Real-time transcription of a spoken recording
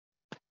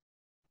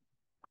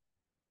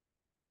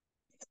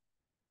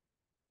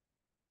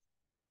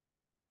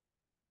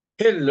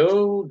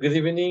Hello, good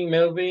evening,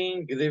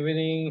 Melvin. Good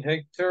evening,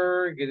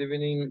 Hector. Good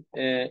evening,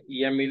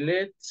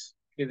 Yamilet.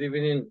 Good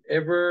evening,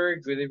 Ever.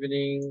 Good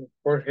evening,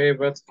 Jorge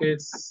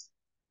Vasquez.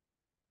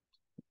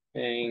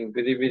 And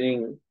good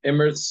evening,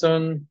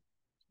 Emerson.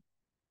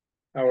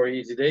 How are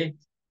you today?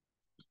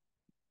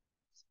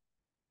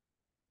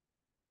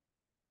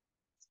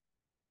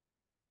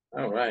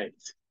 All right.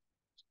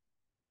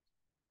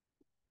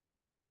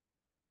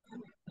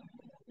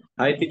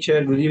 Hi,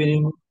 teacher. Good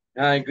evening.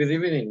 Hi, good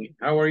evening.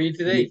 How are you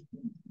today?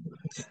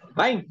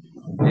 Fine.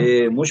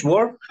 Much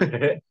more.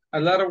 A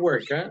lot of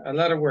work, huh? A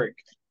lot of work.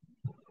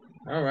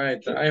 All right.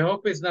 I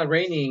hope it's not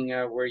raining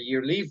where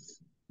you live.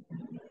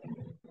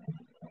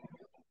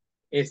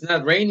 It's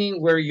not raining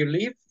where you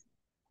live.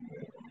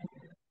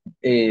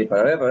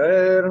 Para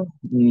ver.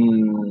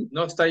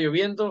 No está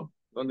lloviendo.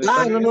 ¿Dónde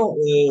está No, viviendo?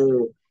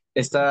 no.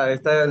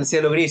 Está el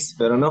cielo gris,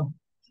 pero no.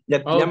 Ya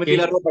metí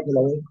la Okay. ropa que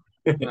la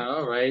veo.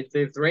 All right.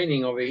 It's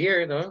raining over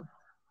here, though.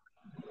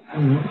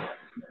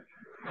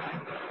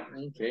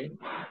 Okay.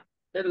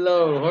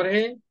 Hello,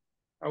 Jorge.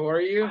 How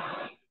are you?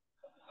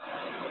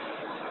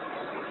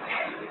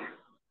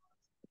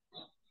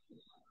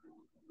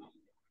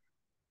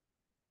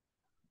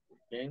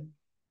 Okay.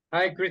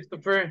 Hi,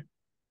 Christopher.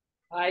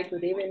 Hi,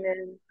 good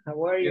evening.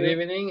 How are Good you?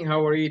 evening.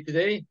 How are you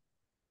today?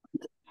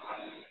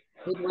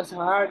 It was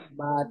hard,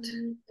 but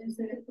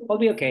we'll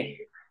be okay.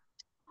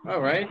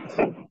 All right.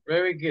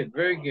 Very good.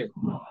 Very good.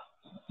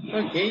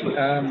 Okay.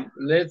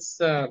 Let's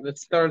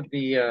start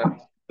the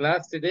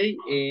class today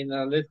and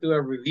let's do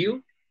a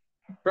review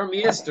from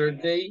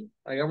yesterday.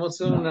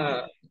 Hagamos un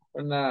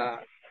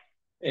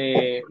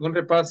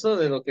repaso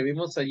de lo que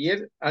vimos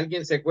ayer.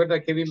 ¿Alguien se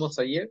acuerda qué vimos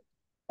ayer?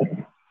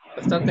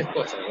 Bastantes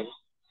cosas, ¿verdad?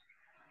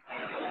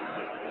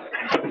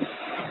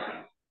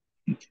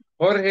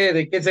 Jorge,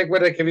 ¿de qué se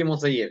acuerda que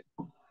vimos ayer?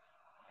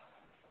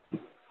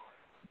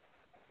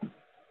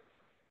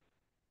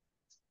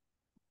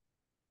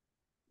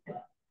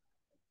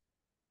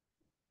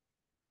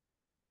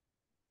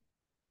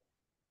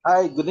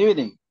 Hi, good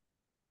evening.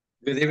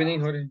 Good evening,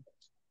 Jorge.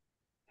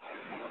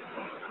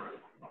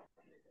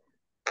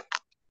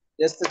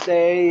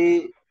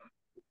 Yesterday.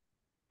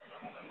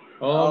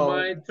 All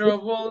my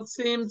troubles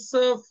seem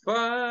so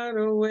far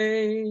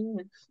away.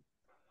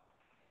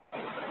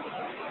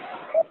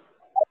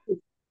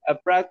 I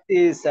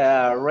practice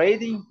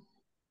reading,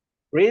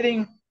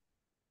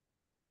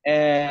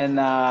 and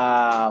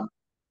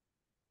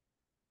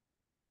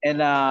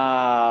and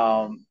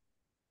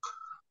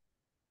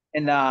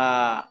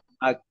uh,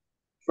 a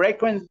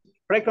frequency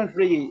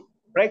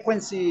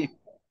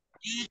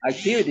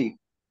activity.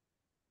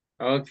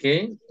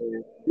 Okay.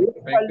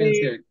 Frequency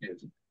Usually,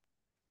 activity.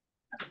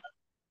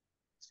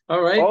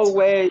 All right.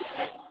 always.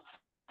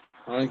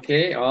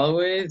 Okay,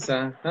 always.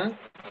 Uh-huh.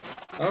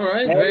 All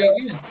right, very Never.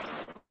 good.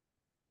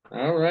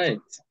 All right.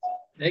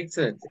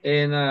 Excellent.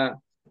 And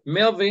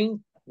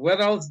Melvin,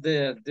 what else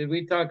did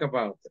we talk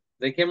about?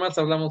 ¿De qué más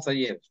hablamos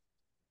ayer?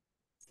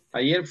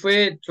 Ayer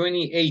fue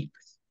 28.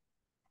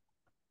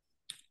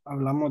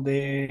 Hablamos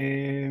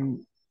de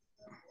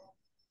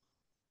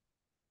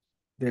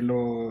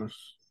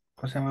los,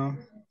 ¿cómo se llama?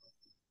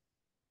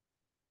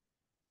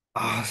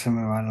 Se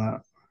me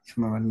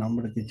va el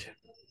nombre, teacher.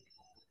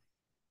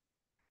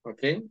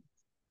 Okay.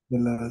 De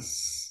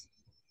las,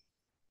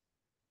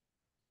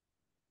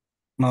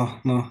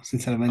 no, Oh,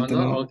 sinceramente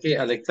no, no. okay,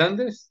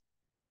 Alexander.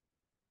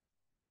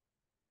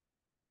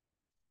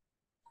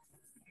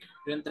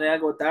 Yo entré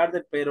algo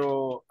tarde,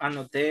 pero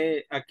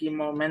anoté aquí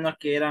más o menos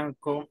que eran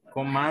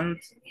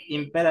commands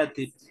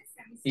imperatives.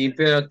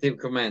 Imperative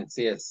commands,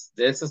 yes.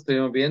 De eso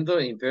estuvimos viendo,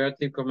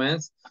 imperative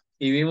commands,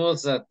 y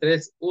vimos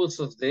 3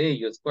 usos de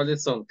ellos.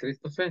 ¿Cuáles son,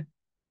 Christopher?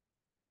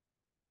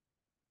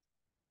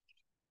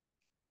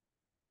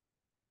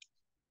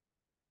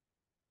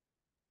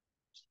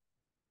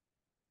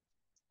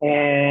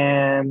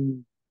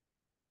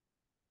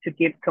 To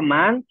give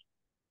commands,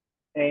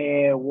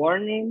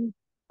 warning,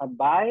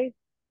 advice,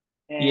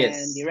 and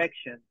Yes.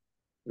 direction.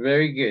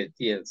 Very good,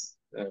 yes.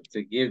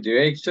 To give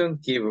direction,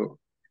 give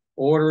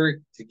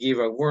order, to give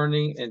a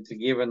warning, and to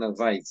give an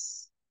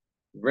advice.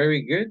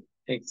 Very good,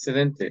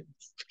 excelente.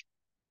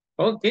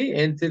 Okay,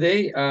 and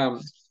today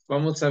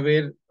vamos a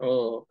ver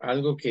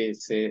algo que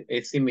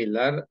es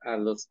similar a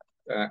los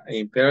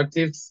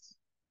imperatives,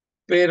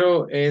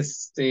 pero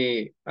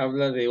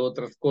habla de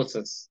otras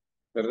cosas,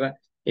 ¿verdad?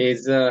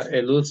 Es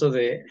el uso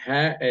de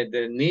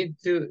need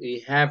to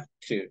y have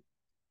to.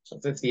 No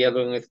sé si ya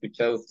lo han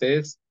escuchado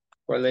ustedes.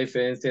 ¿Cuál es la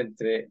diferencia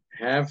entre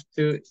have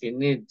to y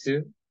need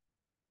to?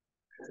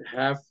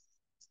 Have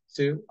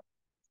to,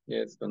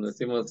 yes, cuando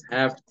decimos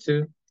have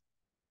to,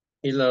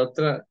 y la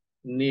otra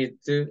need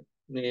to,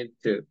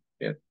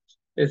 yes.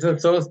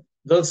 Esas son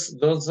dos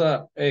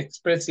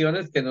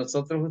expresiones que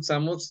nosotros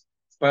usamos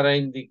para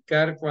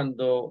indicar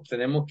cuando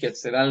tenemos que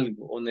hacer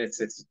algo o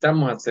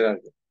necesitamos hacer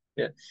algo.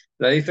 Yeah.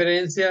 La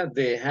diferencia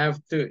de have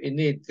to y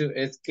need to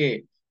es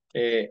que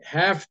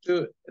have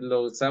to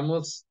lo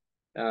usamos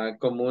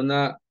como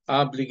una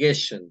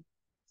obligation.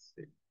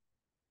 Sí.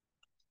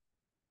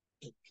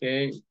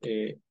 Okay.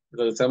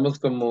 Lo usamos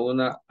como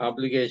una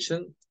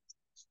obligation.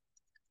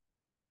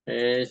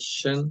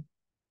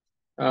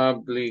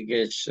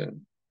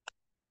 Obligation.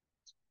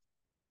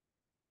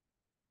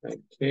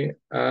 Okay,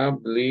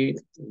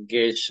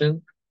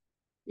 obligation.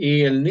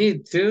 Y el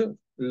need to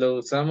lo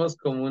usamos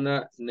como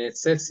una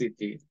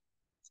necessity.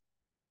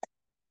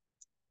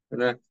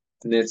 Una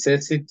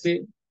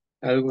necessity,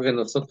 algo que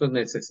nosotros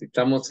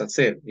necesitamos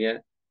hacer,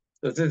 ¿ya?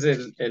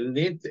 Entonces el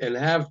need, el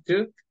have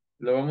to,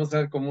 lo vamos a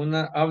dar como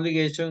una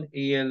obligation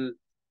y el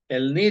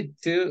need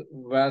to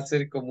va a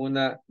ser como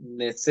una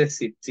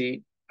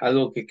necessity,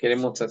 algo que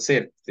queremos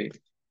hacer, ¿sí?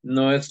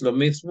 No es lo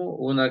mismo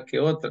una que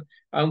otra.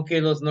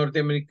 Aunque los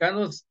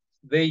norteamericanos,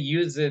 they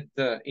use it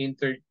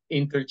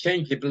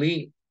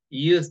interchangeably,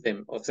 use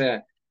them, o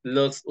sea,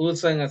 los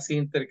usan así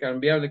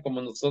intercambiable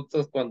como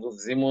nosotros cuando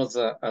decimos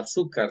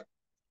azúcar,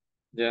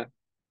 ¿ya?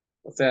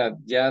 O sea,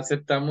 ya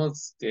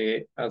aceptamos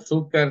que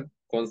azúcar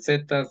con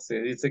Z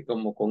se dice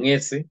como con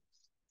S,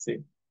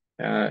 ¿sí?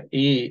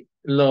 Y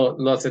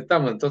lo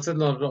aceptamos. Entonces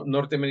los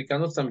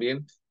norteamericanos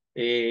también,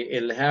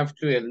 el have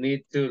to, el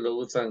need to, lo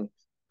usan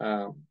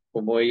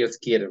como ellos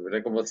quieren,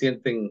 ¿verdad? Como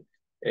sienten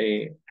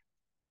eh,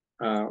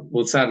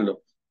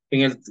 usarlo.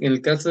 En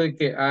el caso de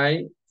que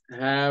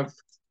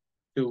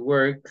to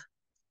work,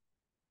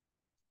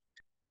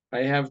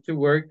 I have to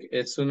work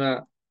es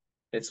una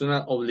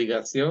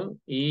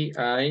obligación y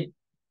I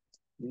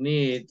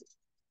need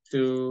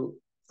to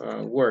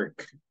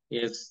work.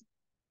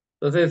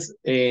 Entonces,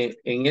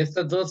 en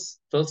estas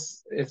dos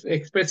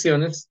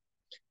expresiones,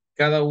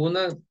 cada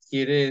una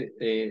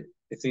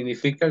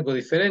significa algo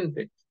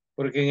diferente.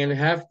 Porque en el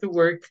have to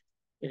work,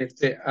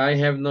 I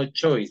have no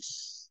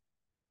choice.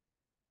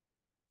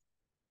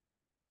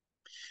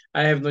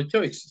 I have no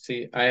choice.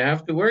 Sí, I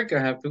have to work, I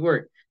have to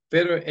work.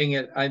 Pero en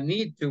el I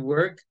need to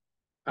work,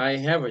 I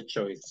have a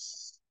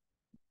choice.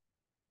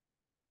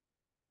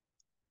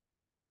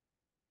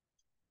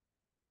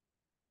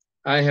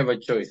 I have a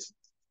choice.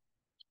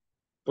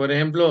 Por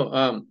ejemplo,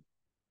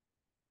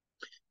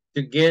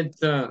 to get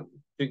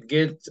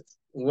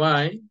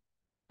Y,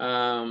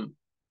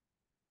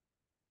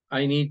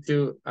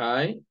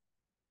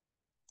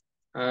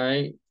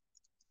 I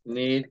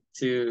need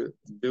to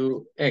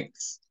do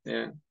X.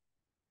 Yeah.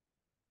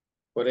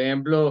 Por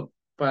ejemplo,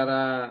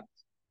 para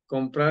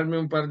comprarme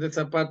un par de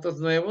zapatos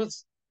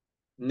nuevos,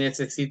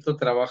 necesito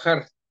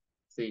trabajar.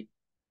 Sí.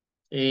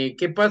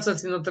 ¿Qué pasa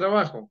si no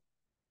trabajo?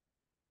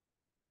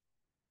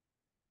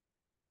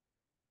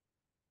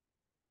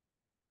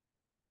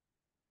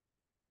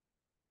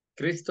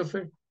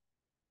 Christopher.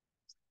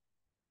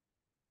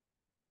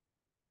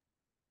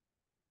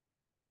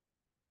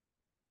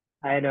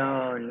 I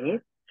don't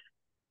need.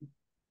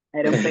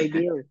 I don't pay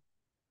bills.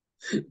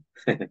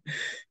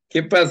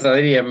 ¿Qué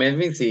pasaría,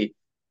 Melvin, si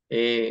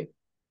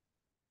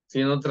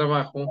no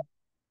trabajo?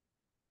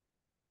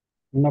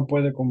 No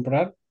puede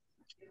comprar.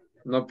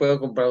 No puedo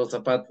comprar los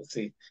zapatos,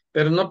 sí.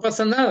 Pero no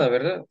pasa nada,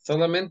 ¿verdad?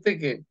 Solamente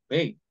que,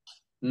 hey,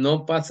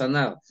 no pasa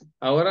nada.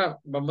 Ahora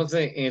vamos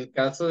en el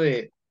caso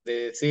de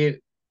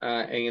decir,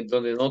 en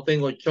donde no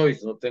tengo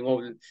choice, no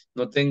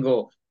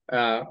tengo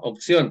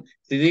opción.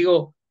 Si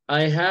digo,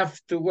 I have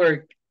to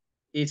work,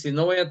 y si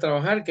no voy a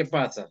trabajar, ¿qué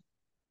pasa?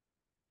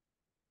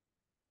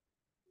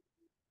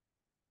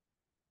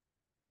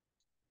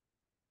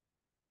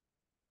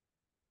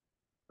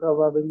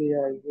 Probably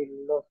I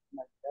will lose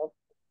my job.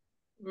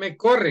 Me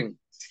corren,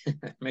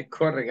 me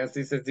corren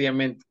así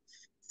sencillamente.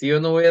 Si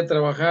yo no voy a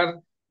trabajar,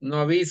 no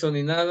aviso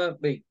ni nada,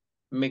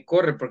 me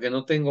corre porque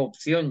no tengo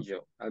opción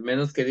yo, al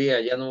menos que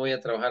diga ya no voy a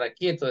trabajar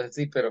aquí, entonces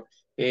sí, pero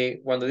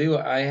cuando digo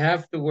I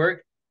have to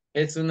work,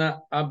 es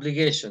una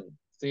obligation,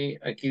 ¿sí?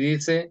 Aquí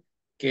dice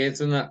que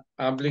es una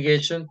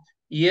obligation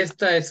y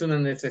esta es una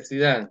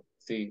necesidad,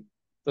 ¿sí?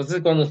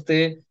 Entonces cuando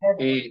usted,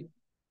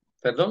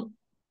 perdón,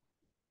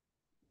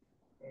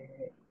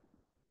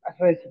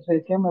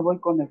 Recién me voy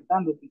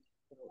conectando,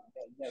 pero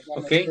ya me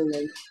ok, estoy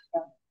ahí.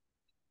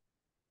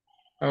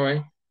 all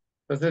right.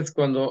 Entonces,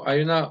 cuando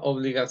hay una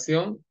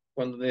obligación,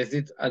 cuando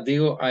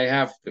digo I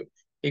have to.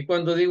 Y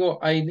cuando digo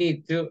I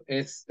need to,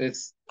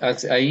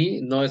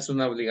 ahí no es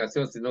una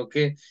obligación, sino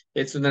que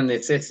es una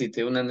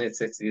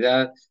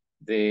necesidad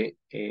de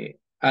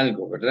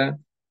algo, ¿verdad?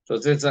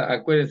 Entonces,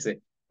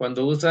 acuérdense,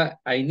 cuando usa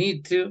I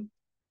need to,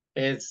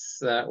 es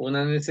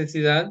una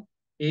necesidad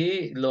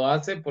y lo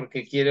hace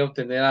porque quiere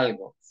obtener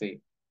algo,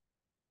 sí.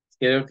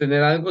 Quiere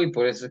obtener algo y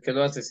por eso es que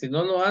lo hace. Si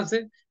no lo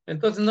hace,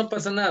 entonces no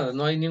pasa nada,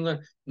 no hay ni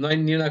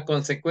una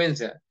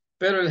consecuencia.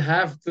 Pero el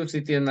have to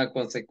sí tiene una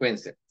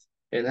consecuencia.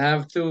 El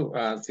have to,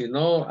 si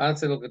no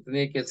hace lo que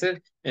tenía que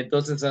hacer,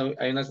 entonces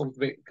hay una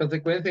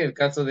consecuencia. En el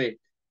caso del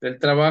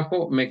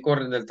trabajo, me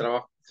corren del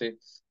trabajo. ¿Sí?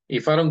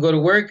 If I don't go to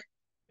work,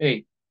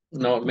 hey,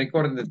 no, me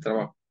corren del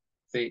trabajo.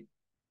 ¿Sí?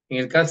 En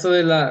el caso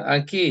de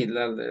aquí,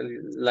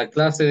 la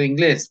clase de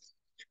inglés,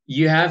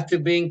 you have to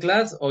be in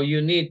class or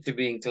you need to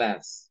be in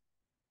class.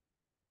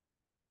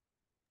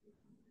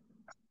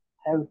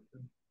 Have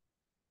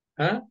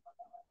 ¿Ah?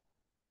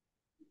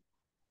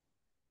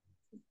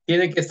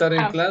 ¿Tiene que estar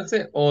en have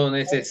clase o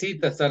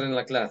necesita estar en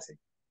la clase?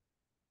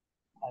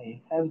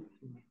 I have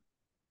to.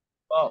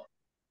 Oh,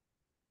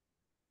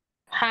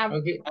 Have.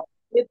 Okay,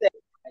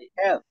 I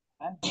have.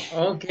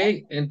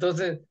 okay.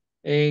 Entonces,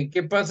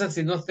 ¿qué pasa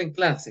si no está en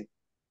clase?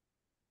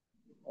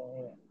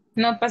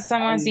 No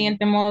pasamos al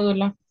siguiente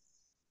módulo.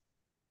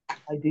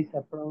 I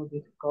disapprove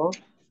this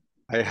course.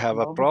 I have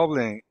a No.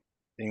 problem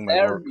in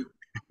my work.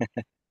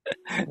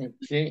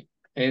 Okay.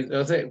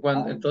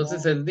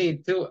 Entonces el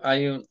need to,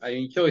 hay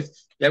un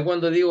choice. Ya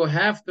cuando digo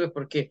have to es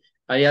porque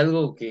hay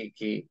algo que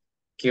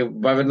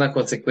va a haber una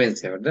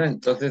consecuencia, ¿verdad?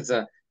 Entonces,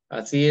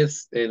 así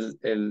es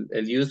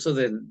el uso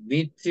del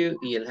need to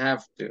y el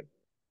have to.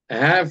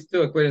 Have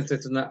to, acuérdense,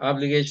 es una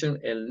obligation.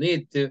 El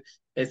need to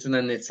es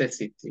una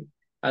necessity.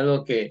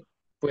 Algo que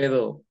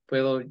puedo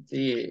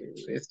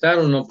estar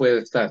o no puedo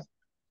estar.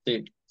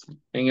 Sí.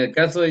 En el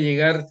caso de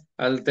llegar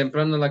al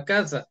temprano a la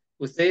casa,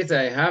 usted dice,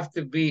 I have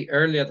to be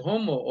early at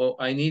home o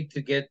I need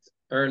to get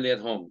early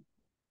at home.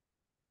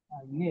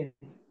 Yes.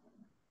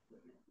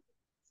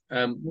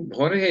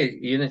 Jorge,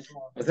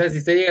 o sea, si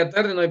usted llega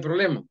tarde no hay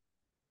problema.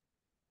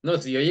 No,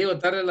 si yo llego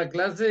tarde a la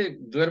clase,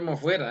 duermo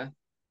afuera.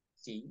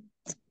 Sí.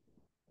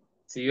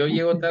 Si yo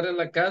llego tarde a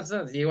la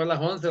casa, si llego a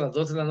las 11, a las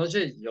 12 de la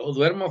noche, yo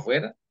duermo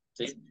afuera.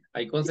 Sí.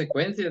 Hay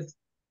consecuencias.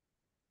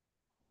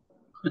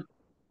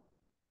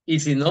 Y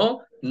si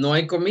no, no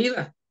hay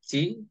comida.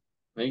 Sí.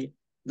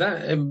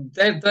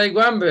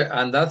 Traigo hambre,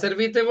 anda a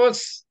servirte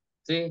vos.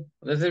 Sí,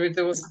 anda a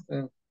servirte vos.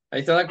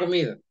 Ahí está la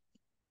comida.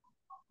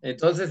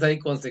 Entonces hay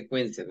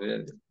consecuencias,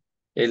 ¿verdad?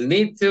 El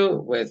need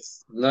to,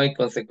 pues no hay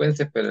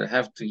consecuencias, pero el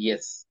have to,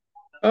 yes.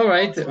 All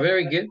right,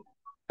 very good.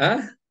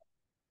 ¿Ah?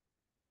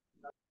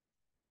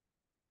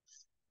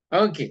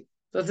 Ok,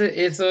 entonces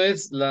eso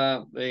es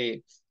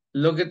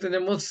lo que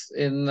tenemos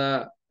en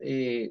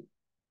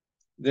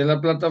de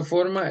la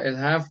plataforma, el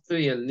have to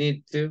y el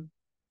need to.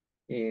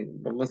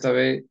 Vamos a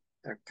ver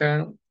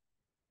acá.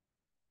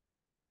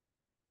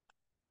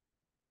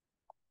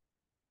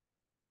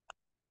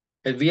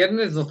 El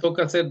viernes nos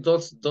toca hacer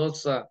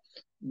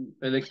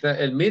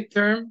el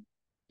midterm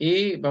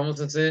y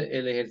vamos a hacer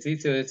el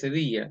ejercicio de ese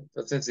día.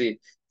 Entonces,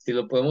 si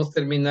lo podemos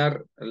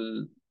terminar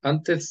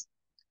antes,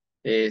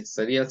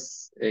 sería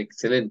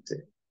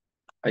excelente.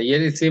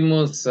 Ayer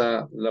hicimos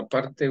la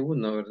parte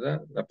 1,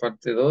 ¿verdad? La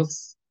parte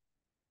 2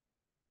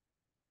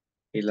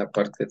 y la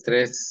parte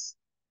 3.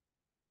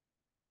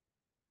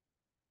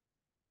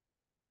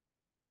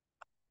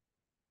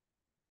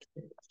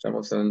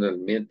 Estamos hablando del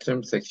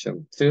midterm,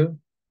 section 2.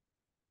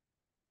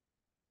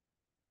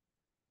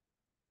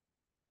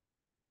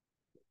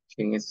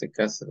 En este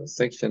caso, la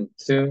section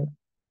 2.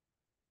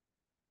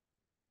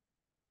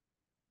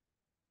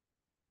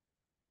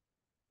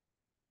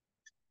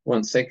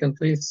 One second,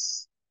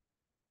 please.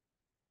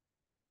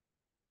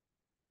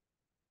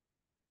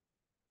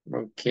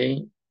 Ok.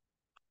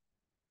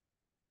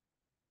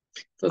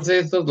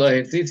 Entonces, estos los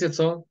ejercicios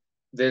son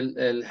del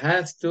el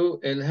has to.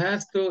 El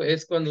has to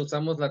es cuando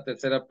usamos la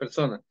tercera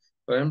persona.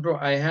 Por ejemplo,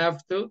 I have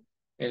to.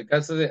 En el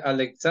caso de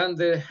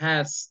Alexander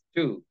has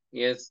to.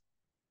 Yes.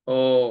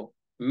 O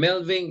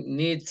Melvin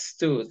needs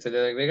to. Se le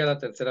agrega la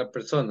tercera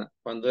persona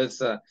cuando es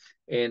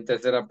en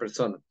tercera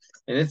persona.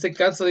 En este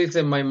caso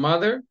dice my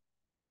mother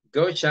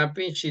go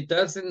shopping. She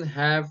doesn't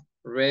have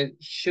red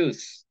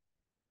shoes.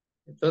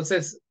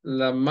 Entonces,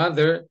 la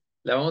mother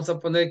la vamos a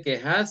poner que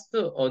has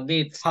to o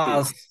needs to.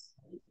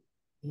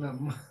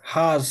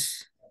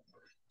 Has.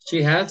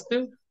 She has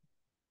to.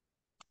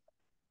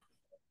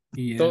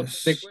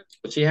 Yes.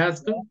 She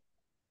has to.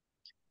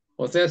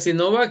 O sea, si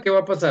no va, ¿qué va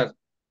a pasar?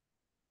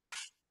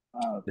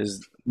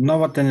 No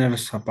va a tener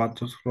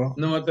zapatos rojos.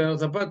 No va a tener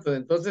los zapatos.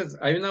 Entonces,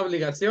 ¿hay una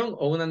obligación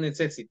o una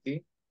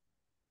necessity?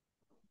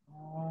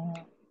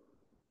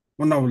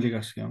 Una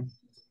obligación.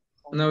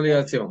 Una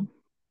obligación.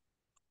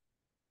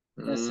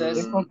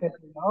 Es porque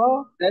si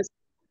no,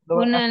 lo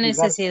van a Una castigar.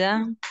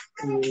 necesidad.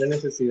 Una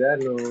necesidad,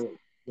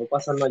 no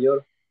pasa al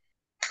mayor.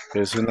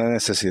 Es una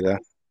necesidad.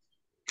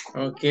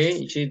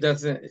 Okay, she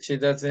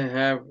doesn't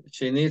have,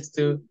 she needs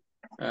to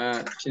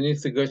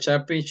go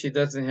shopping, she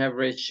doesn't have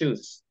red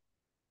shoes.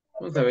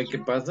 Vamos a ver qué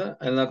pasa.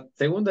 En la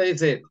segunda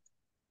dice,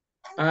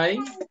 I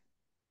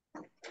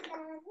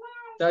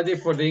study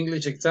for the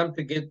English exam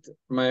to get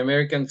my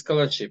American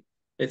scholarship.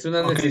 ¿Es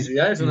una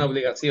necesidad? ¿Es una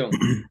obligación?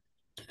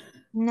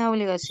 Una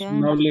obligación.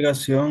 Una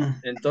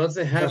obligación.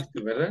 Entonces, have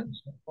to, ¿verdad?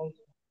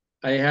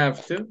 I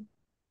have to.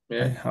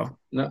 Yeah. I have.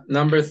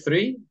 Number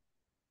 3,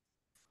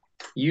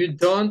 you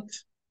don't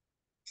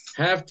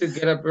have to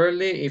get up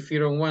early if you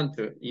don't want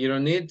to. You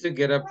don't need to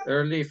get up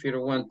early if you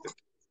don't want to.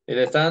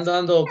 ¿Le están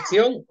dando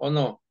opción o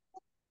no?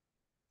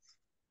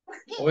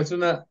 ¿O es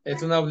una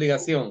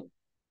obligación?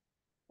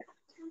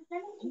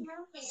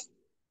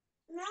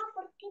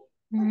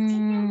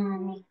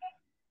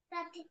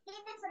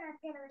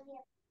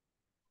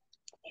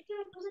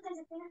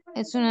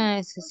 Es una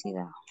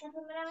necesidad.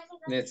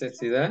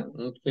 Necesidad,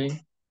 ok.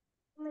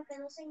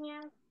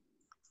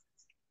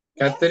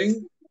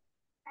 Catherine.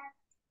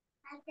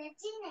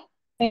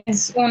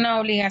 Es una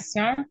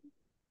obligación.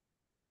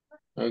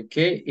 Ok,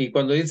 y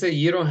cuando dice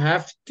you don't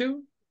have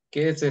to,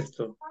 ¿qué es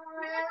esto?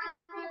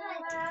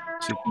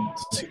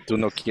 Si tú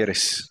no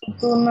quieres.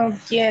 Tú no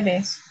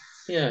quieres.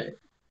 Yeah,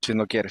 Si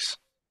no quieres.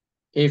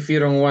 if you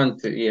don't want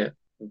to, yeah.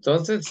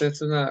 Entonces,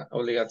 ¿es una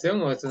obligación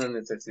o es una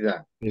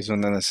necesidad? Es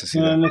una Una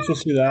necesidad.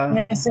 necesidad.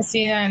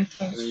 Necesidad,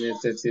 entonces. Una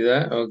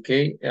necesidad,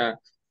 okay.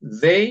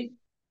 They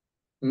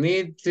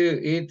need to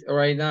eat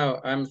right now.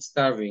 I'm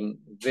starving.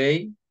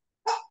 They.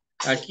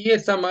 Aquí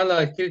está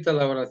mala escrita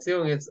la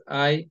oración. Es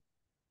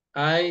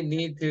I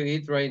need to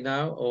eat right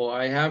now or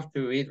I have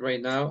to eat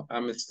right now.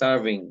 I'm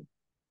starving.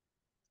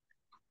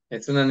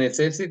 ¿Es una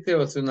necessity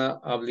o es una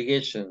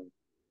obligation?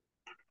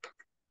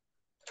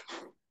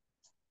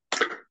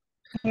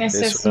 Es una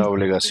Necesito.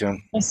 obligación.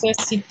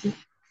 Necesito.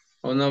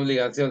 Una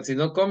obligación. Si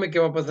no come, ¿qué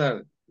va a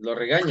pasar? ¿Lo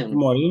regañan?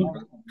 Morir.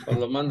 ¿O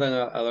lo mandan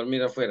a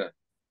dormir afuera?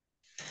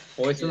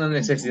 ¿O es una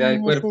necesidad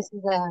del cuerpo?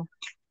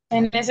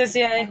 Es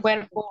necesidad de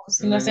cuerpo,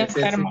 si no Una se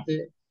enferma.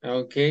 necessity.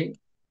 Ok.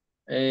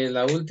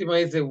 La última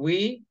dice,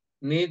 we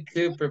need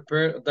to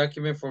prepare a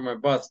document for my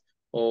boss.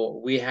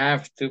 O we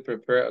have to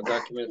prepare a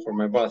document for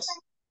my boss.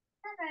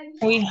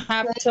 We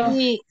have to.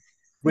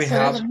 We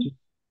have to.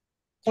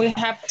 We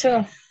have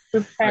to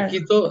prepare.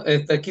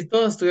 Aquí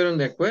todos estuvieron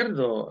de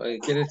acuerdo.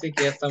 Quiere decir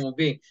que ya estamos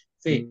bien.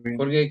 Sí, Bien.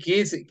 porque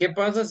aquí, ¿qué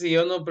pasa si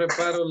yo no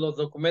preparo los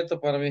documentos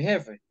para mi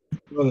jefe?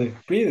 Lo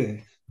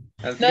despide.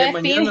 El Lo día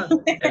de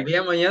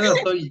despide. mañana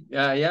estoy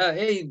allá,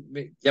 hey,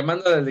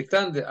 llamando a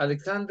Alexander.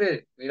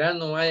 Alexander, mira,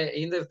 no hay,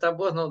 Ingles está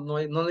vos,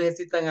 no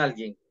necesitan a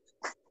alguien.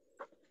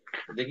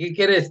 ¿De qué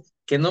quieres?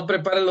 Que no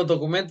prepare los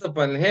documentos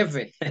para el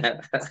jefe.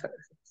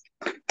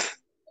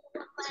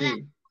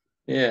 Sí,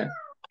 yeah.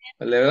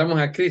 Celebramos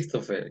a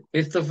Christopher.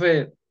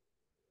 Christopher,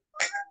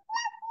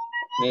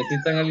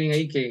 necesitan a alguien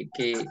ahí que...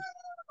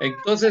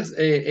 Entonces,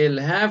 el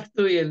have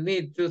to y el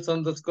need to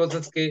son dos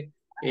cosas que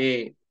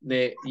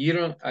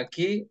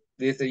aquí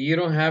dice you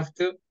don't have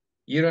to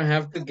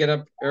get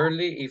up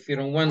early if you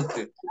don't want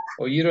to,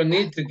 or you don't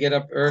need to get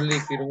up early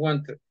if you don't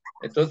want to.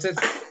 Entonces,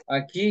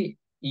 aquí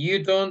you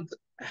don't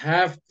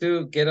have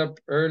to get up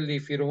early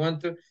if you don't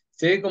want to,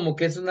 se ve como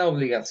que es una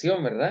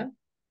obligación, ¿verdad?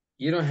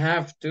 You don't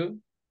have to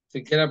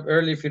get up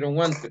early if you don't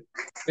want to.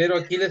 Pero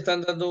aquí le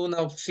están dando una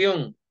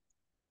opción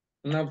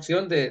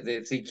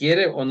de si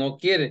quiere o no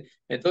quiere.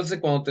 Entonces,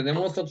 cuando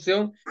tenemos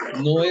opción,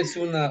 no es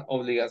una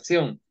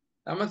obligación.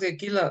 Nada más que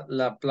aquí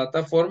la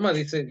plataforma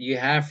dice, you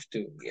have to.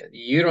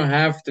 You don't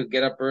have to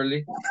get up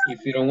early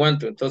if you don't want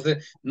to.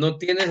 Entonces, no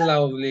tienes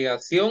la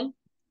obligación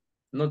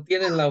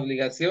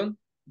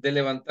de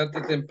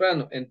levantarte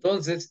temprano.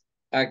 Entonces,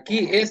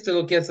 aquí esto es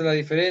lo que hace la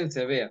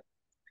diferencia, vea.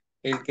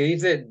 El que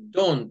dice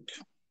don't,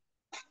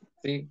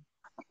 ¿sí?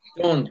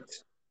 Don't.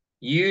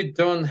 You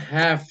don't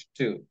have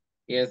to.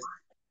 Yes.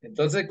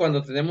 Entonces,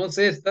 cuando tenemos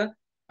esta,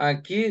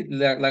 aquí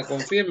la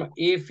confirma,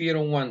 if you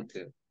don't want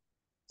to.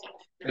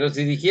 Pero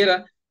si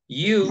dijera,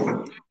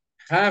 you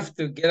have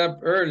to get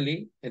up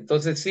early,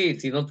 entonces sí,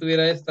 si no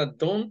tuviera esta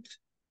don't,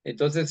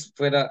 entonces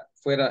fuera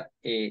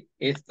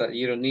esta,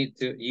 you don't need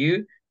to,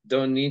 you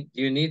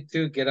need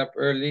to get up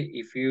early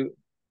if you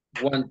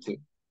want to.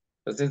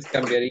 Entonces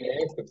cambiaría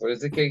esto. Por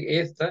eso es que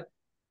esta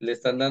le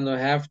están dando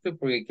have to,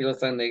 porque aquí lo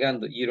están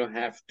negando, you don't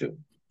have to.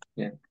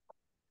 Yeah.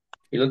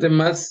 Y los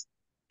demás,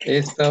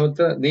 esta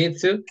otra, need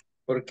to.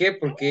 ¿Por qué?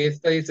 Porque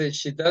esta dice,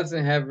 she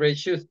doesn't have red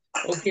shoes.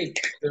 Ok,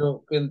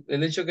 pero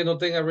el hecho que no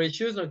tenga red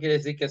shoes no quiere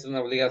decir que es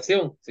una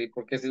obligación, ¿sí?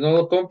 Porque si no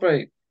lo compra,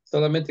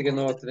 solamente que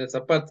no va a tener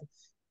zapatos.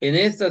 En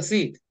esta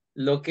sí,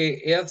 lo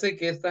que hace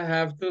que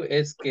esta have to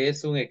es que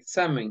es un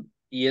examen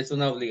y es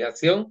una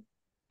obligación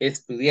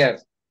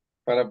estudiar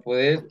para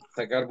poder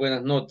sacar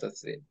buenas notas,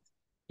 ¿sí?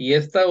 Y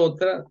esta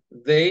otra,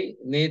 they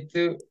need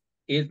to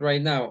eat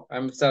right now,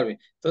 I'm starving.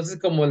 Entonces,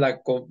 como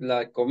la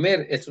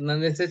comer es una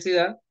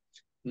necesidad,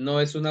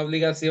 no es una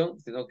obligación,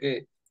 sino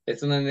que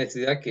es una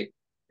necesidad que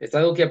es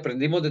algo que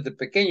aprendimos desde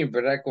pequeño,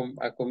 ¿verdad?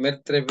 A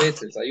comer 3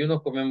 veces. Hay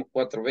unos comemos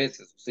 4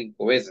 veces o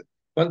 5 veces.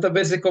 ¿Cuántas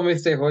veces come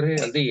usted, Jorge,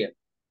 al día?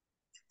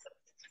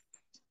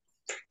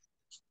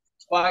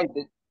 Five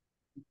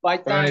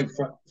times.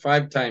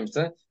 Five times,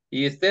 ¿eh?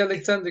 ¿Y usted,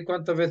 Alexander,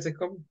 cuántas veces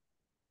come?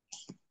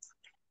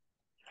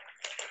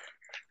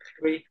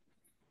 3.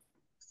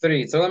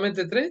 3.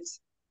 ¿Solamente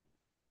 3?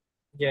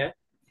 Yeah.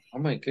 Oh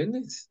my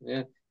goodness.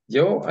 Yeah.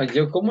 Yo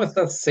como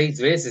hasta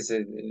 6 veces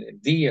en el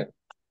día.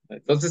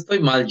 Entonces estoy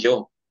mal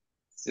yo.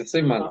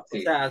 Estoy mal. No, Sí.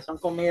 o sea, son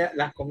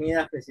las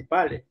comidas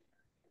principales.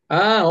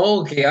 Ah,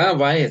 ok. Ah,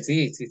 vaya,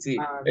 sí.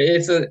 Ah,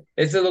 Eso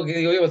es lo que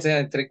digo yo. O sea,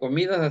 entre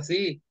comidas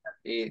así,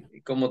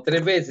 como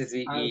 3 veces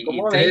y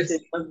como 3.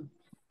 20. Pues.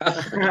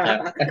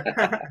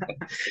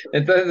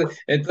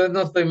 Entonces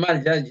no estoy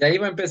mal. Ya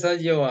iba a empezar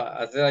yo a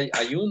hacer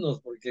ayunos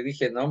porque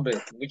dije, no, hombre,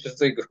 mucho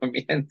estoy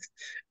comiendo.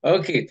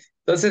 Ok.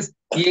 Entonces,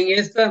 y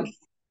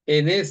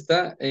en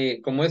esta,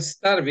 como es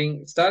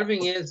starving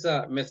es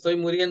me estoy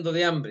muriendo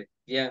de hambre.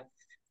 Ya.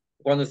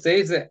 Cuando usted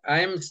dice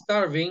I'm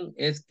starving,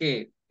 es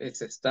que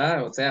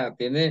está, o sea,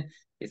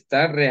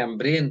 está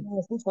rehambriento.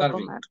 Necesito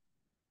Starving.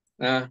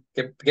 comer.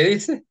 ¿Qué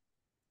dice?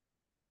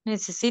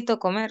 Necesito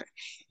comer.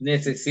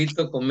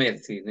 Necesito comer,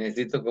 sí,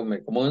 necesito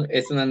comer. Como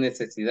es una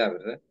necesidad,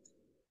 ¿verdad?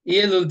 Y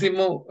el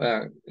último,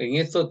 en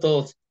esto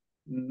todos,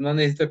 no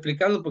necesito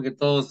explicarlo porque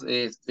todos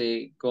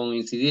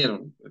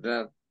coincidieron,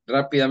 ¿verdad?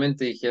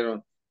 Rápidamente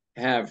dijeron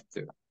have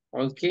to.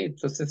 Ok,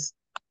 entonces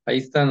ahí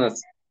están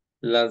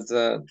las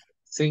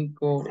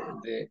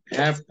 5 de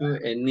have to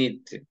and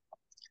need to.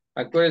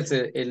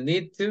 Acuérdense, el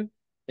need to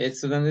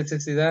es una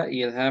necesidad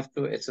y el have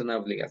to es una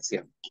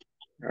obligación.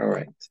 All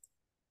right.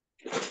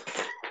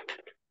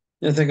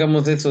 Ya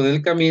sacamos eso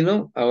del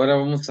camino. Ahora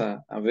vamos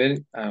a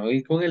ver, a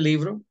oír con el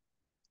libro.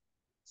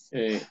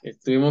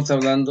 Estuvimos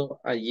hablando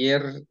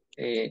ayer,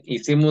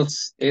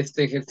 hicimos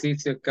este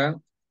ejercicio acá,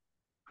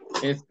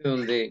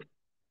 donde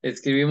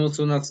escribimos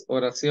unas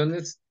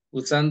oraciones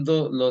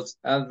usando los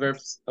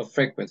adverbs of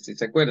frequency.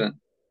 ¿Se acuerdan?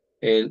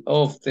 El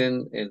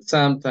often, el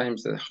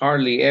sometimes, el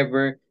hardly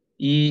ever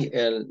y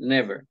el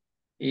never.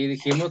 Y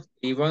dijimos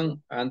que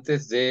iban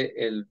antes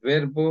del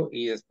verbo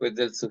y después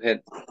del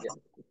sujeto.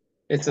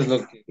 Esto es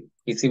lo que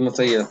hicimos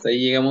ayer. Hasta ahí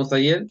llegamos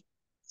ayer.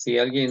 Si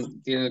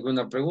alguien tiene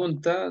alguna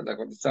pregunta, la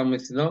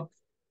contestamos. Y si no,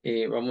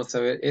 vamos a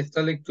ver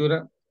esta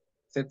lectura.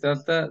 Se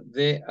trata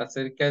de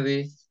acerca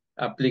de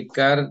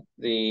aplicar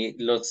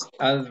los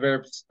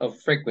adverbs of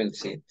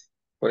frequency.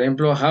 Por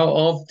ejemplo, how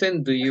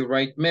often do you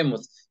write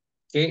memos?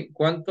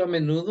 ¿Cuánto a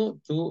menudo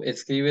tú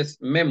escribes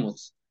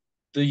memos?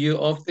 Do you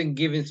often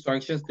give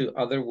instructions to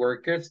other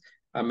workers?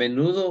 ¿A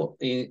menudo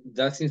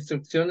das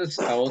instrucciones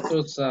a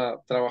otros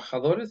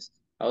trabajadores?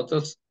 A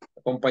otros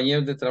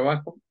compañeros de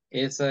trabajo?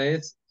 Esa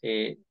es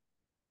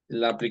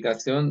la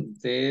aplicación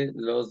de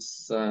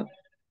los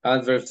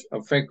adverbs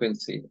of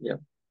frequency. ¿Ya?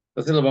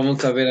 Entonces lo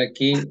vamos a ver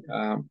aquí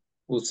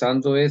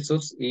usando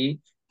esos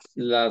y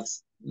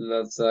los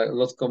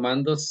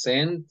comandos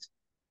send,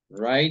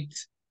 write,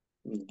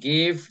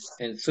 give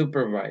and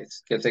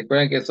supervise, que se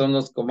acuerdan que son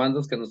los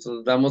comandos que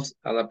nosotros damos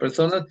a la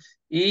persona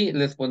y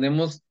les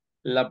ponemos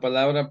la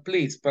palabra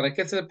please. ¿Para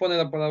qué se le pone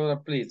la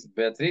palabra please,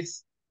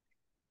 Beatriz?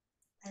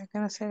 Para que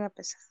no se haga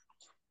pesado.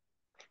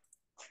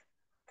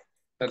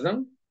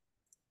 ¿Perdón?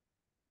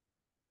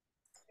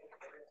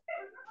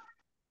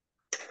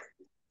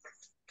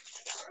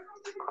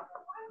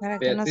 Para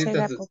que no se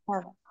haga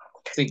pesado.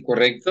 Sí,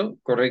 correcto,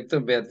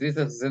 correcto. Beatriz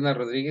Azucena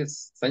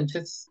Rodríguez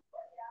Sánchez.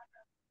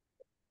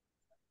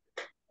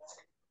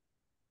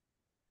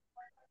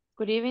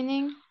 Good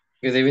evening.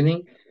 Good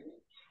evening.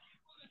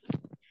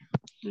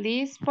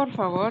 Liz, por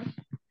favor.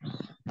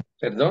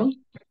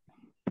 ¿Perdón?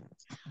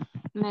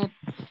 Me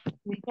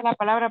dice la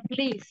palabra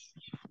please.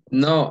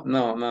 No.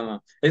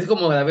 Es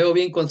como la veo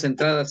bien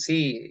concentrada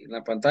así en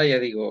la pantalla,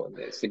 digo,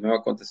 si me va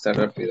a contestar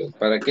rápido.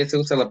 ¿Para qué se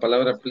usa la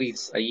palabra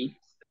please ahí?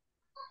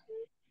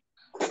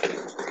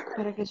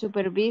 Para que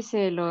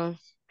supervise los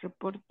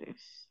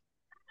reportes.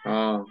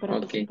 Ah, Para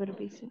ok. que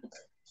supervise.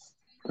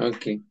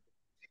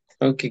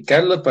 Ok,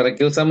 Carlos, ¿para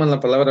qué usamos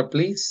la palabra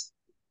please?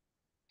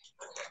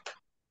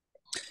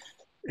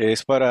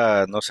 Es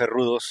para no ser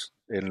rudos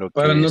en lo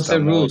Para que no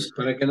ser rude, estamos.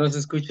 para que no se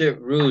escuche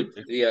rude.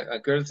 Y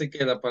acuérdense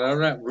que la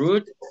palabra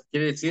rude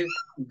quiere decir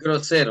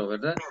grosero,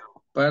 ¿verdad?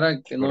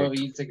 Para que no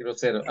Correcto. dice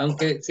grosero,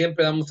 aunque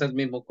siempre damos el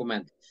mismo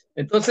comando.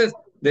 Entonces,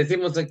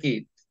 decimos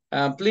aquí,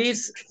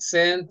 please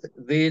send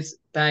this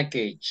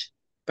package.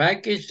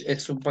 Package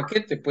es un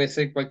paquete, puede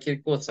ser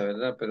cualquier cosa,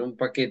 ¿verdad? Pero un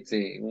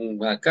paquete,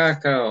 una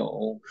caja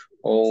o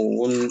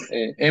un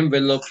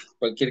envelope,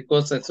 cualquier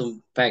cosa es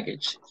un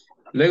package.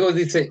 Luego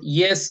dice,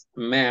 yes,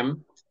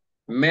 ma'am.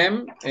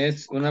 Ma'am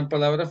es una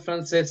palabra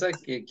francesa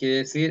que quiere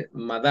decir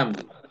madame.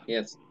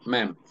 Yes,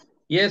 ma'am.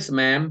 Yes,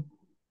 ma'am.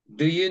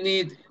 Do you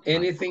need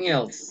anything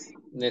else?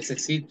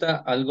 ¿Necesita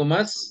algo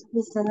más?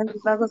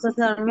 ¿Va a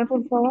contestarme,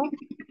 por favor?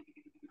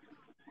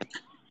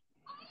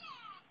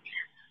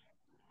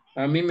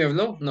 ¿A mí me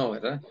habló? No,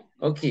 ¿verdad?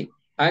 Okay.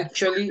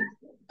 Actually,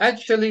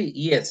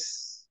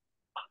 yes.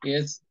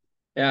 Yes.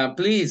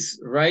 Please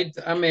write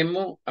a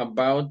memo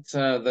about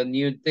the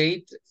new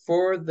date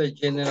for the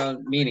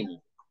general meeting.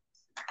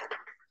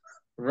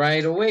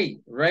 Right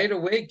away. Right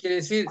away quiere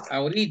decir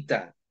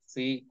ahorita.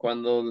 ¿Sí?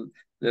 Cuando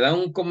le dan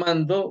un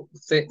comando,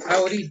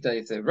 ahorita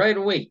dice right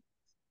away.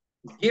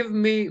 Give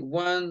me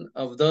one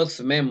of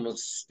those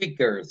memos,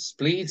 stickers,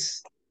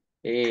 please.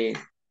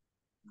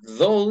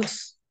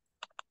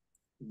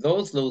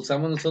 Those lo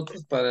usamos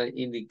nosotros para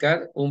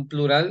indicar un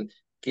plural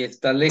que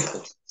está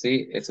lejos,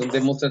 ¿sí? Es un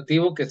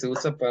demostrativo que se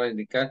usa para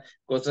indicar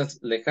cosas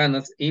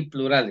lejanas y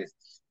plurales.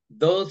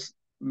 Those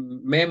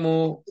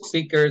memo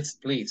stickers,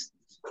 please.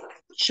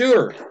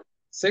 Sure,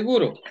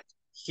 seguro.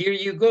 Here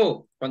you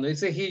go. Cuando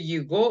dice here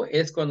you go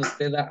es cuando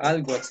usted da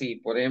algo así.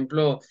 Por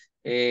ejemplo,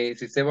 si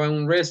usted va a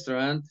un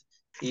restaurant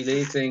y le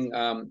dicen,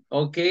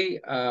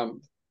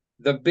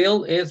 the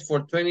bill is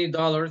for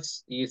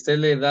 $20 y usted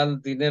le da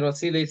el dinero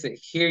así, le dice,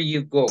 here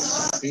you go.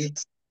 ¿Sí?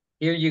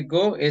 Here you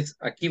go es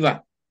aquí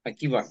va,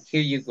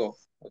 here you go.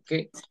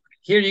 Okay.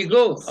 Here you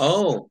go.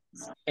 Oh,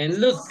 and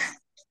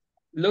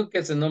look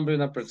es el nombre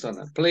de una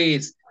persona.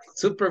 Please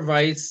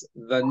supervise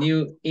the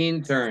new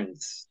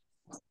interns.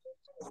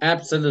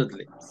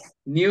 Absolutely.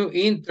 New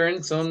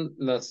interns son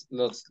los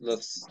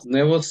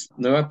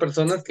nuevas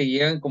personas que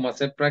llegan como a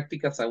hacer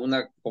prácticas a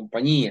una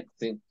compañía,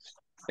 ¿sí?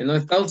 En los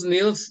Estados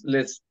Unidos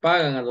les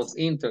pagan a los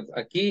interns.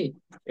 Aquí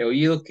he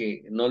oído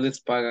que no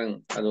les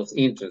pagan a los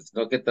interns,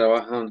 sino que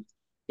trabajan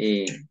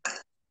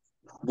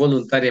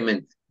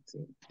voluntariamente, ¿sí?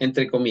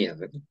 Entre comillas,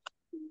 ¿verdad?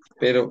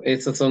 Pero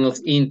esos son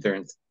los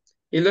interns.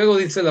 Y luego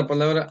dice la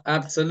palabra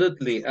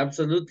absolutely.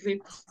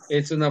 Absolutely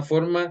es una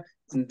forma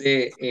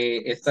de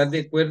estar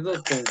de acuerdo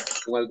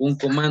con algún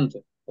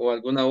comando o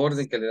alguna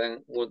orden que le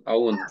dan a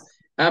uno.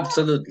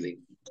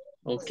 Absolutely.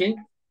 ¿Ok?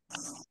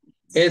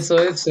 Eso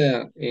es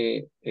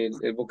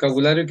el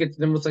vocabulario que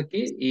tenemos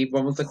aquí y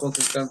vamos a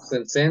concentrarnos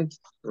en send,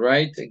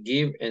 write,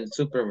 give, and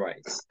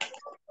supervise.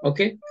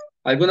 ¿Ok?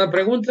 ¿Alguna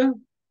pregunta?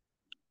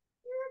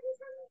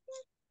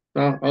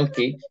 No, ok.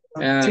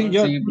 Sí,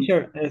 yo, Sí,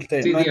 teacher, sí,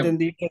 no dígame.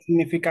 entendí qué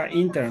significa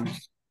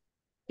interns.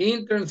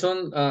 Interns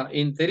son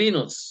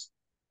interinos.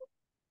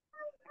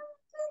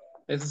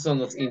 Esos son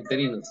los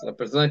interinos. Las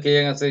personas que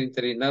llegan a ser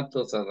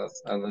interinatos a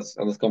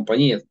las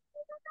compañías.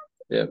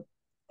 Yeah.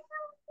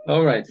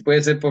 All right.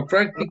 Puede ser por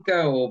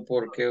práctica o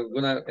porque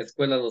alguna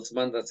escuela los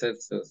manda a hacer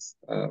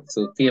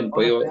su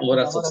tiempo y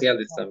horas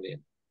sociales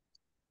también.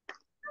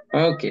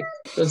 Okay.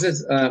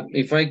 Entonces,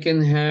 if I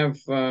can have,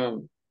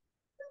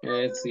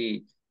 let's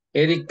see,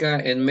 Erika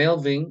and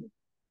Melvin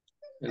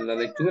en la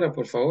lectura,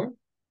 por favor.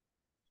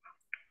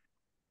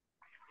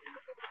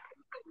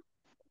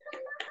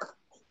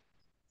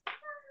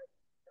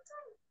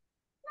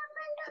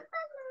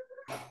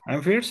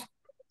 I'm first.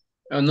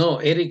 Oh, no,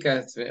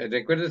 Erika,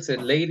 recuérdese,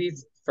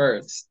 ladies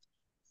first.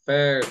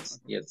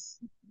 First, yes.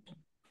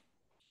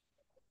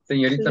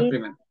 Señorita Please,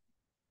 primero.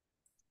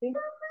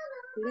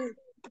 please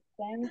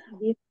send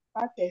this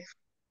package.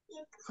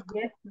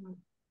 Yes, ma'am.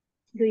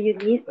 Do you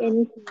need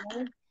anything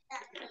else?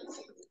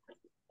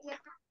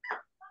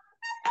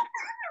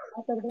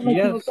 Ah, perdón, me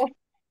Yes. equivoqué.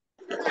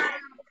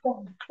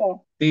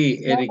 Sí,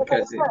 No,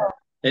 Erika, sí.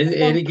 perdón.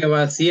 Erika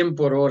va a 100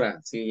 por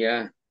hora, sí,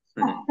 ya.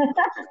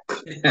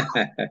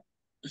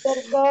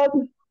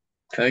 Perdón.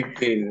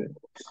 Ok.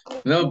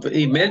 No,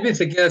 y Melvin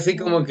se queda así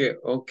como que,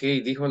 ok,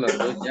 dijo las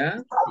dos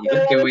ya, ¿y yo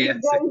Pero qué ya me voy a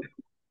hacer?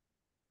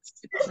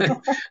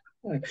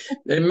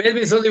 equivoqué.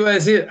 Melvin solo iba a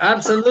decir,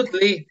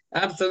 absolutely,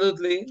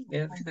 absolutely.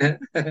 Yeah.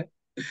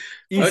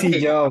 Easy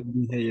Ok, job,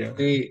 dije yo.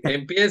 sí,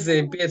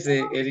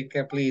 empiece,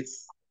 Erika,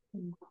 please.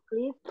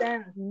 Please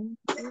send.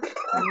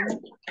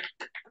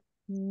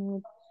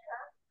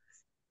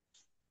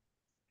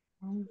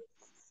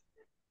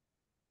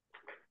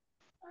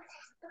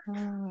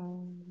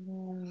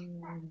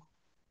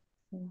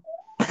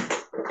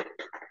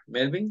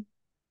 Melvin.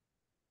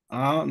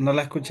 Ah, no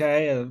la escuché a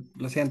ella,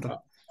 lo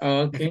siento.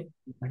 Ok.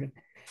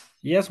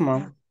 Yes,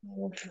 mom.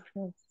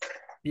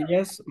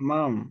 Yes,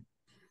 mom.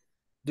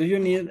 Do you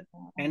need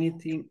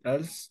anything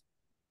else?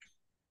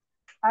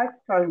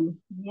 Actually,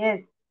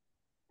 yes.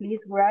 Please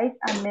write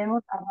a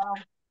memo about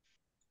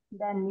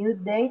the new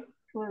date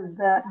for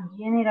the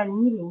general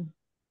meeting.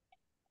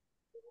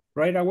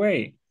 Right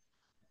away.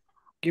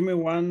 Give me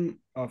one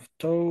of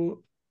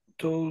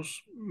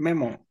those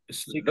memo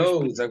stickers,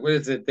 Those, please.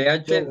 acuérdense,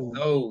 TH,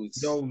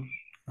 those.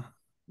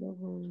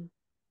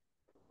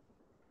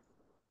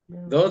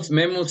 Those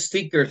memo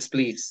stickers,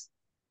 please.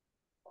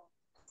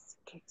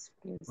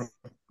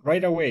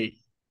 Right away.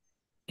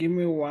 Give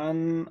me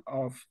one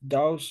of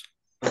those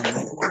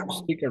memo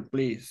sticker,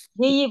 please.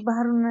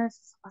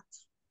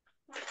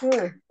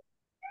 Sure.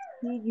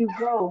 Here you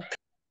go.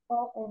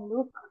 Oh, and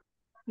look,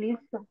 please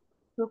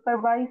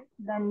supervise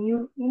the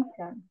new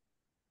intern.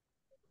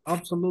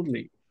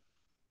 Absolutely.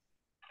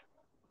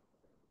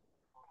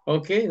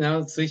 Okay,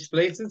 now switch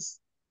places.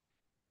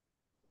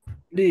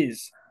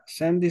 Please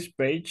send this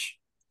page.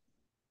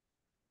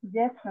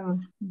 Yes,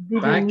 did you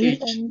need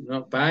Package, any?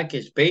 no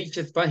page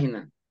es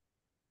página.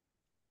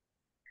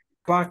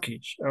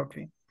 Package,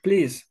 okay.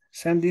 Please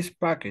send this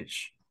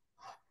package.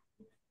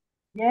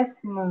 Yes,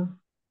 ma'am.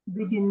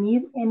 Do you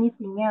need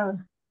anything else?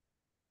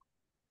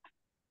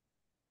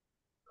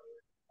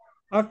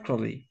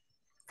 Actually,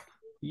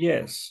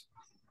 yes.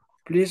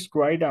 Please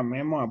write a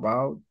memo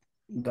about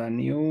the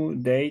new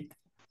date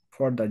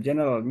for the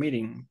general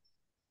meeting.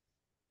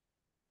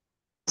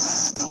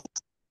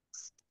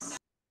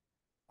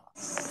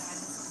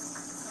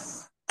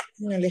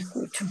 No le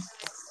escucho.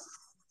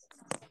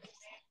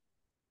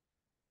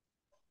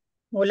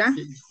 Hola.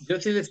 Yo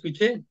sí le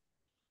escuché.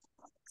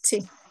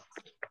 Sí.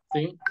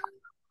 Sí.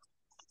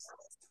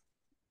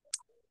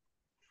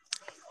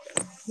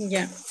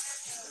 Ya.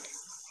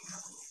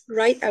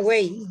 Right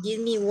away.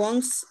 Give me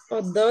one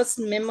of those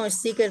memo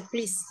stickers,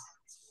 please.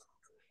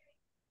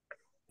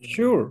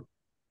 Sure.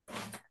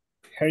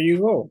 Here you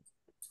go.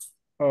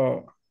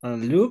 Oh,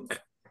 and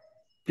look,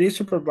 please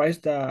supervise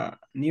the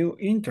new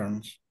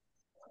interns.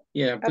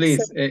 Yeah,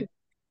 please.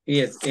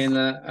 Yes, en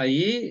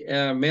allí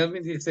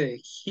Melvin dice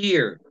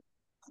here,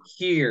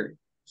 here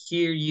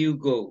you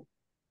go.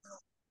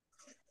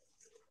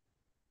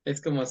 Es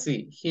como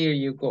así, here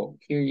you go,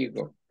 here you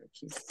go.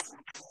 Aquí.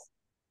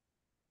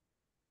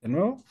 ¿De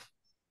nuevo?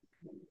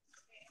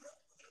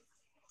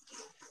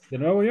 ¿De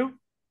nuevo yo?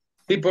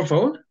 Sí, por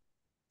favor.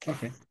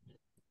 Okay.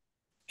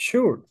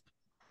 Sure.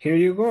 Here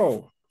you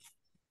go.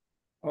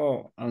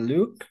 Oh, and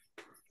Luke,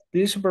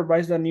 please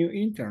supervise the new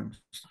interns.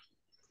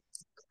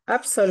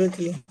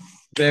 Absolutely.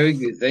 Very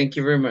good. Thank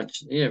you very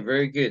much. Yeah,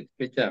 very good.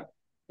 Good job.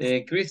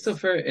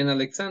 Christopher and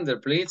Alexander,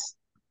 please.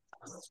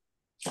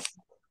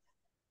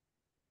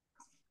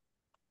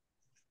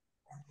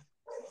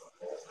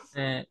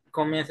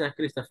 Comienza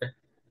Christopher.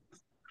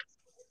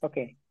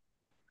 Okay.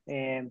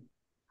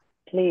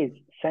 Please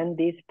send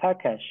this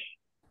package.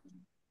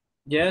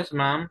 Yes,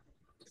 ma'am.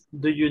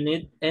 Do you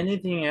need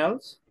anything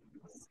else?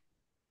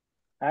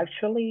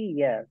 Actually,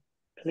 yes.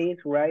 Please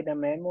write a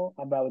memo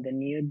about the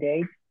new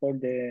date for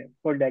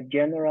the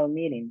general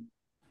meeting.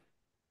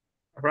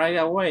 Right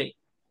away.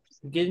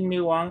 Give me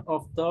one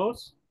of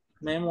those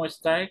memo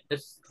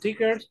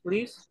stickers,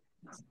 please.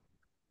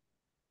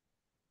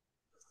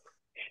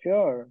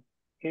 Sure.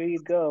 Here you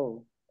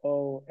go.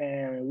 Oh,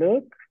 and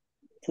look,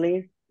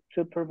 please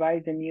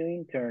supervise the new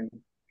intern.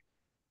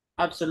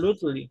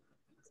 Absolutely.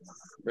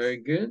 Very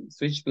good.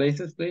 Switch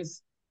places,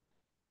 please.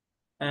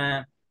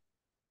 Yes,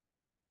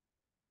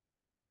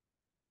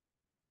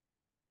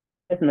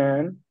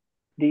 ma'am.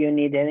 Do you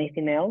need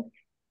anything else?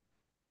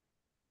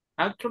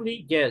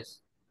 Actually, yes.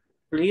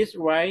 Please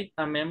write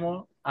a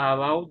memo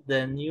about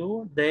the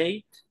new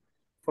date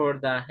for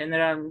the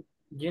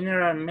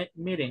general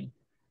meeting.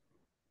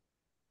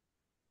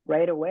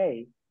 Right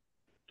away.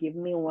 Give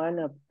me one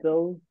of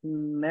those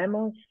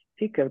memo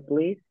stickers,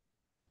 please.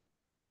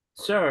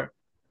 Sir,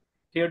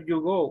 here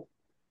you go.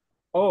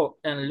 Oh,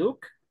 and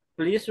look,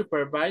 please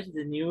supervise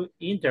the new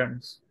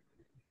interns.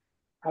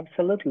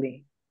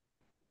 Absolutely.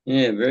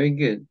 Yeah, very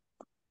good.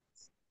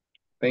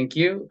 Thank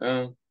you.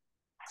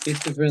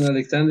 Christopher and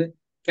Alexander.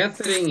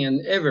 Catherine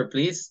and Ever,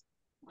 please.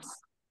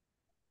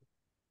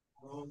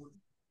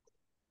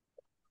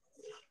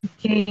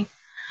 Okay.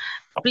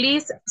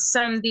 Please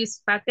send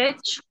this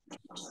package.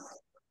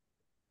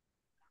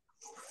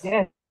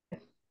 Yes,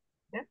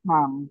 yes,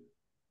 ma'am.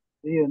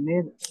 Do you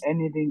need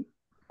anything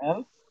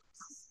else?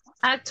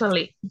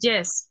 Actually,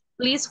 yes.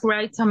 Please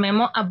write a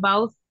memo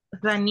about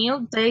the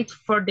new date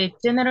for the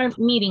general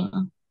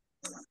meeting.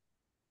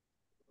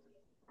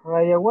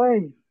 Right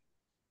away.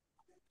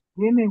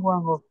 Give me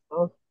one of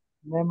those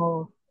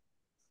memo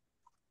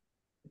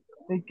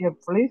stickers,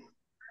 please.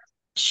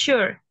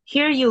 Sure,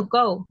 here you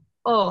go.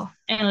 Oh,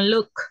 and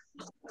look,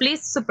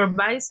 please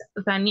supervise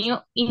the new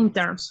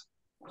interns.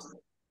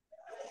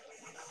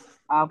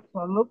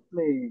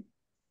 Absolutely.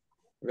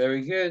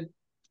 Very good.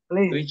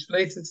 Please, Switch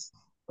places.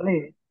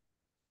 please.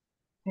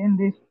 In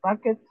this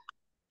packet.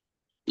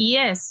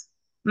 Yes,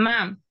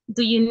 ma'am.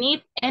 Do you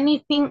need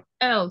anything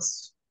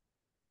else?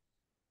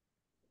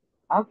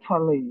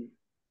 Actually,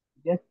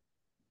 yes.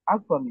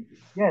 Actually,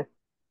 yes.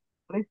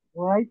 Please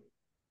write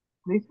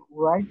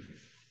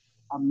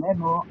a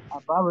memo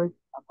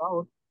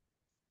about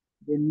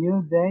the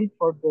new date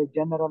for the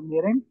general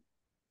meeting.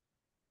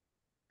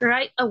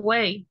 Right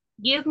away.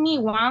 Give me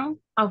one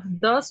of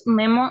those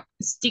memo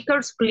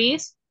stickers,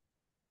 please.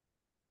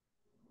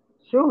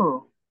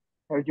 Sure.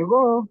 Here you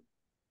go.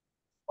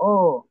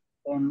 Oh,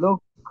 and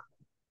look,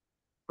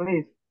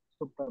 please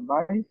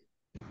supervise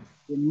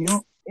the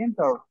new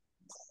intern.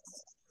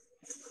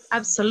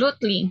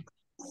 Absolutely.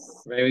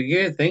 Very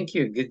good. Thank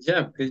you. Good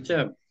job. Good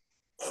job.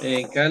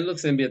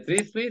 Carlos and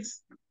Beatriz,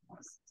 please.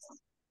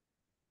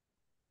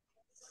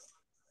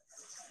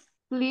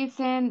 Please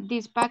send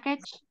this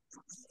package.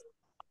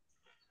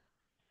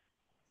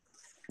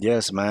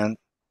 Yes, man.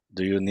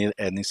 Do you need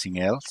anything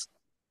else?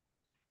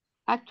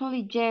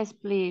 Actually, yes,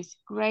 please.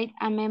 Write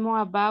a memo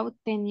about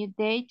the new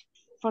date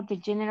for the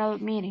general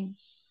meeting.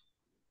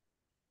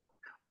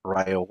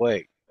 Right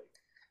away.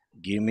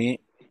 Give me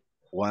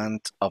one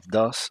of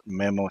those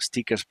memo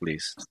stickers,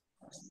 please.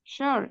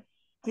 Sure,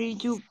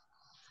 here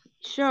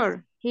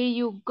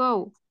you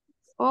go.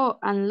 Oh,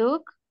 and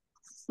look,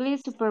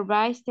 please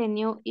supervise the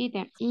new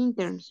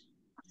interns.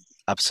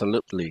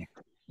 Absolutely.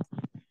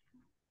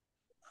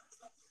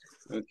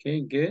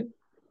 Okay, good.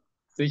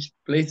 Switch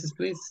places,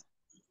 please.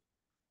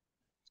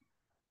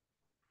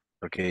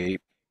 Okay.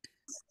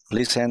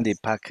 Please send the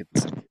packet.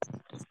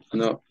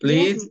 No,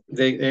 please,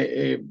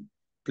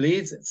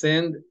 please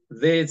send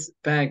this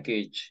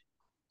package.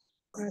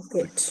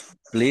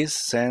 Please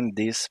send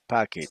this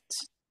packet.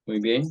 Muy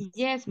bien.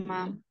 Yes,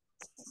 ma'am.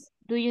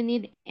 Do you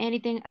need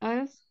anything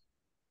else?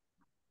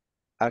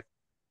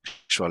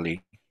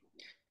 Actually,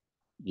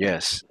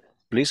 yes.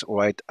 Please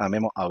write a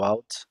memo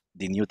about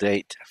the new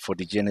date for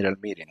the general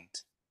meeting.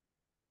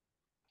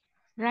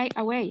 Right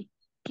away.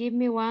 Give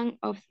me one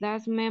of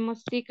those memo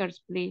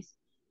stickers, please.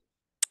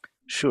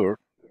 Sure.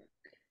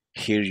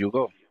 Here you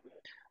go.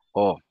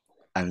 Oh,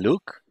 and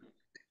look,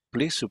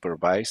 please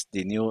supervise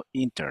the new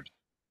intern.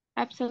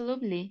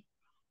 Absolutely.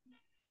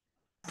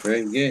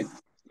 Very good.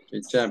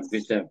 Good job.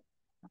 Good job.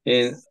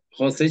 And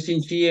Jose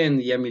Chinchilla and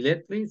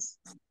Yamilet, please.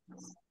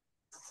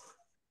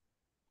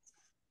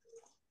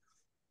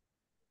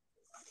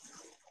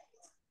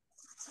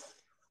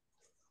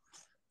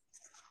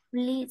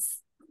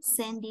 Please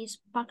send this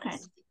packet.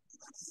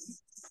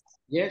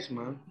 Yes,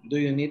 ma'am. Do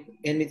you need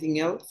anything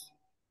else?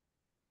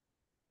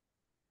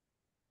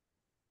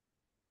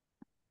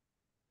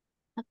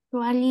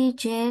 Actually,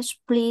 yes,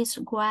 please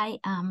write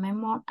a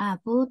memo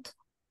about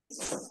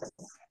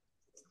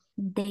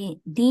the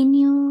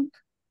new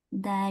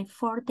day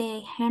for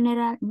the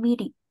general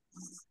meeting.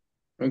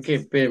 Okay,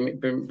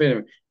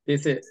 espérame.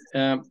 Dice,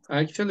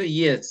 actually,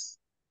 yes.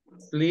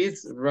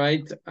 Please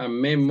write a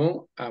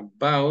memo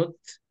about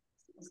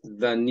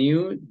the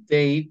new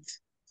date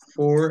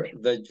for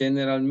the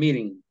general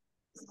meeting.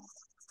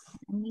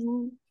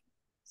 The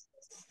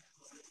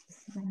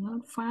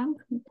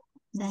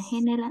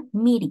general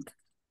meeting.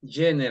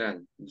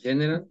 General.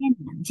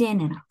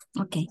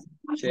 Okay.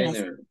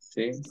 General,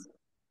 sí.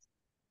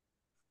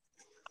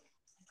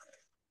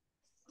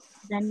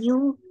 The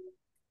new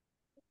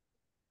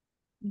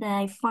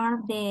day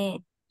for the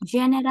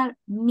general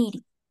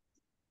meeting.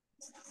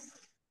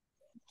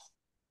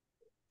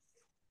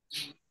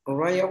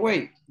 Right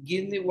away.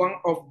 Give me one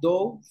of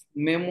those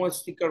memo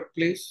stickers,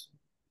 please.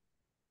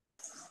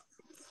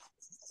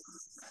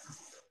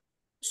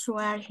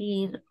 Sure,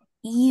 here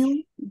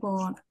you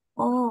go.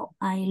 Oh,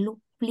 I look,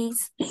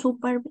 please,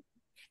 super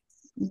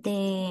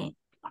the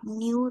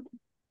new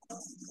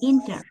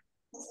inter.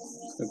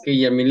 Ok,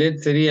 Yamilet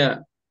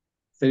sería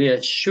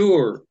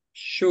sure.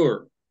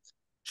 Sure.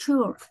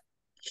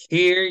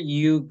 Here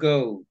you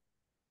go.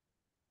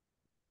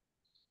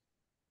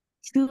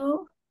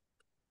 Sure.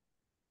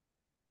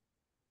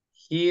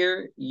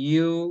 Here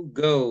you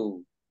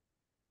go.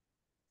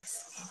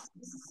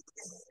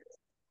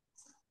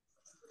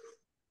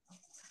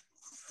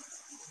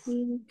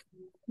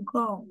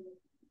 Go.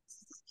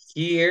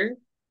 Here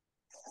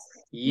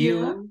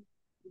you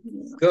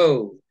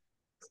go.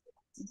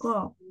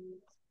 Go.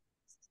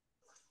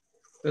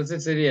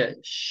 Entonces sería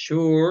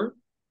sure.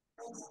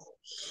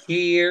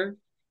 Here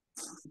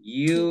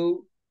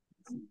you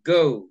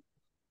go.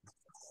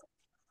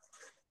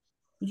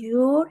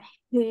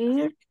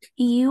 Here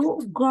you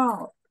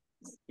go.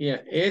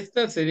 Yeah,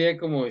 esta sería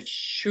como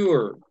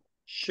sure.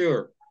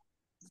 Sure.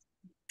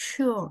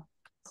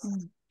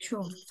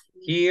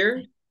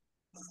 Here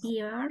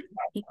you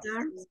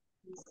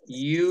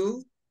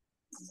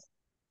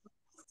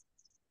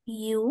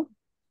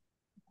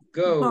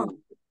go.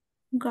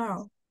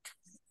 Go.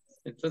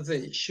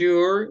 Entonces,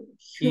 sure,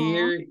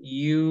 here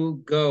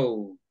you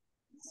go.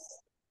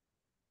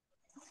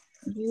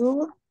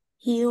 You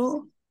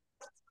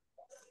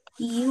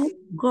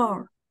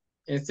go.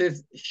 Este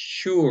es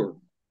sure.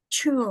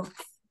 Sure.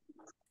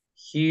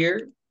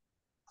 Here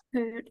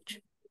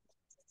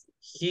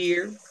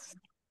Here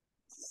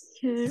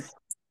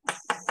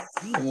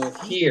como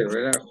here,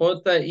 ¿verdad?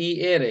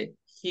 J-I-R,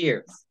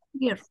 here.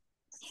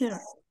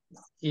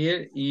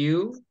 Here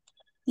you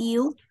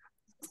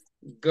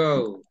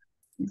go.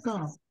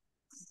 Go.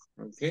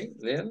 Ok,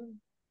 léalo.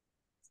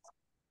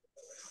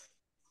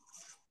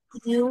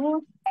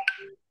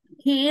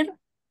 Here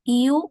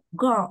you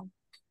go.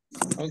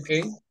 Ok.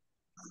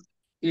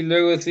 Y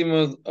luego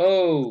decimos,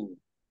 oh,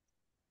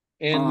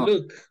 and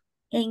look.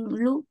 And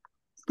look,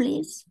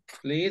 please.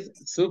 Please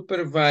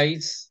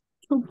supervise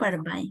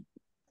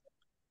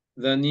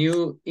the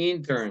new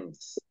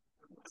interns.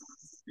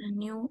 The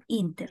new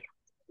inter.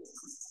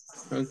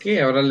 Ok,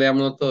 ahora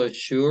leamos todo.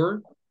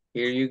 Sure,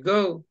 here you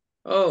go.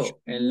 Oh,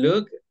 and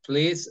look,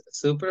 please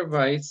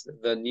supervise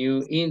the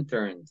new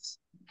interns.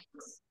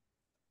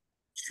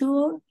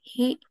 Sure,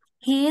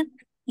 here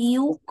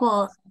you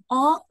go.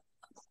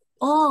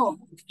 Oh,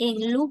 and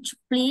look,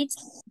 please.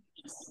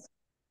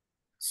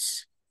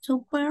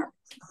 Super.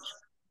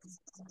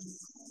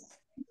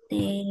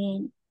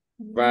 The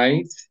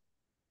Right.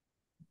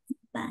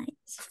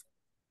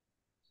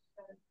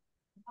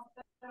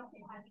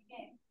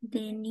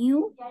 The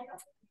new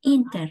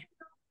inter.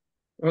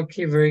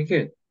 Okay, very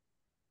good.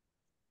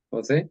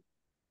 Jose?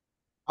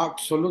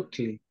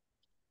 Absolutely.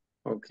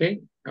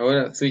 Okay,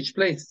 ahora switch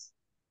place.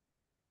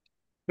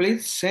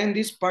 Please send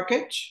this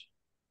package.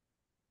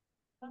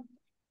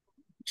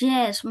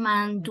 Yes,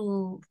 ma'am.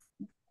 Do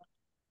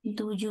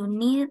you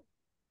need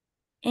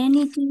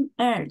anything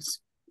else?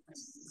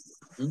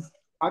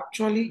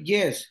 Actually,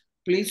 yes.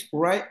 Please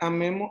write a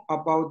memo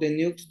about the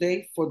next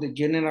day for the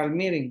general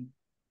meeting.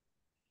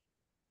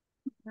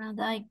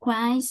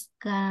 Likewise,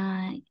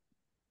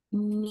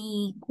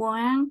 me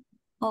one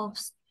of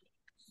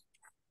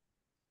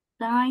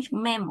such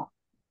memo.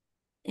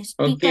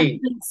 Speaker, Okay.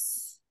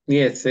 please.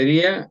 Yes,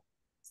 sería,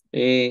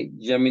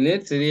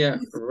 Yamilet sería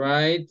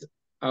right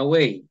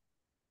away.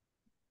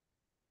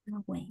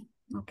 Away,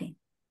 okay.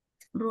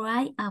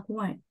 Right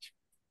away.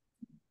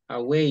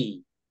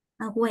 Away.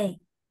 Away.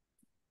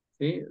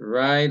 ¿Sí?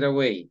 Right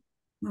away.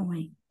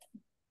 Away.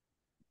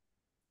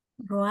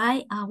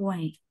 Right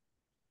away.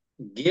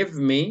 Give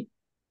me.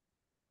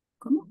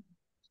 ¿Cómo?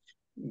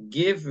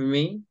 Give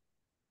me.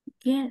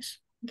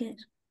 Yes.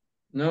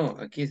 No,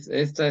 aquí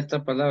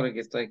esta palabra que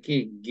está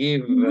aquí.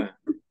 Give.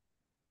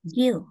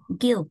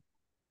 Give.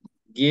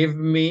 Give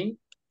me.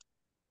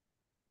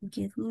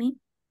 Give me.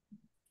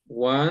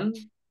 One.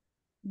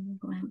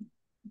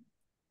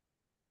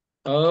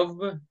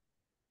 Of.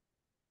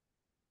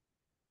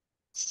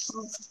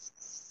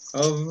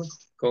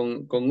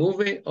 Con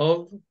V.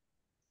 Of.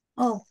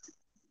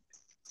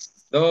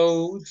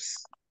 Those.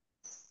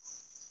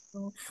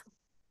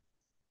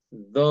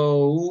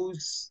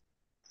 Those.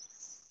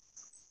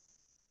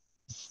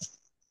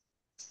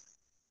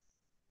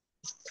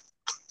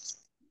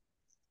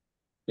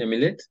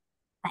 Yamilet?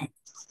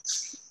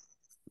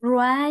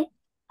 Right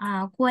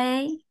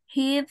away,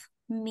 give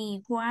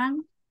me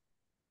one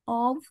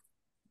of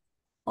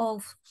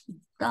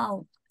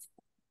those.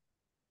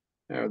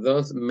 Are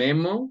those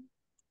memo?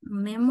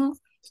 Memo.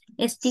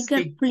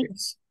 Sticker,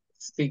 please.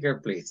 Sticker,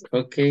 please.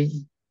 Okay.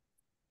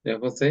 Yeah,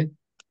 Jose?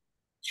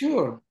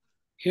 Sure.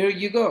 Here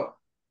you go.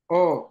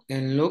 Oh,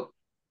 and look,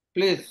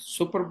 please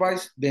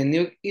supervise the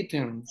new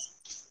items.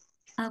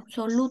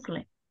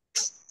 Absolutely.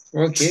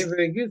 Okay,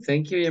 very good.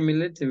 Thank you,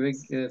 Yamilet.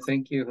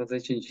 Thank you, Jose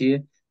Chinchilla.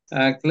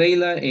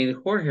 Clayla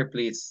and Jorge,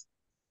 please.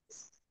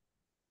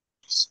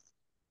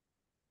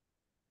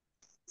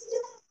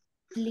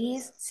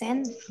 Please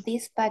send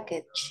this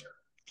package.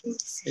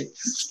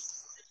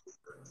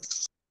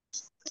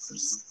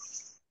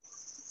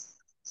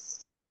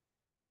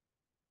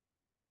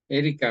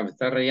 Erika, me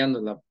está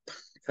rayando la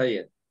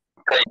pantalla.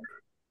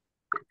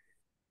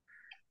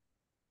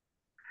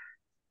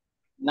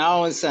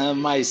 Now it's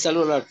my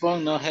cellular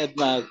phone, not have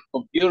my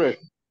computer.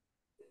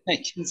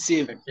 I can see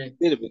a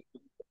little bit.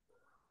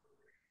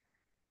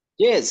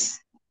 Yes.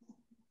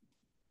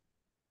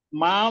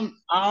 Mom,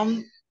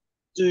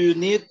 do you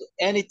need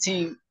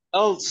anything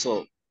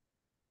also?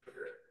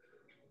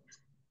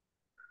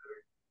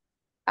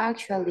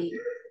 Actually,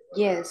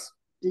 yes.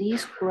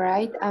 Please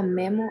write a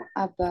memo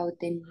about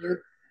the new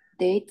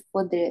date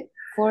for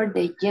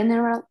the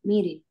general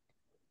meeting.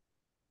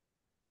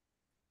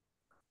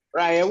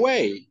 Right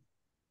away.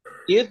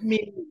 Give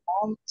me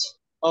one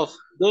of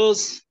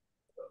those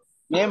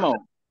memo.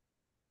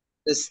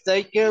 The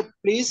sticker,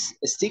 please.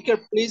 A sticker,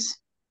 please.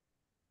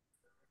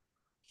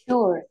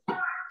 Sure.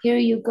 Here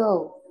you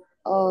go.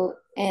 Oh,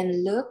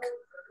 and look,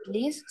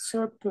 please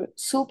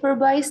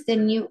supervise the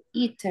new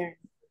interns.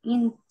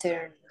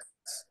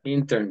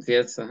 Interns,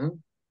 yes.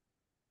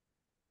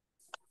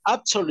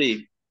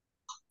 Absolutely.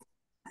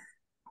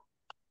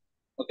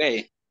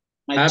 Okay.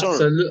 My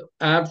turn.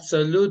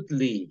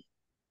 Absolutely.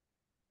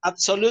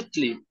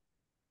 Absolutely.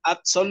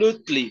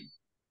 Absolutely.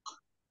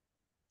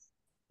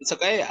 It's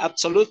okay.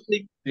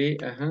 Absolutely. Sí,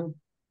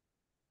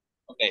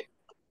 Okay.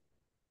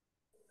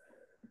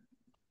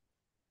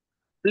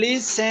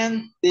 Please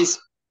send this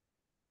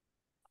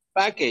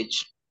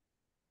package.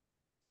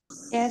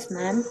 Yes,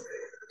 ma'am.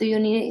 Do you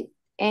need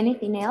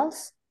anything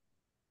else?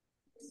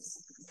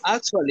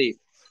 Actually,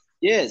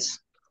 yes.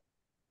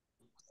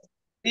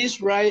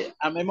 Please write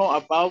a memo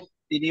about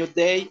the new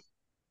day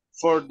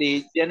for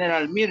the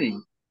general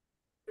meeting.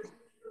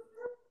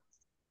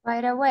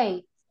 Right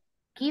away.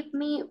 Give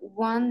me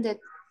one that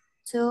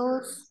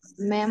those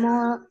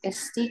memo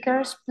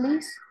stickers,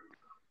 please.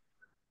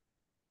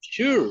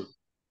 Sure.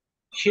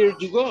 Here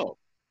you go.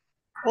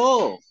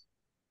 Oh,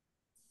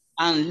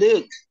 and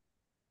look,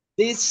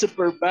 please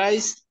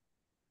supervise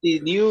the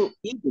new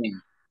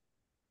evening.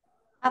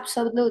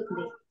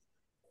 Absolutely.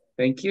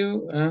 Thank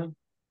you.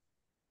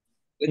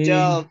 Good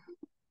job.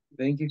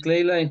 Thank you,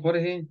 Clayla and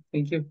Jorge.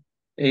 Thank you.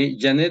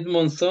 Janet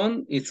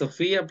Monzon y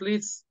Sofía,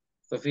 please.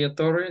 Sofía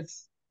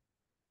Torres.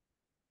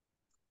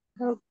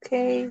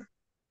 Okay.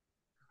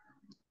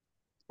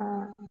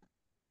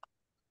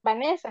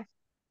 Vanessa.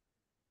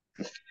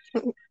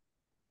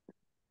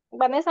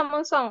 Vanessa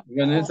Monzón.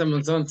 Vanessa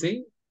Monzón,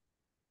 sí.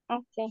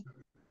 Okay.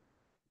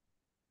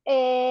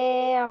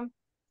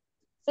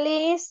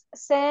 Please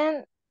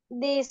send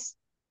this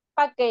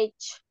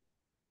package.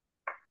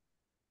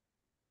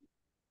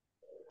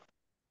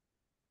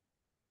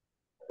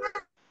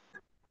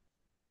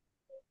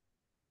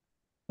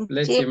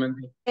 Bless you, man.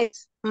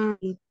 Yes.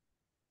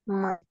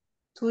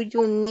 Do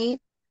you need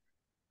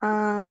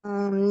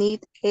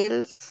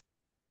else?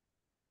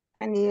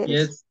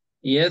 Yes,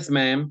 yes,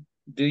 ma'am.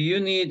 Do you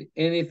need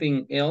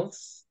anything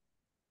else?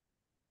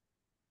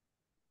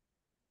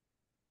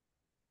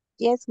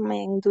 Yes,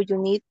 ma'am. Do you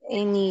need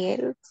any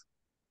else?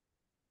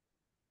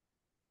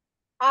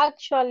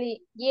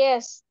 Actually,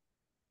 yes.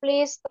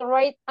 Please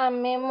write a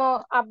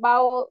memo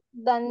about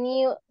the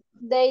new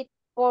date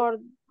for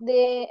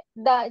the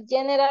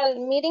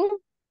general meeting.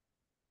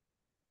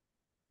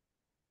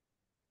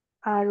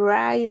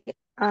 Right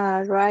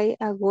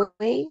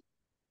away,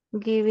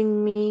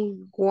 giving me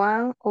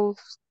one of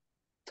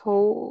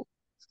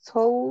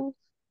those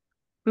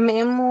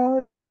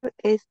memo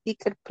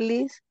sticker,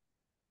 please.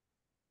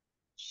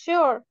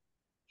 Sure,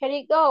 here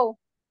you go.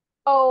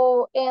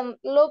 Oh, and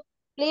look,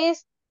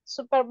 please,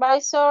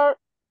 supervisor,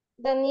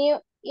 the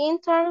new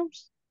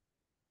interns.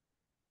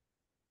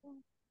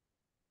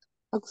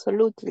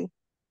 Absolutely.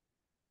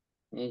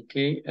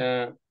 Okay.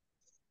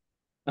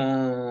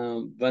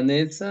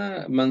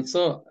 Vanessa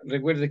Manso,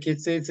 recuerda que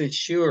se dice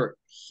sure.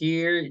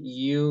 Here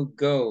you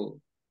go.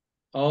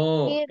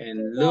 Oh, Here and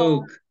you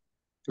look, go.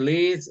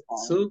 please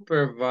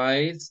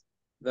supervise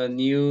the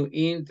new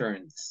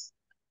interns.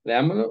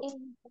 Leámoslo.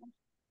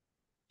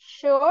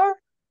 Sure,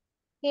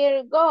 here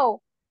you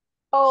go.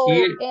 Oh,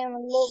 Here,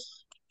 and look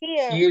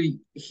here.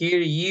 here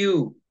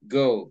you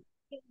go.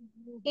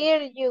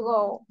 Here you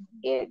go.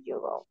 Here you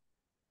go.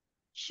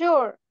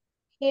 Sure.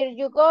 Here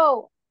you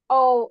go.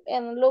 Oh,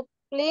 and look,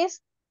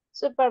 please,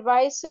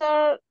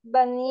 supervisor,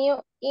 the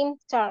new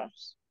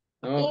interns.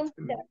 Oh,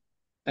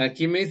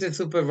 aquí me dice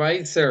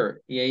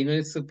supervisor y ahí no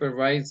es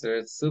supervisor,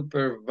 es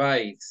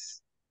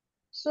supervise.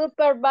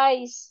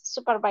 Supervise.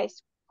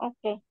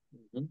 Okay.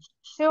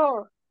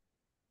 Sure.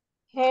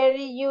 Here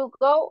you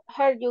go.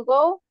 Here you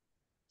go.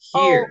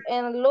 Here. Oh,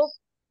 and look,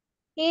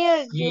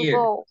 here you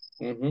go.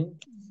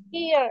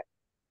 Here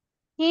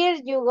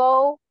you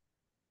go.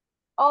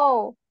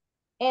 Oh,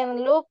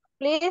 and look,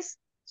 please,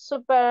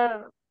 supervise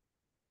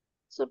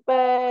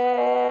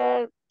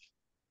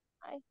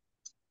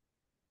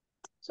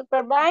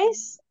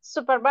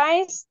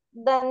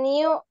the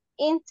new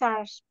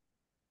interns.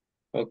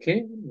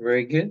 Okay,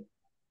 very good.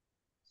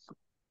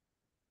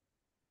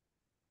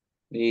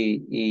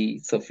 Y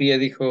Sofía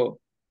dijo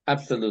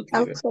absolutely.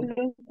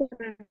 Absolutely.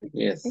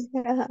 Yes.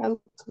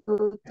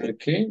 Absolutely.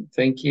 Okay,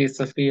 thank you,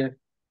 Sofía.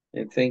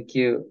 And thank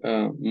you,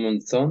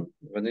 Monzón,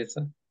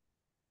 Vanessa.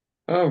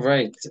 All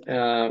right,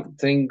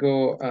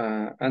 tengo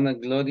a Ana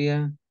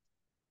Gloria.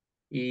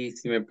 Y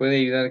si me puede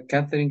ayudar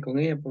Catherine con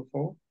ella, por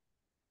favor.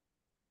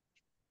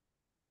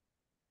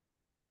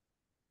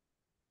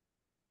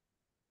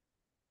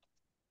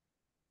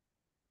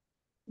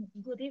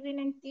 Good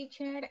evening,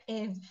 teacher.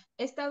 He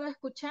estado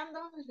escuchando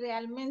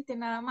realmente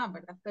nada más,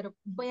 ¿verdad? Pero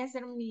voy a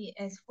hacer mi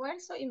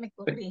esfuerzo y me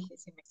corrige.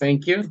 Si me...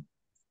 Thank you.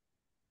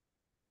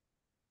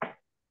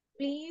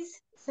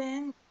 Please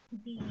send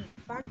the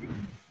packet.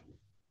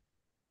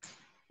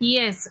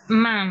 Yes,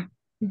 ma'am.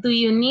 Do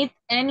you need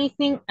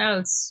anything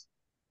else?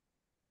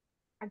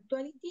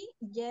 Actuality,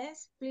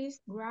 yes, please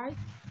write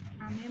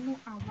a memo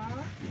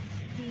about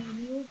the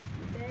new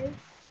date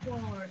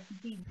for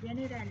the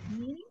general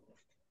meeting.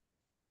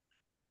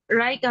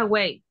 Right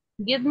away.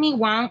 Give me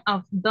one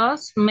of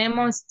those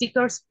memo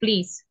stickers,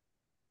 please.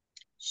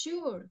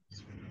 Sure.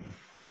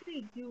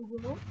 Here you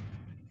go.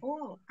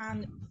 Oh,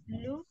 and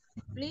look,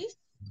 please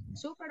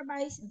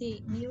supervise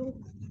the new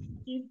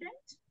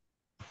interns.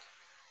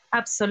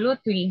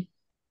 Absolutely.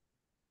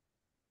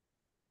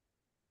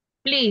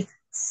 Please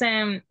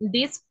send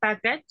this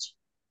package.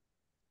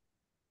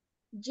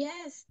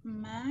 Yes,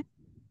 ma'am.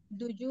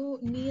 Do you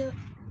need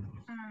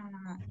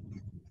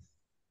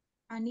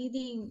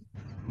anything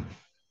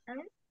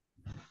else?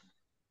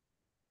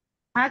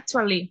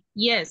 Actually,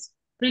 yes.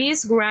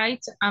 Please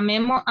write a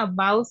memo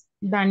about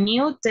the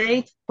new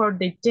date for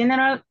the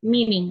general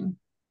meeting.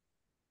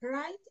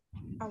 Right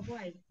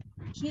away.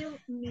 Give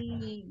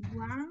me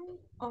one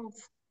of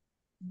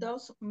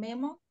those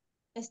memo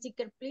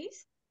stickers,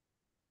 please.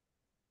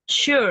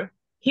 Sure,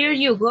 here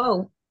you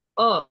go.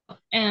 Oh,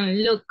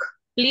 and look,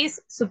 please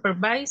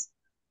supervise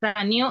the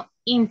new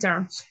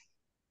interns.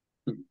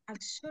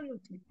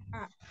 Absolutely.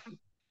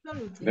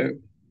 Absolutely.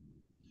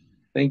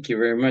 Thank you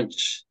very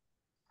much.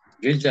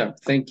 Good job.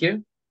 Thank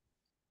you.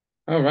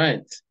 All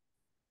right.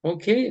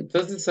 Ok,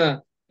 entonces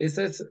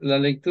esa es la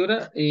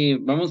lectura y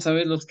vamos a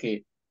ver los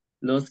que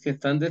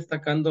están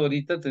destacando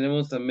ahorita.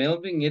 Tenemos a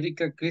Melvin,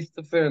 Erika,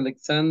 Christopher,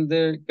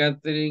 Alexander,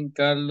 Catherine,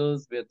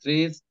 Carlos,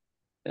 Beatriz,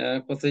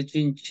 José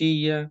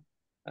Chinchilla,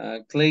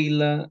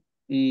 Cleila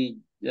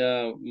y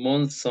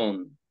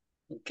Monson.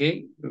 Ok,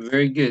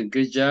 very good.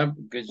 Good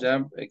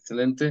job,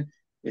 excelente.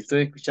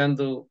 Estoy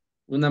escuchando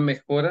una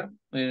mejora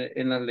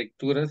en las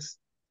lecturas.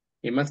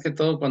 Y más que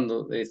todo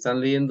cuando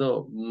están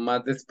leyendo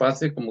más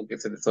despacio, como que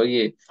se les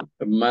oye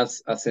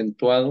más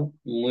acentuado,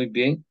 muy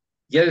bien.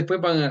 Ya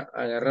después van a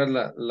agarrar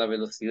la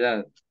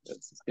velocidad.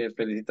 Así que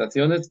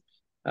felicitaciones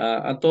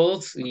a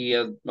todos y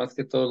más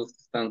que todos los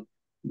que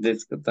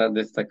están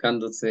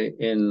destacándose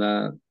en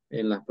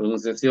las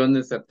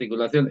pronunciaciones,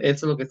 articulación.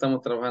 Eso es lo que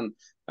estamos trabajando.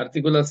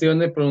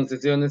 Articulaciones,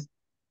 pronunciaciones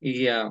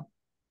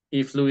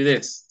y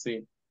fluidez,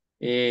 sí.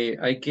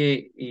 Hay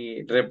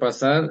que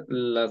repasar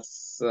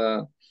las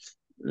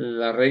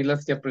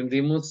reglas que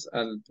aprendimos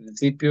al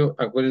principio.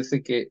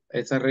 Acuérdense que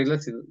esas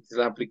reglas, si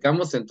las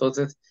aplicamos,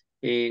 entonces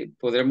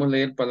podremos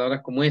leer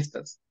palabras como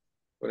estas.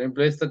 Por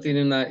ejemplo, esta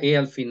tiene una E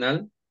al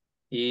final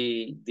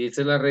y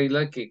dice la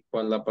regla que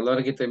cuando la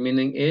palabra que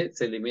termina en E,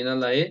 se elimina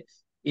la E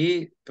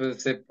y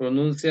pues se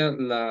pronuncia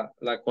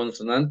la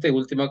consonante,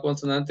 última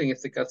consonante, en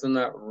este caso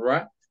una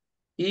ra,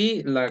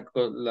 y la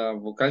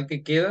vocal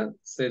que queda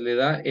se le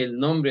da el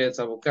nombre a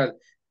esa vocal.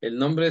 El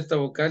nombre de esta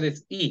vocal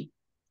es I.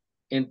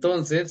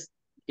 Entonces,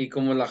 y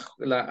como la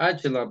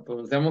H la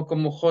pronunciamos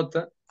como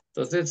J,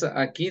 entonces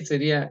aquí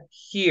sería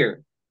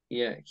here.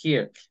 Yeah,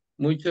 here.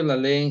 Muchos la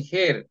leen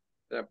here.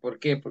 ¿Por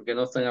qué? Porque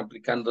no están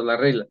aplicando la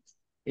regla.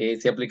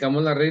 Si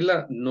aplicamos la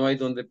regla, no hay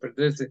donde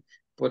perderse.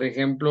 Por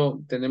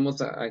ejemplo,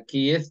 tenemos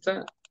aquí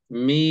esta,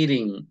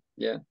 meeting.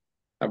 ¿Ya?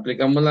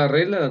 Aplicamos la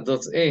regla, las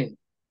dos E.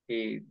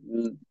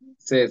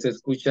 Se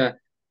escucha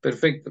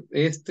perfecto.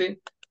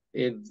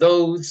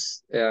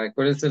 Those,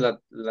 acuérdense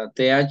la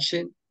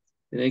TH.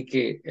 Tiene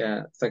que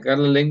sacar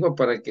la lengua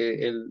para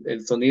que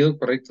el sonido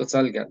correcto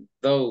salga.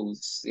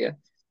 Those, yeah.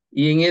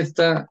 Y en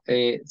esta,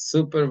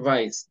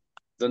 supervise,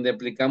 donde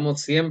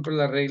aplicamos siempre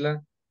la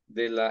regla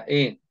de la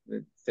E.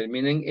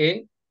 termina en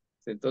E,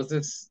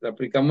 entonces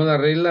aplicamos la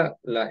regla,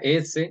 la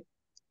S,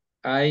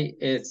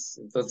 IS,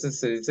 entonces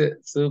se dice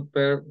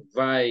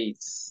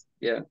supervise,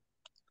 ¿ya?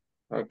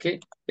 Ok,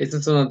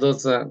 estas son las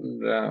dos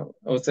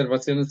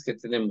observaciones que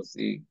tenemos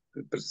y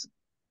pues,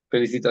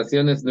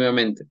 felicitaciones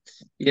nuevamente.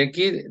 Y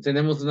aquí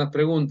tenemos unas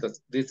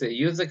preguntas. Dice,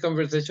 use the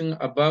conversation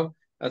above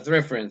as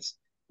reference.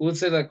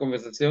 Use la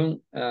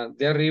conversación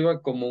de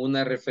arriba como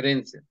una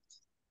referencia.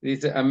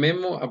 Dice, a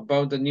memo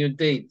about the new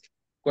date.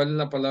 ¿Cuál es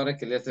la palabra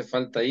que le hace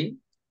falta ahí?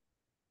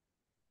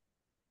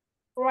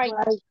 Right.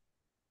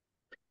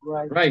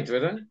 Right,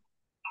 ¿verdad?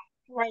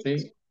 Right.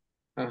 Sí.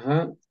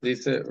 Ajá.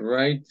 Dice,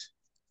 right,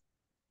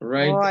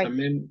 Right. a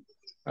memo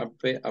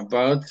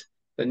about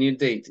the new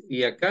date.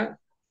 Y acá,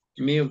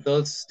 me of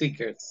those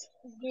stickers.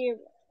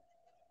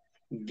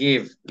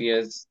 Give,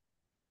 yes.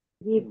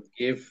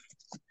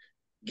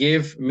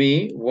 Give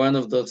me one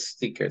of those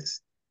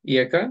stickers. ¿Y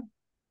acá?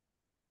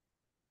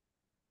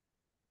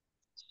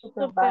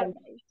 Supervise.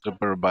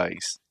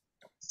 Supervise.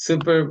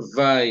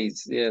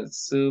 Supervise, yes,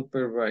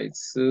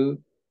 supervise,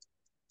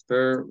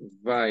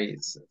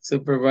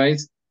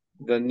 supervise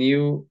the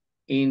new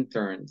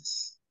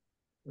interns.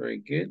 Very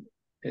good.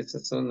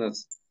 Esos son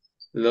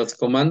los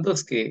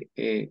comandos que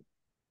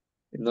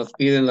nos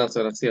piden las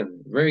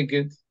oraciones. Very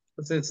good.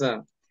 Entonces,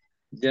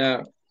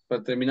 ya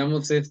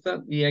terminamos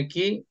esta. Y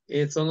aquí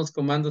son los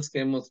comandos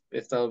que hemos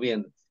estado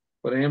viendo.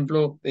 Por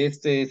ejemplo,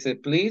 este es el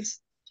please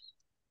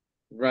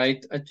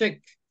write a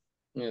check.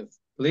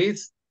 Yes.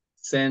 Please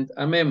send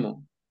a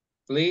memo.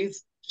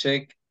 Please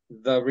check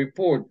the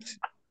report.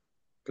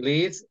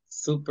 Please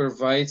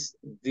supervise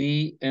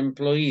the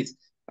employees.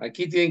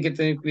 Aquí tienen que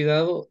tener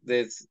cuidado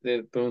de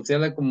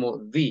pronunciarla como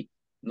the,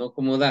 no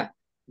como da.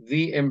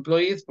 The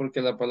employees,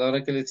 porque la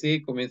palabra que le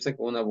sigue comienza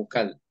con una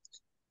vocal.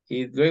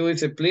 Y luego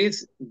dice,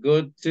 please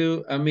go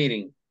to a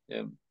meeting.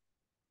 Yeah.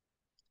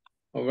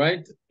 All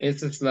right.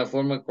 Esa es la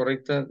forma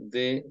correcta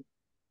de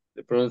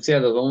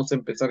pronunciarlo. Vamos a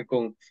empezar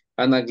con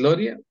Ana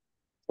Gloria.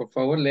 Por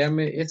favor,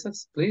 léame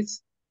esas,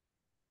 please.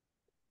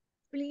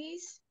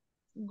 Please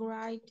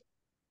write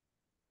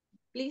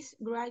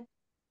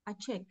a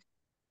check.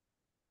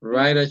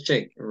 Write a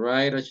check.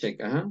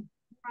 Ajá.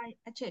 Write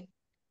a check.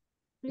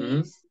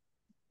 Please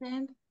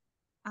send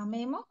a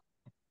memo.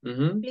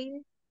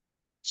 Please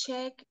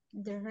check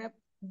the report.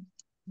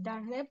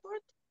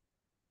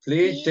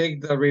 Please check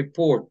the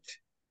report.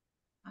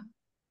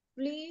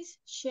 Please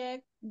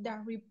check the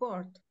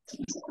report.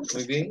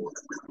 Muy bien.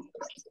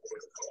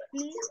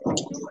 Please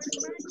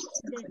supervise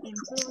the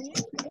employee.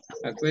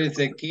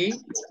 Acuérdense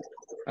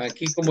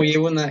aquí como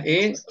lleva una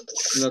E,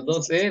 las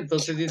dos E,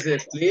 entonces dice,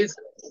 please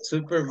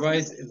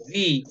supervise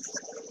the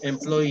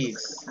employees.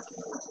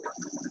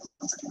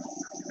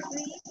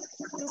 Please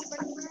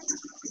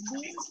supervise the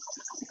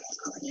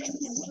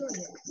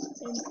employee.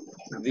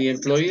 The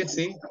employees,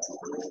 sí.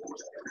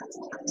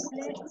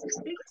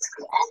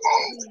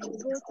 Please go to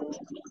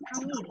a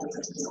meeting.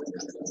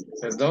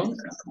 Perdón.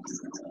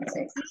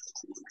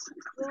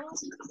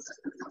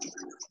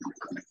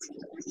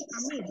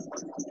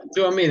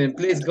 To a meeting.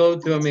 Please go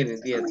to a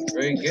meeting. Yes,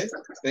 very good.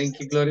 Thank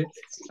you, Gloria.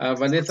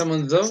 Vanessa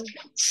Monzón.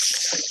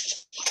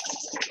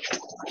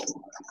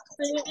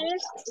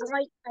 Please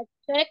write a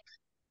check.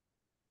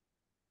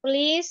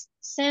 Please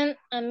send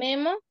a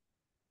memo.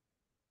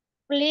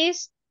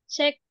 Please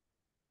check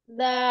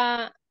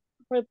the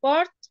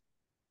report.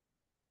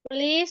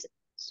 Please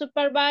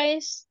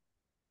supervise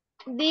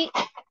the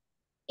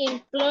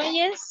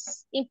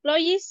employees.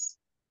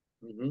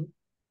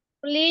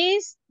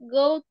 Please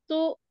go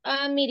to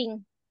a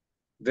meeting.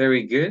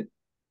 Very good.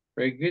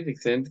 Very good.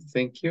 Excellent.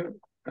 Thank you.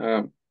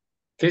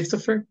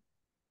 Christopher.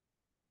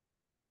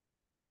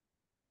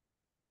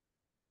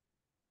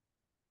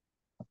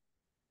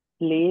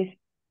 Please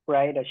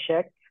write a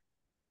check.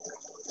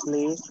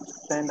 Please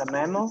send a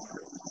memo.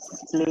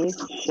 Please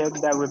check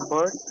the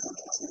report.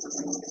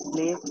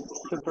 Please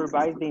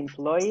supervise the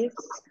employees.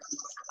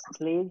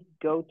 Please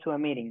go to a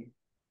meeting.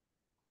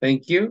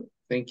 Thank you.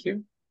 Thank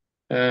you.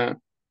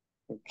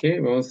 Ok,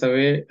 vamos a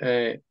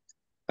ver.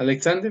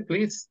 Alexander,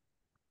 please.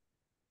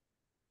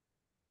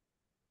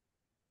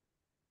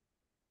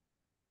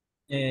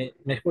 ¿Me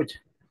escucha?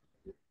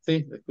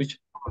 Sí, me escucho.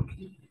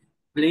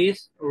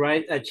 Please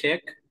write a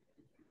check.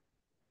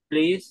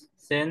 Please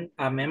send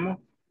a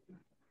memo.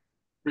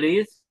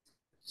 Please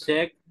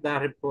check the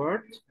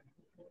report.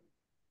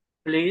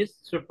 Please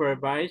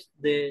supervise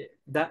the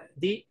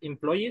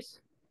employees.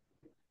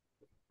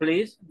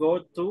 Please go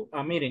to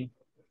a meeting.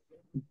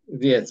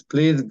 Yes,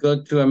 please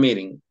go to a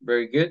meeting.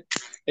 Very good.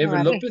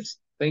 Ever Lopez,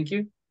 thank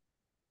you.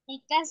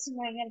 Y casi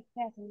me agarré.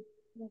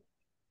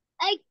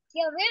 ¡Ay, qué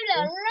horrible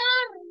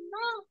olor!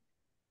 ¡No!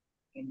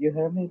 Can you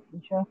hear me,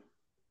 teacher?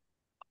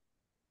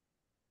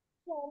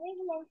 ¡Qué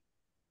horrible!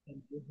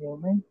 Can you hear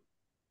me?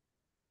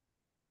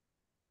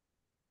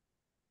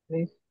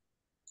 Please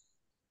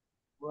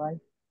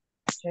write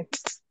check.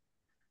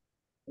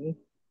 Please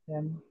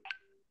send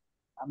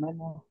a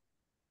memo.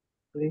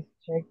 Please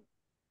check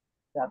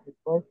that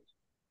report.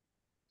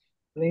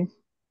 Please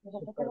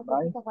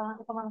supervise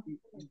the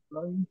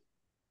employees.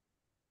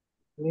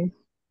 please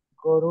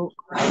go to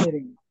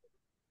meeting.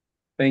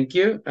 Thank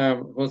you.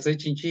 Jose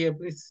Chinchilla,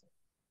 please.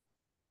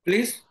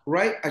 Please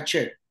write a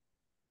check.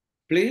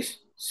 Please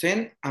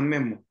send a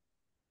memo.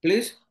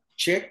 Please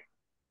check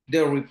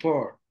the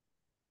report.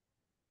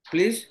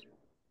 Please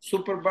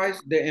supervise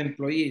the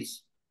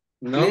employees.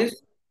 No.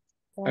 Please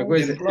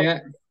Acuérdese,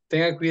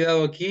 tenga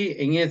cuidado aquí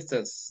en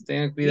estas.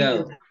 Tenga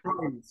cuidado.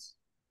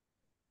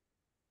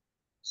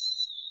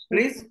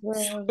 Please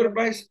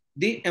supervise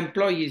the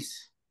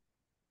employees.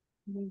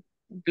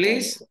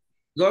 Please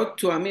go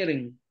to a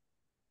meeting.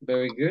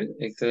 Very good.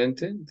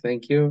 Excelente.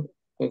 Thank you,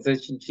 Jose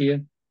Chinchilla.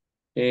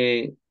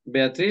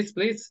 Beatriz,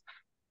 please.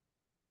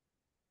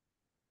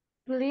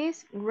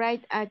 Please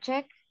write a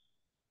check.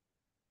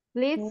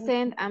 Please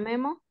send a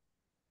memo.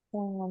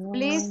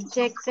 Please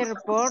check the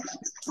report.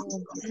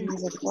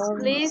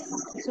 Please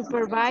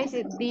supervise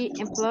the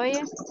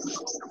employees.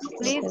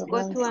 Please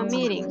go to a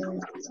meeting.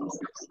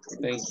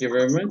 Thank you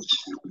very much.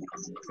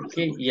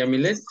 Okay,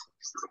 Yamilet.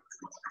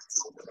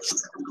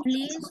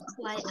 Please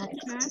write a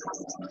check.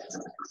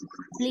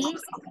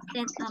 Please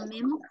send a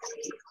memo.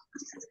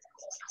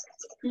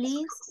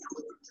 Please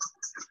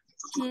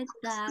check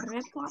the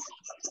report.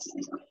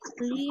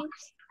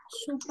 Please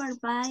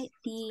supervise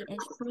the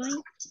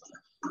employee.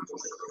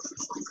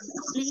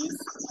 Please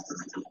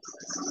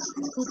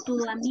go to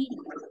a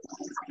meeting.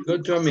 Go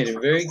to a meeting.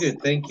 Very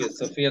good. Thank you.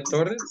 Sofía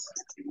Torres.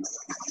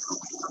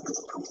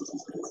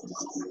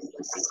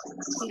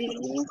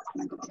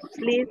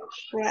 Please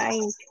write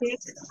a check.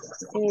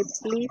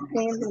 Please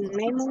send a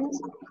memo.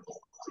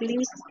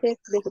 Please check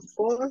the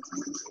report.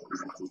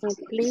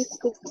 Please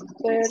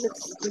supervise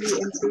the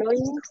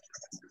employee.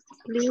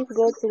 Please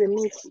go to the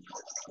meeting.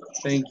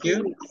 Thank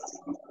you.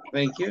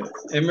 Thank you.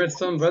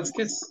 Emerson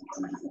Vasquez.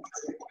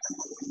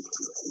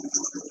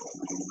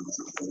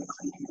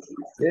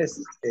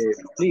 Yes,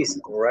 please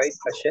write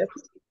a check.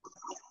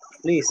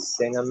 Please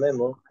send a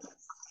memo.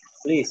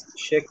 Please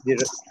check the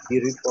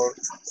report.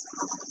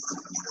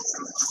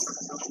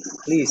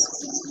 Please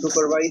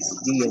supervise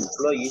the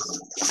employees.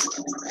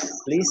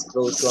 Please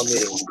go to a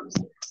meeting.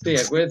 Sí,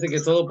 acuérdense que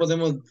solo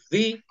ponemos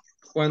the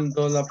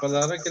cuando la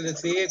palabra que le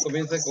sigue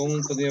comienza con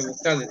un sonido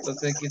vocal.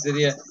 Entonces aquí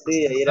sería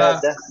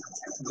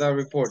the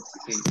report.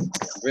 Sí.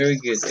 Very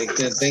good.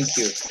 Excellent. Thank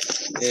you.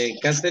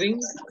 Catherine.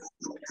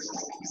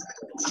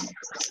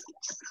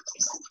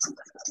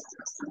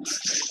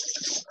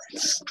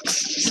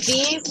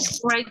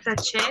 Please write a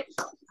check.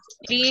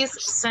 Please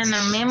send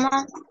a memo.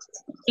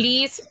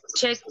 Please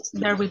check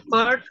the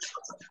report.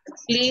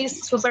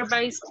 Please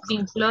supervise the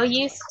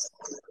employees.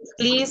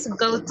 Please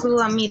go to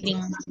a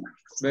meeting.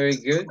 Very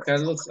good.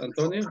 Carlos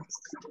Antonio.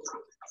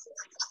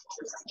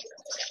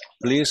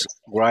 Please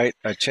write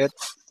a check.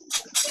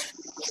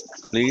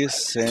 Please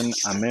send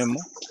a memo.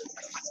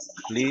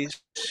 Please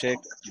check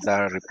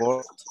the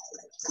report.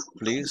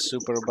 Please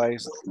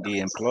supervise the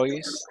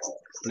employees.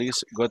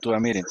 Please go to a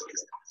meeting.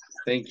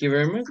 Thank you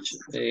very much.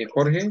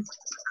 Jorge.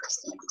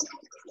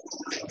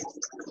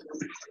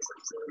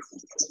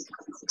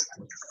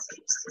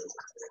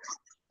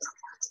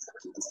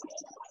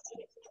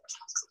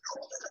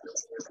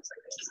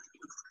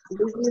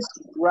 Please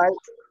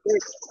write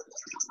it.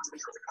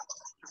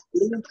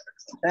 Please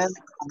send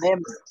a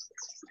memo.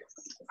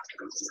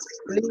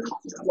 Please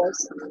check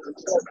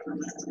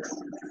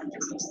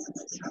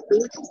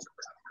Please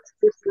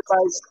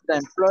supervise the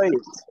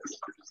employees.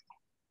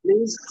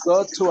 Please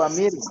go to a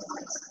meeting.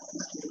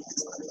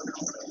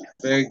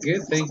 Very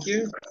good. Thank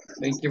you.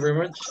 Thank you very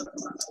much.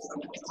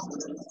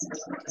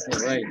 All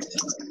right.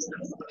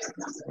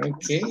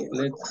 Okay,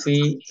 let's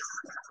see.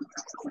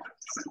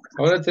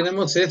 Ahora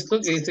tenemos esto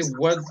que dice,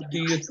 what do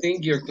you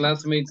think your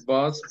classmate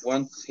boss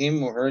wants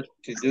him or her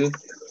to do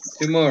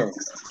tomorrow?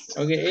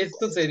 Okay,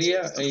 esto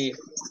sería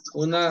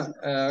una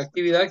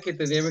actividad que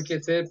tendríamos que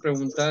hacer,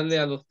 preguntarle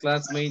a los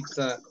classmates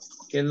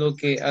qué es lo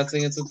que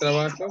hacen en su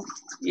trabajo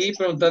y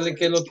preguntarle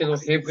qué es lo que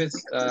los jefes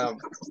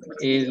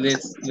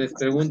les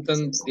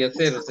preguntan de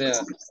hacer, o sea,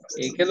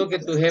 qué es lo que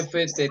tu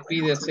jefe te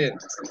pide hacer.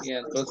 Y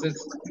entonces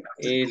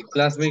el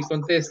classmate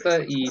contesta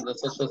y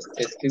nosotros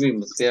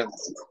escribimos. O sea,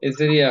 esa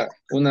sería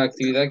una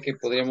actividad que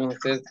podríamos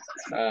hacer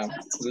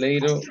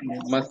later,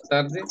 más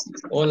tarde,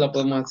 o la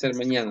podemos hacer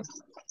mañana.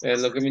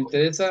 Lo que me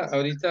interesa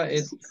ahorita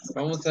es,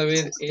 vamos a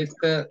ver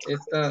esta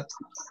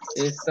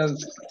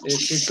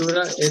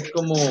escritura es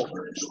como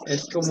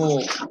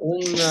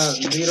una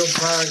little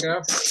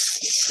paragraph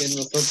que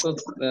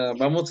nosotros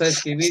vamos a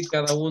escribir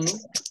cada uno,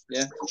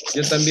 ¿ya?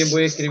 Yo también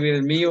voy a escribir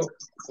el mío,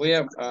 voy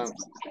a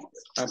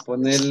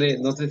ponerle,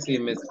 no sé si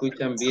me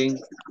escuchan bien.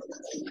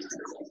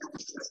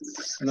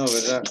 No,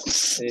 ¿verdad?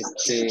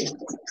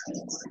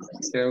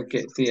 Creo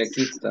que sí,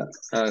 aquí está.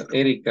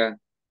 Erika,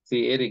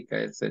 sí, Erika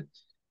es el.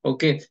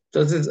 Ok,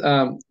 entonces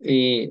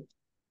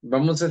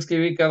vamos a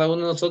escribir cada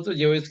uno de nosotros.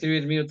 Yo voy a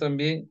escribir mío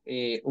también.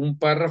 Un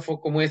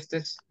párrafo como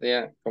este,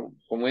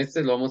 como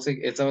este,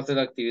 esta va a ser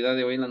la actividad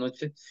de hoy en la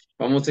noche.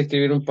 Vamos a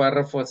escribir un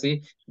párrafo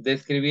así,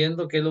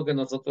 describiendo qué es lo que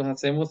nosotros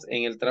hacemos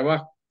en el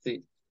trabajo.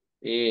 Sí.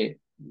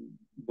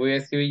 Voy a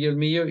escribir yo el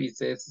mío y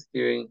ustedes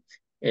escriben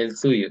el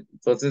suyo.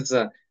 Entonces,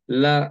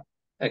 la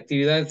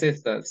actividades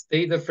esta.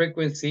 State the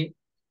frequency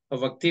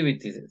of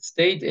activities.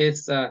 State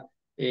es,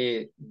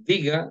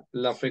 diga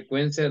la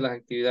frecuencia de las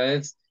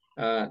actividades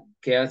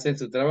que hace en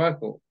su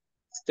trabajo.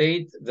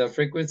 State the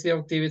frequency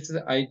of activities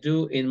I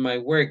do in my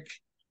work.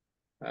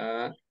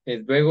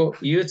 Luego,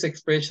 use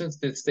expressions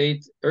to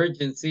state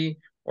urgency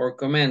or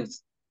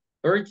commands.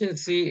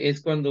 Urgency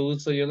es cuando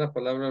uso yo la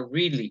palabra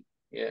really.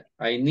 Yeah,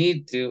 I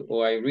need to,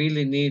 or I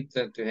really need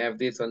to have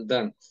this one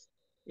done.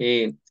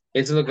 Eso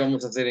es lo que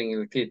vamos a hacer en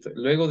el escrito.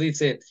 Luego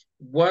dice,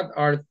 what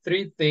are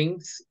 3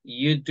 things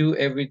you do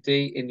every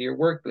day in your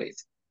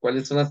workplace?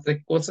 ¿Cuáles son las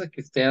 3 cosas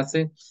que usted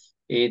hace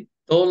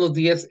todos los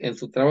días en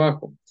su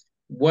trabajo?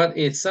 What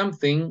is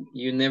something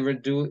you never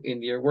do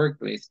in your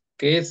workplace?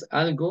 ¿Qué es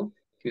algo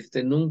que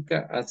usted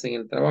nunca hace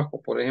en el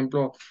trabajo? Por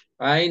ejemplo,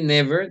 I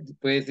never,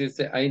 puede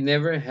decirse, I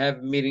never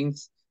have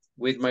meetings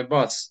with my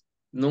boss.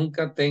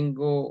 Nunca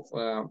tengo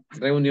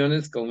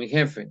reuniones con mi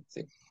jefe.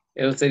 ¿sí?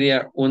 Eso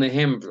sería un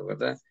ejemplo,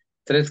 ¿verdad?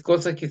 3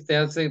 cosas que usted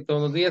hace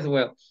todos los días.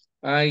 Well,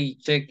 I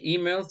check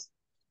emails,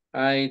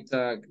 I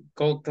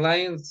call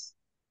clients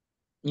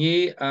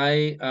y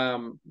I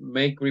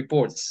make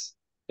reports.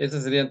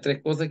 Esas serían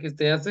 3 cosas que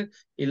usted hace.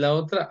 Y la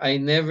otra, I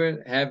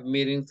never have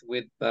meetings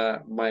with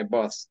my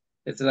boss.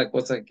 Esa es la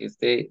cosa que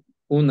usted,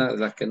 una de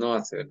las que no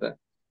hace, ¿verdad?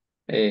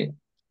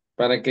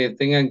 Para que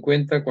tenga en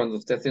cuenta cuando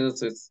esté haciendo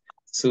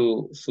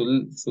su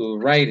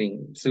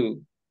writing,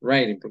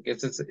 porque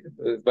eso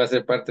va a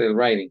ser parte del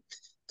writing.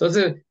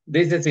 Entonces,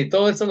 dice, sí,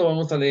 todo eso lo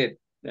vamos a leer,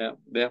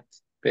 ¿ya?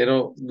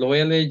 Pero lo voy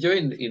a leer yo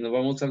y nos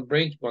vamos al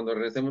break. Cuando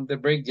regresemos del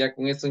break, ya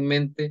con eso en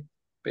mente,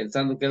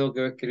 pensando qué es lo que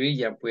voy a escribir,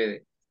 ya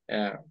puede.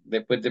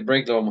 Después del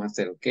break lo vamos a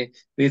hacer, ¿ok?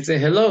 Dice,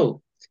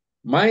 hello,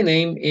 my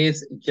name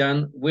is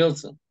John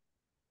Wilson.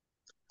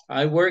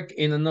 I work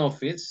in an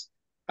office.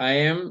 I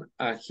am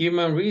a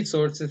human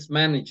resources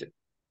manager.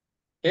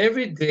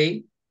 Every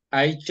day,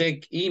 I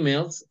check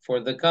emails for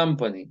the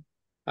company.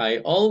 I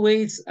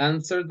always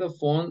answer the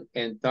phone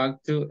and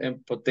talk to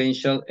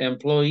potential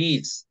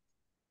employees.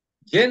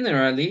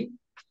 Generally,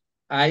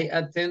 I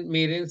attend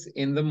meetings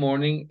in the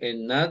morning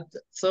and not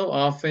so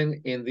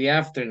often in the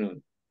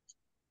afternoon.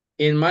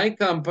 In my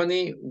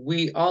company,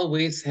 we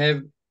always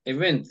have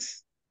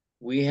events.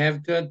 We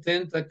have to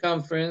attend a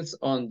conference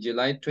on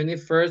July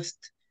 21st,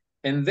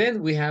 and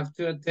then we have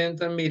to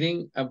attend a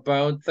meeting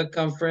about the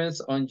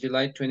conference on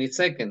July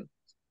 22nd.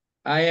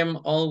 I am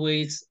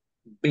always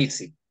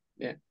busy.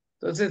 Yeah.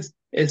 Entonces,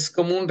 es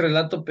como un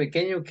relato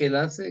pequeño que él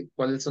hace,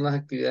 cuáles son las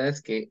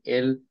actividades que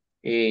él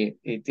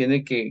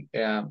tiene que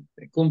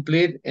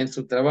cumplir en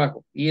su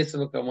trabajo. Y eso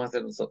es lo que vamos a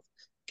hacer nosotros.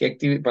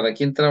 ¿Para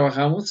quién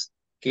trabajamos?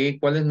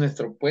 ¿Cuál es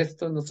nuestro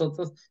puesto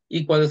nosotros?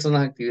 Y cuáles son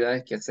las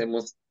actividades que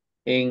hacemos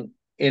en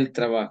el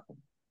trabajo.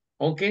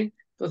 ¿Ok?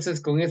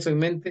 Entonces, con eso en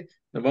mente,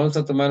 nos vamos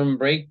a tomar un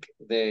break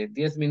de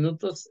 10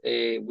 minutos.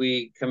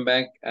 We come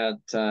back at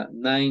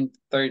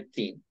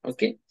 9:13.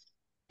 ¿Ok?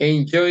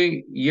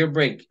 Enjoy your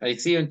break. I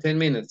see you in 10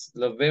 minutes.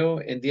 Los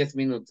veo en 10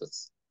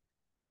 minutos.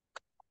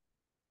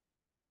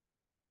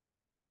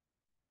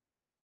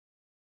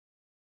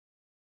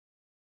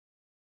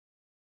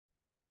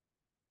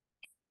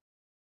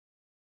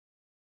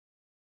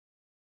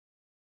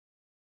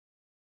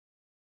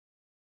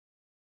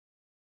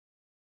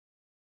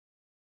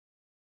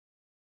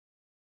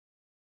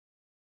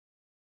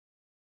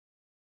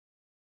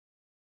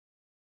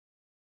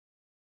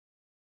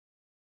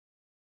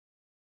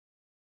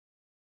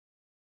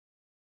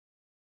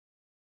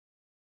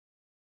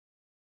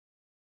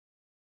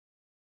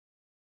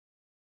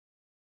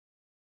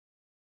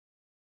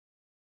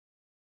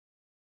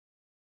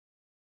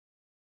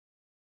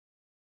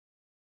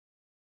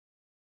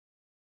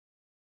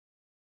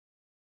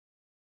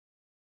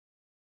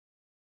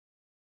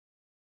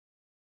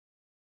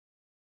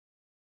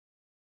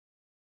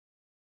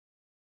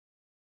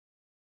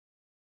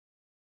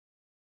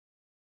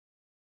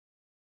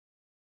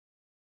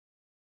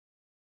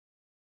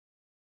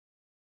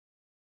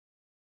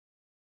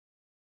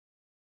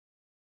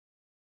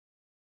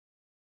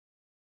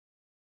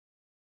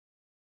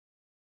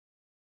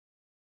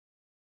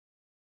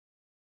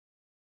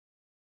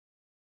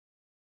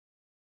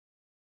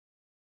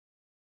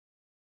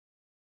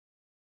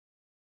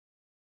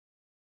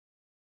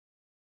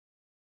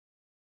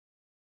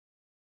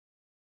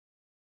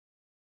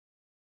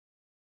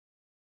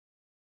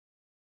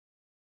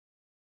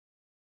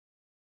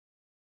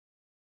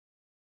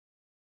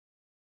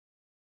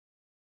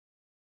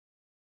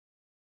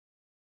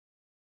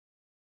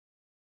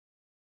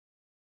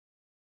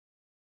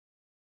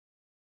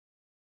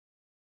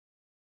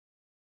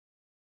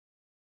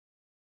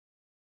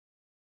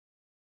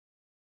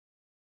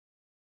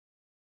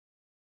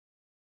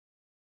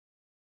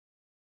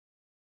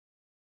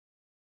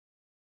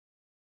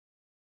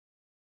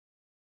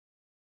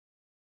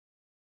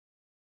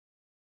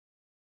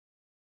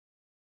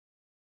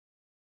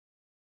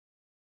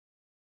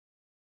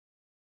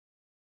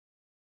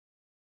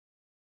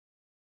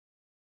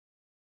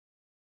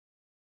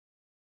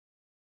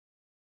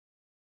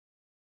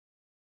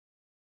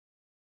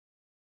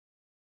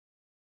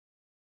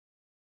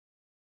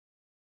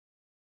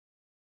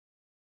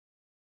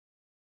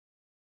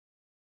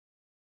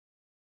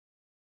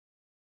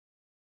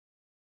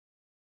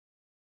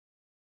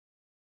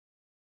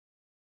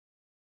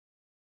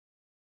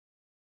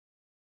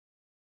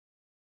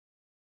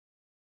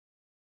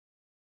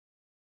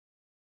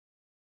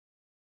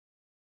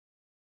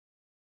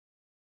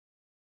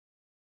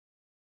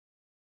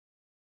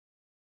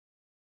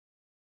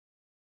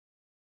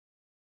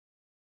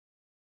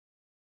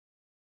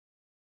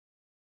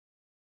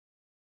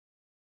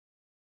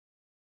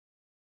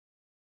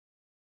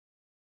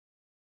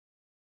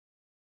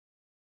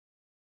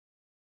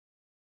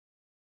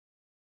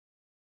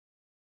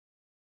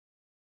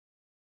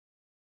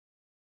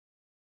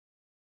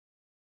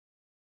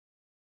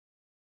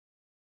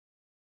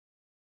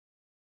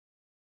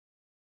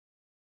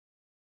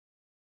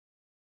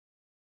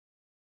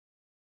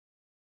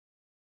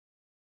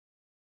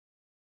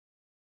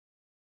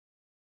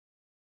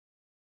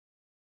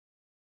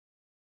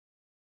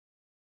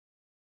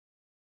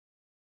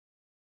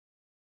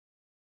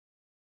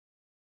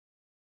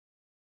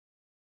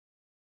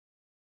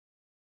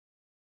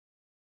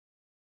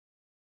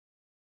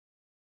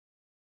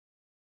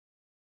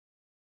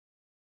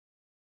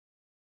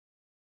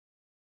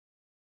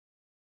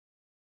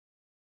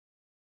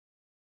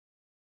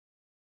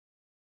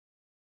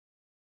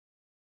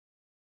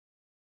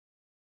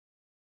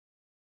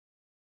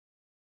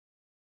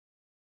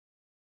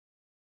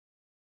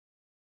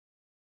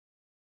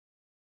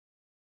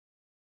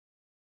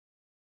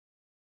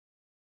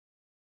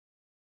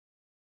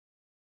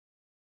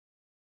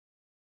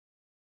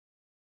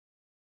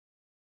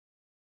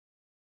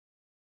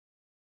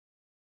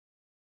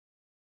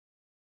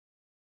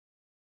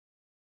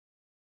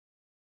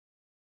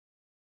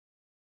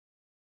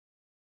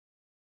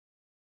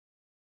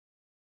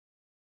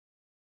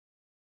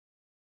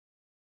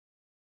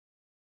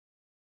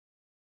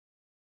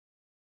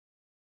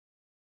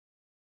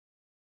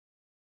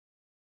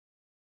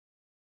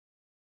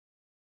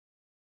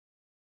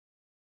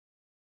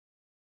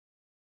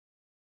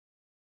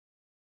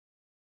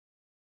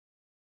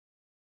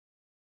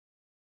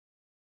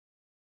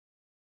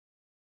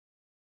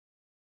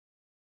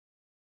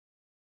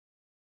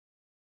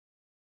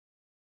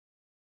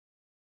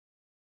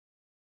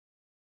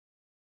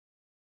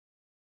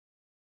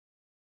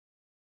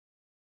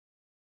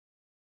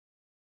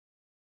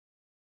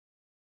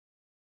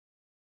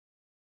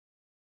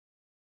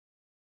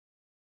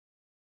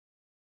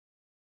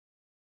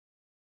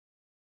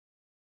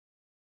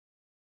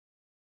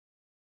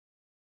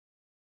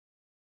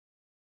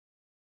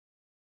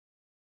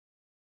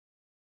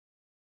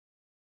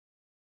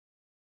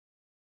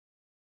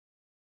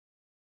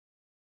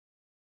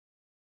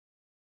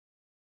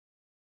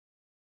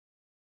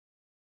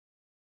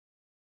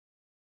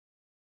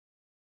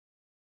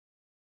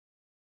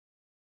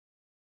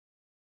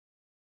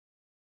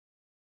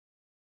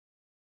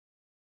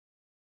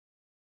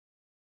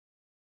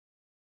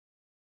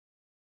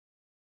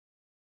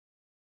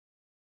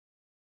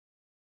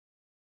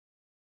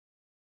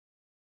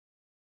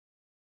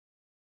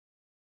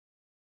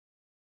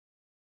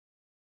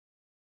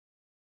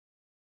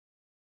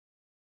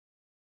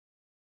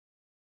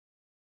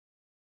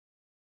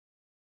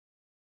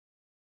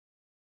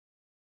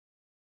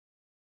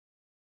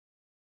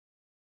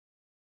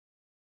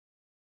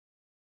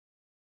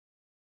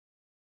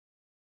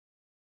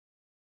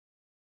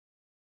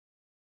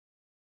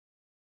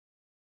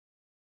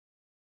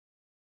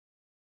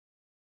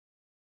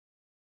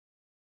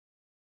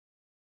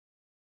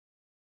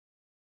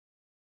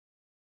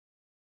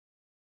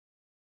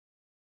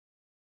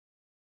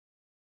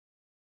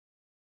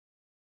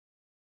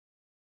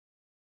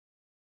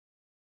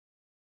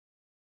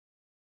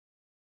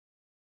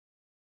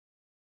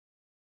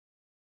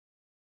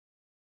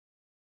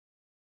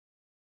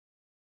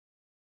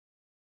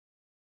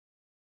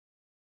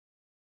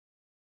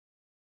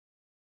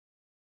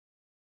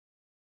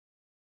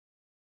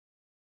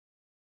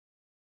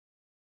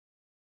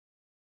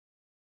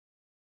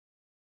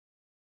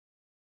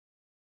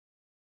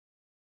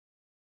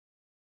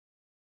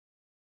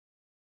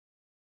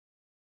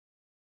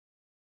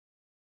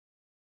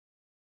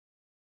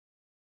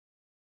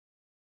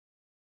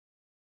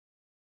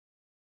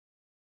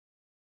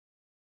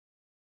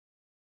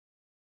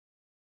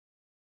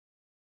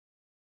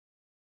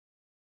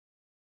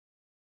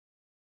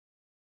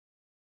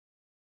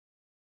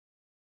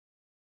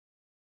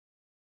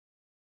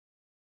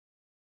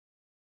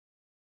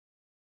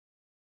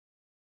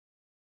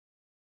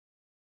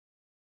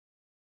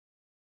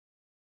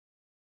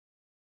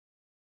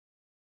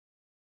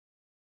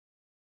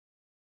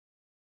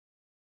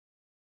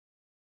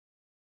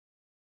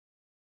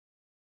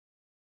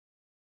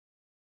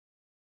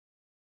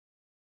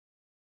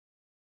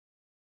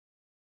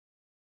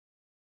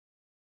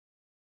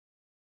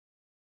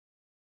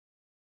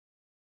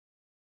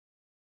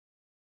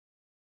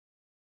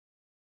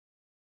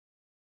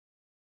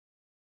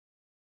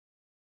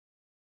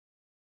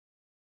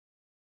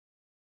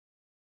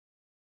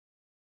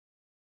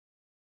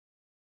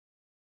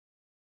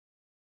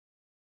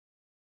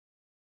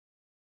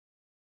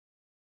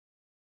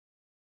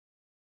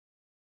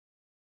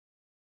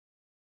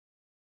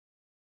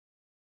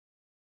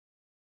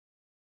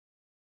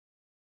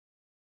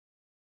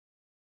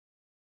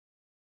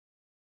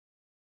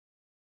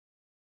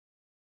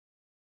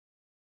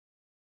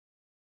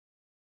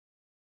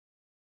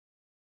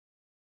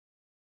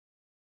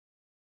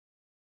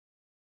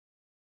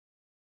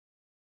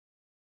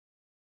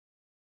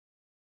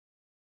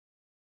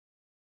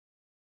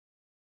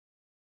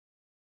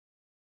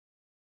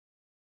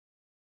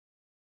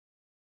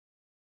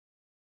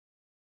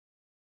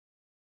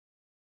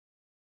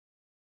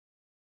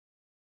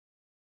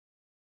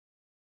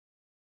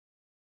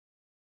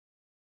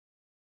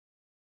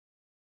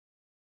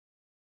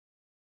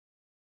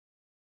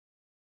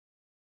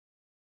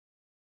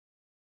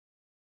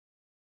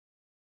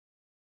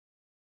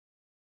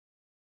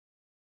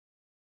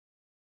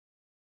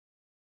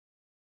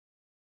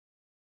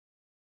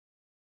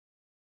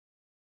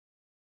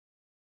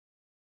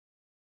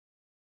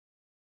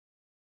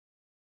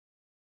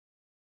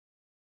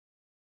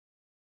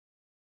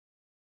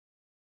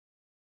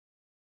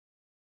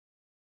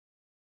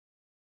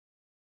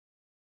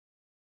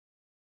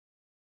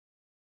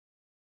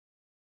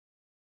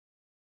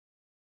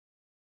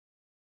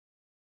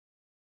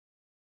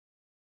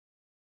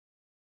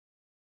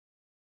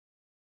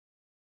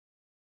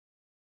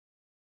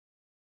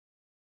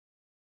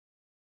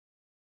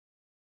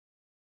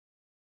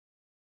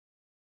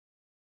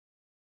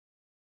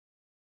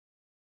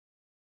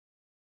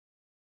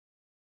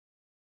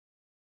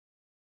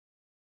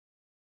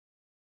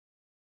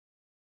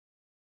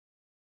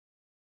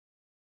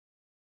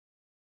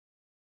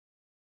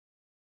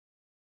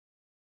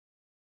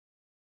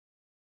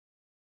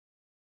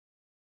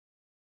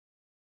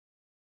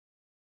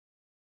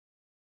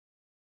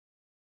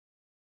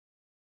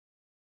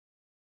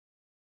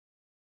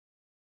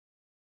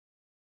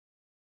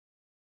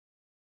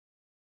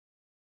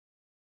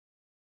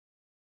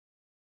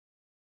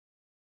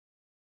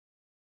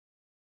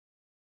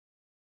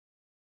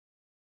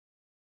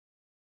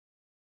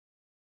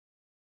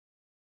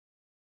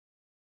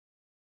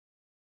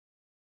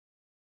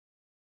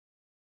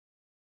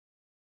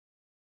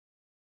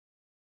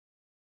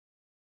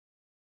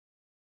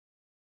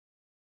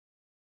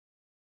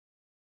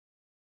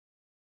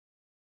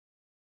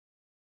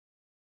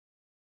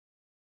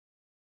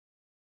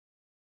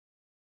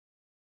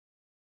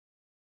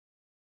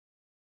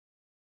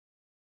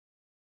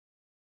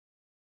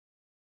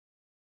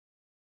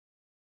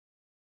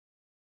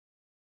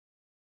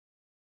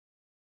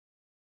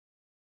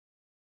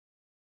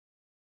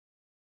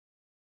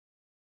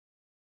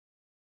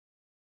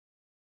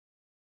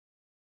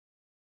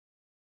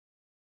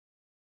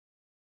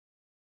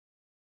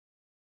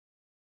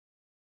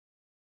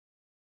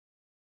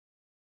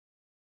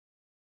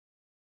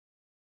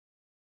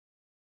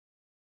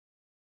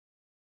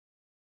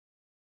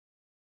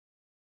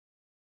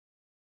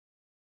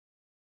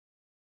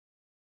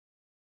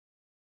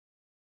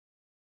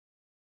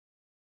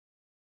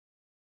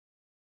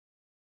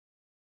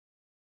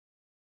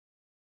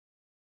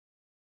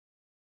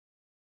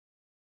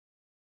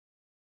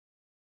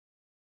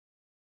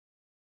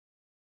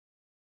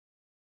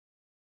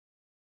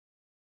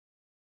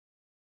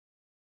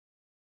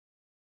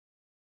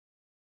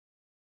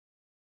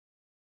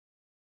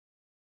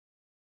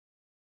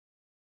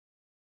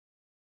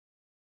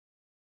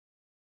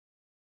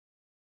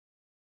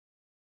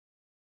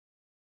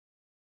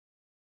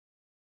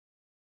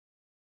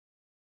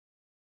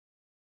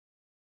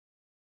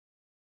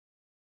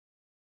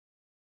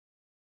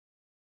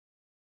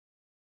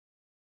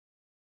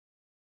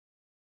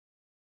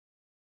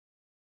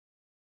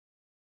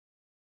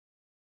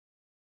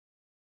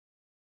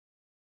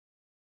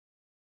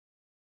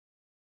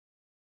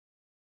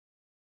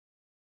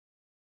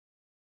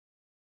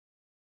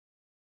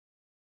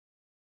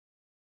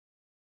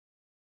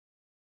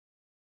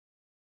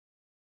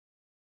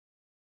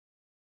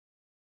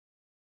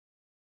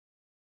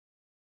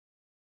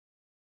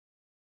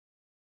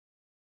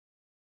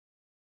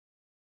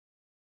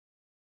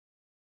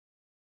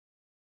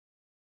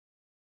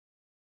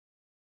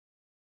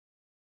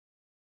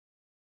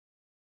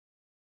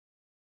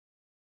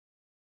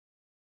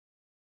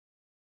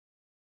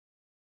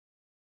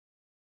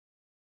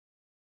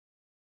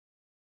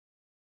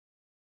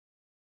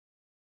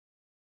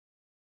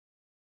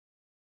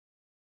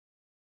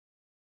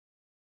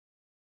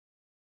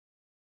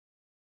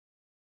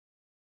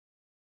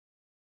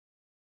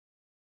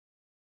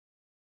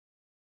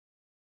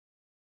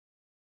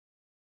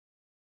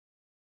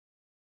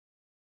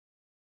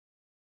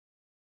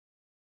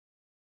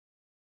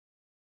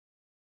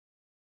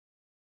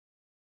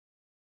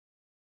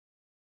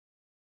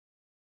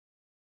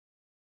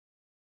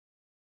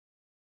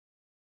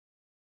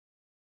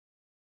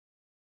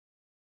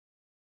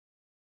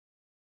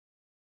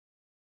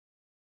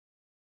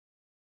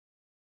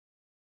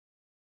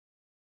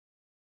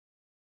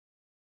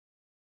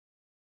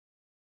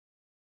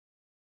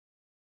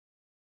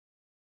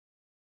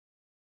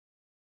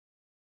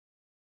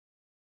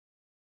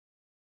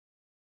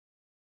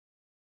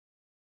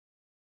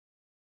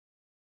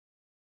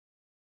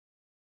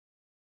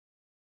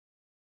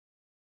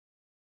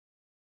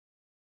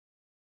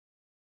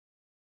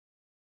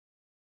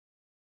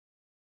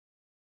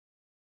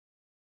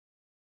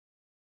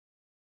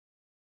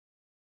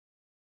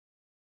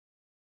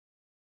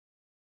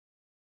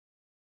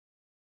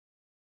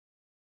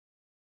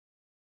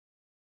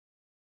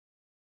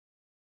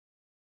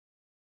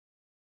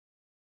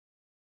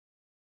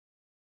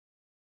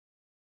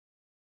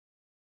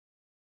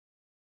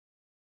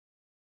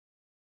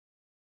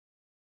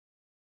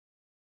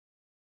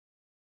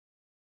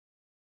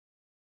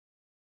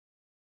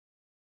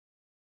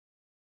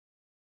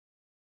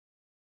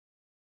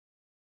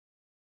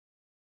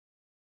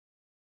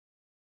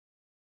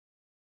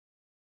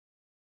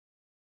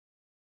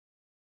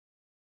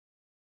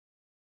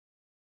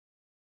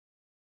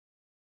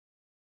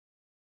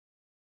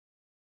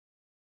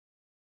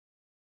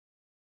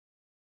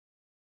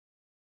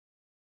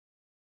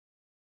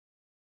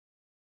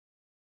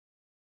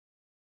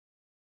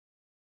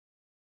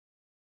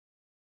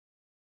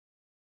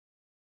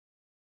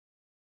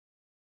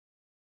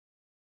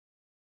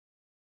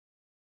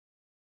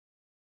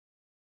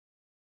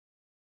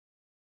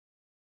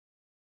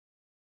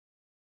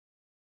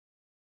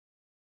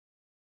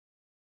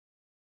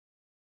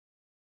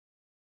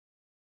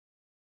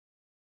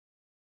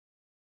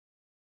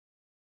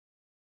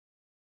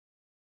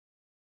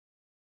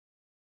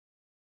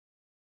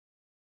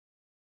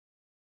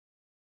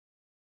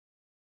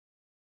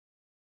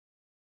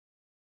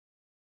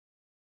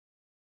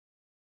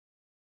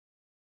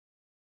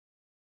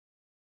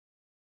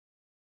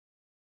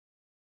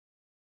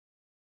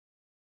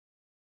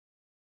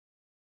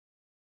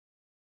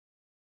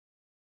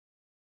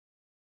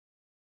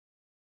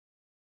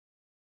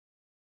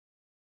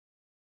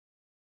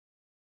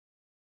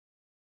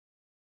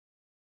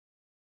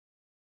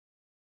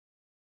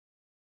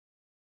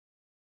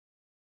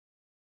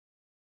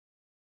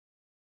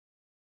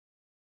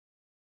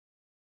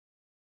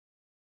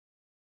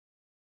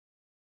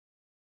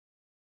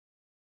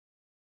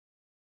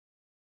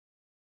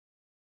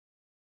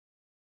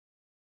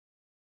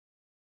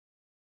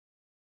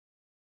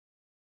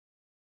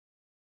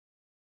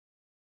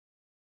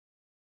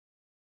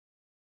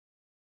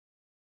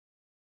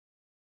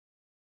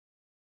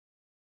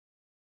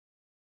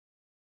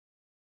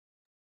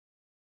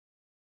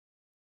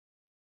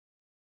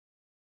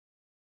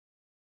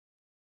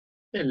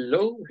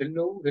 Hello,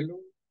 hello, hello.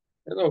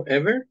 Hello,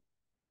 Ever.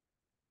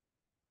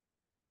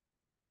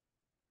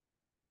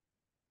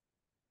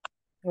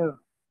 Here.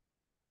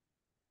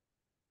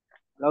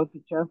 Hello,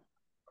 teacher.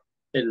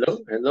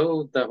 Hello,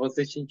 hello,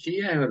 Jose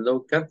Chinchilla.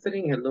 Hello,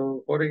 Catherine.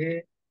 Hello,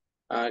 Jorge.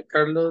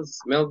 Carlos,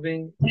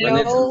 Melvin,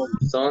 Vanessa, Hello.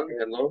 Son.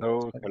 Hello.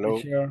 Hello, hello.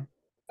 Teacher.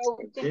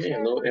 Okay,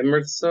 hello,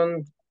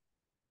 Emerson.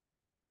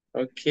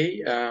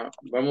 Ok,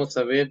 vamos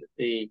a ver,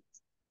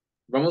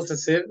 vamos a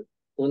hacer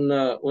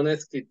una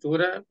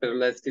escritura, pero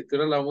la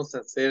escritura la vamos a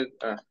hacer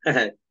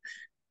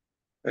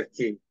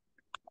aquí.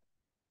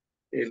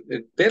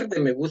 El verde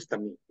me gusta a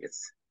mí,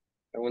 está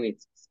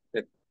bonito.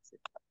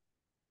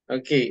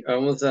 Ok,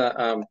 vamos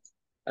a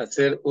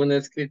hacer una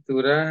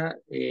escritura,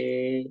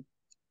 la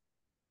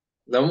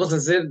vamos a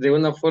hacer de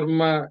una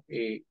forma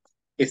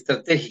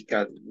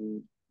estratégica.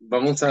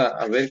 Vamos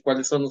a ver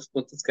cuáles son los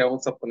puntos que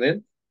vamos a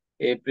poner.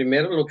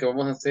 Primero lo que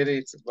vamos a hacer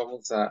es,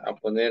 vamos a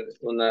poner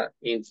una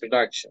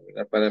introduction,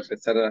 ¿verdad? Para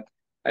empezar a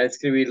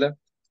escribirla.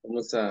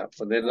 Vamos a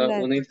ponerla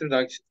una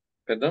introduction,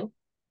 perdón.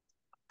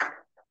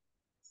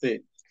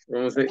 Sí,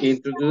 vamos a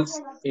introduce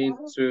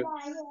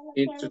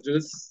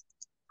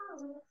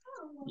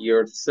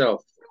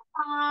yourself.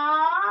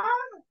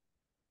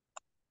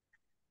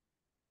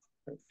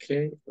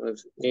 Okay,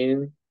 let's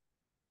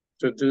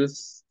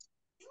introduce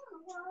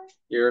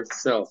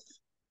yourself.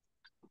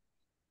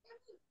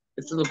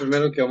 Esto es lo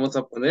primero que vamos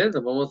a poner,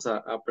 lo vamos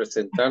a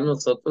presentar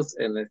nosotros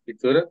en la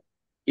escritura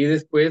y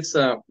después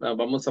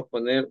vamos a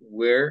poner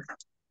where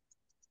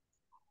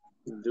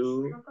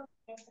do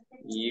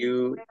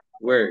you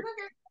work.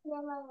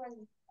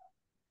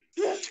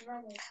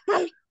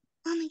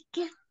 Mami,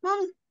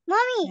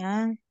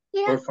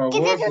 Por favor,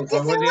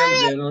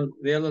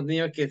 digan a los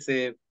niños que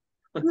se...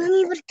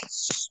 mami, porque...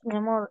 Mi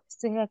amor,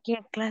 estoy aquí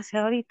en clase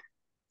ahorita.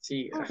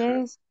 Sí,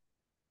 ¿Qué es?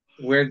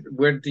 Where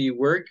do you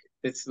work?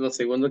 Es lo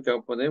segundo que voy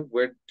a poner.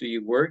 Where do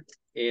you work?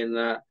 And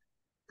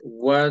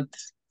what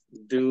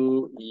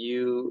do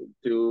you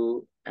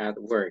do at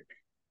work?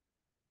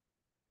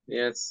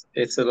 Yes,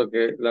 eso es lo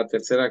que, la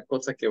tercera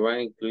cosa que va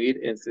a incluir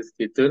en su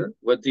escritura.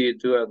 What do you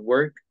do at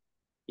work?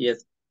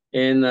 Yes.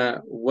 And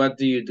what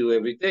do you do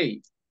every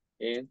day?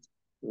 And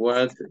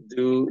what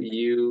do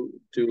you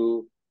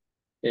do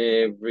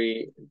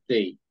every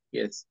day?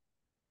 Yes.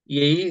 Y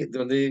ahí,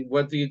 donde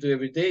what do you do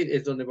every day,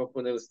 es donde va a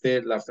poner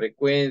usted la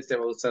frecuencia,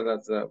 va a usar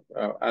las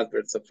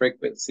adverbs of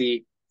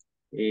frequency,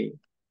 qué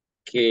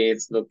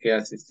es lo que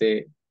hace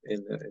usted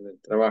en el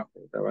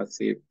trabajo. Va a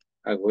decir,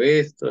 hago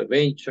esto,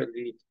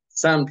 eventually,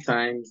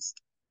 sometimes,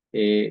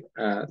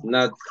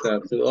 not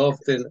too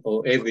often,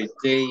 o every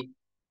day,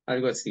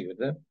 algo así,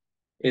 ¿verdad?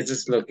 Eso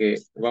es lo que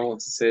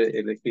vamos a hacer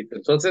el escrito.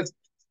 Entonces,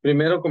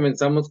 primero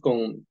comenzamos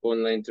con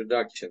la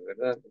introduction,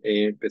 ¿verdad?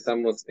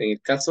 Empezamos, en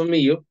el caso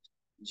mío,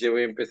 yo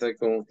voy a empezar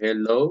con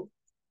hello.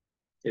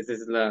 Esa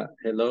es la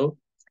hello.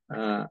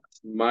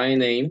 My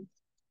name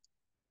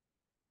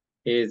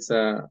is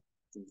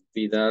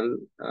Vidal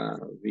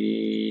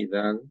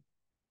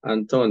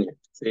Antonio.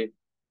 ¿Sí?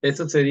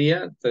 Eso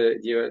sería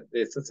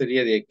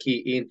de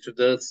aquí.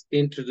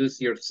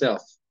 Introduce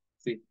yourself.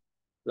 ¿Sí?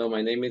 No,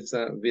 my name is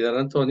Vidal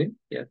Antonio.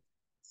 Yeah.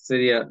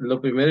 Sería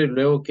lo primero y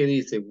luego ¿qué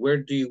dice?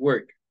 Where do you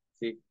work?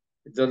 ¿Sí?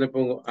 Entonces le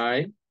pongo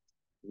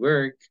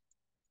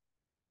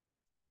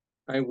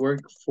I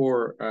work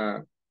for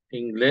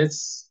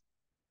inglés.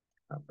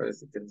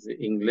 Parece que dice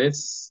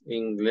inglés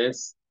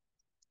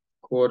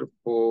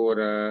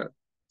corporativo.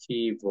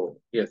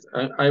 Yes,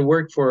 I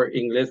work for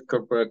inglés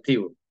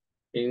corporativo.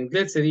 En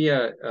inglés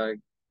sería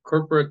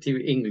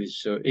corporative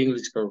English, so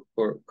English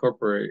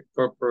corporative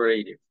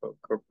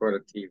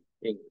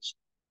English.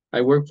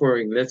 I work for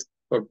inglés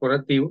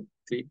corporativo,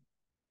 ¿sí?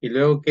 Y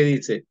luego, ¿qué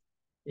dice?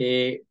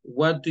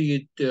 What do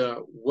you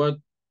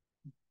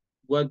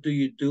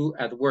do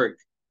at work?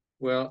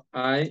 Well,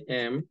 I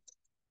am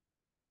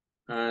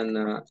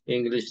an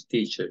English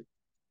teacher.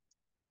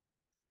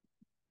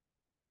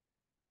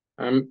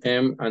 I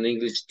am an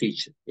English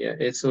teacher. Yeah,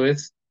 eso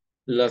es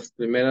las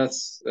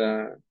primeras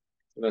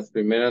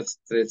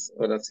tres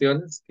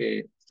oraciones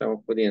que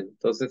estamos poniendo.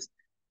 Entonces,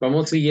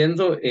 vamos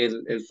siguiendo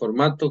el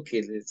formato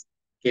que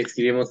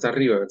escribimos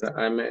arriba, ¿verdad?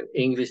 I'm an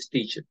English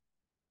teacher.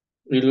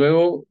 Y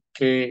luego,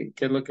 ¿qué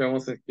es lo que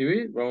vamos a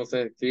escribir? Vamos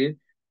a escribir,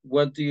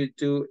 what do you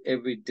do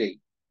every day?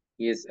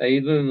 Y es ahí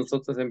donde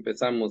nosotros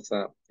empezamos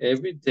a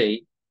every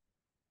day,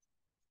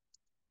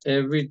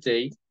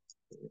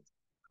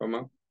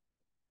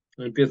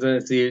 empiezo a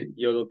decir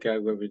yo lo que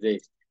hago every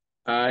day.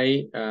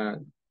 I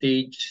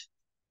teach,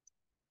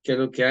 ¿qué es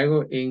lo que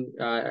hago?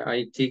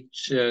 I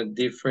teach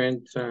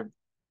different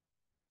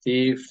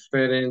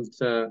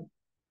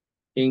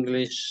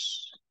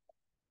English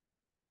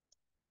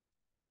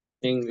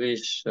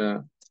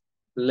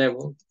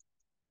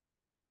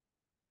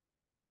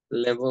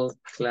level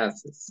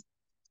classes.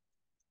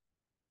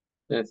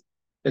 Yes.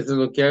 Eso es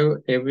lo que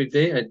hago every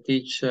day. I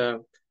teach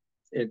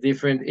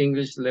different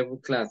English level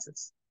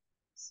classes.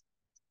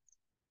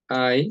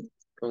 I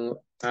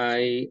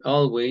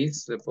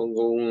always, le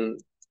pongo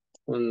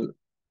un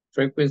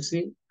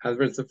frequency,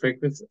 adverbs of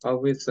frequency,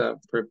 always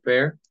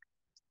prepare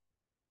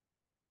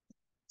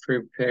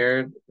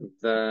prepared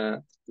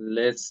the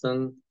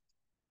lesson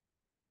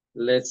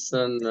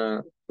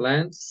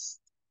plans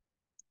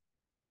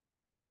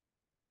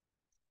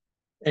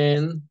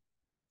and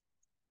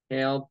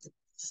helped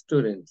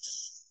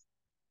students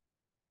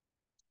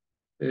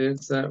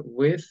with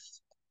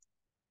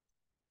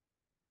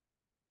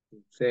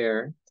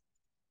their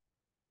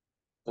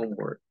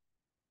homework.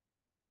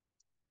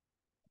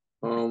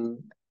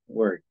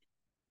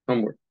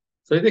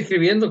 Estoy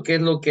describiendo qué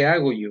es lo que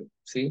hago yo,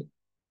 ¿sí?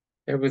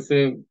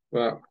 Everything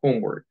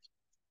homework.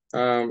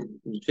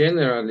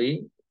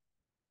 Generally,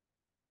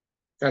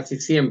 casi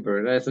siempre,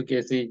 ¿verdad? Eso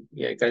quiere decir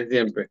casi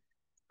siempre.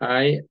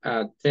 I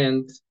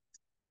attend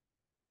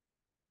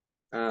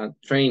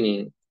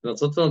training.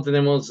 Nosotros no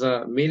tenemos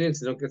meeting,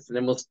 sino que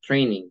tenemos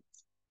training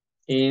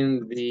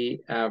in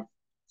the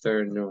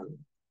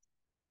afternoon.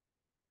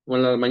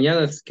 Bueno, las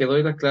mañanas que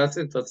doy la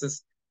clase,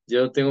 entonces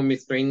yo tengo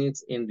mis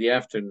trainings in the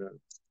afternoon.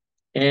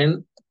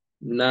 And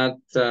not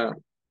so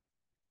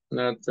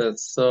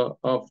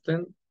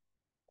often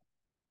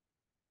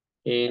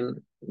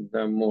in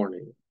the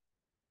morning.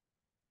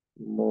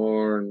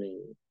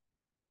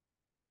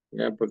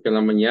 Ya, porque en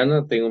la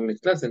mañana tengo mis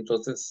clases,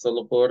 entonces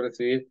solo puedo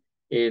recibir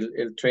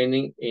el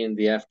training in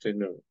the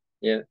afternoon.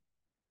 Yeah.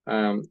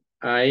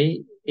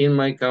 In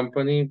my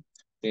company,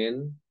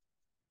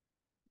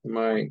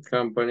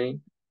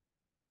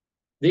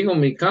 digo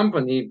mi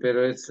company,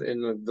 pero es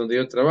en donde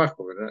yo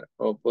trabajo, ¿verdad?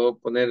 O puedo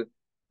poner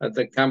at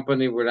the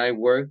company where I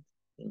work.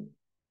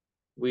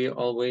 We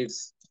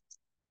always,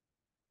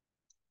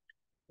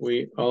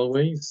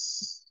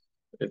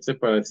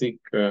 para decir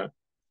que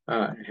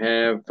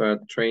have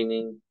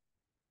training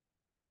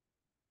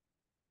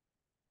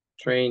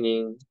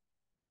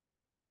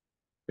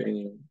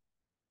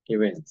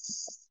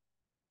events.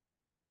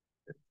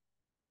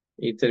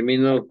 Y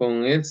termino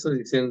con eso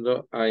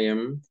diciendo I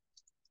am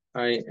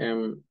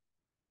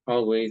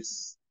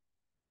always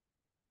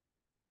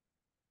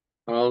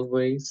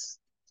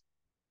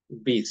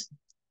busy.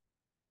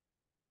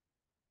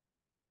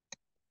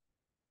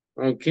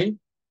 Ok.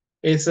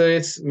 Esa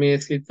es mi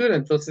escritura.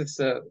 Entonces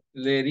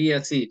leería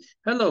así.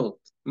 Hello,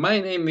 my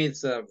name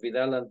is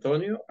Vidal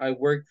Antonio. I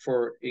work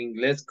for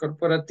Inglés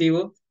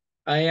Corporativo.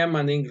 I am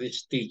an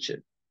English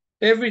teacher.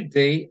 Every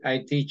day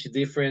I teach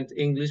different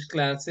English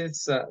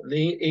classes,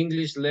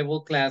 English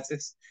level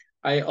classes.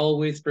 I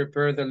always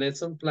prepare the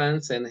lesson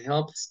plans and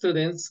help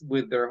students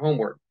with their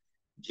homework.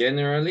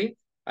 Generally,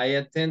 I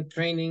attend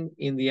training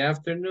in the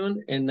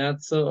afternoon and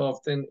not so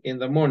often in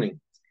the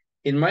morning.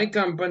 In my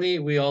company,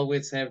 we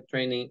always have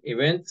training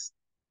events.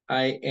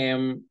 I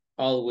am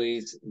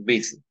always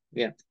busy.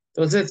 Bien.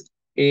 Entonces,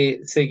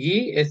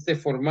 seguí este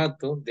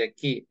formato de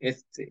aquí,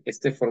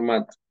 este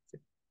formato.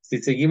 Si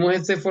seguimos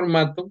este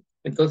formato,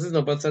 entonces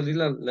nos va a salir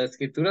la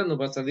escritura,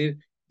 nos va a salir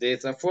de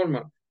esa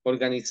forma,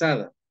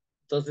 organizada.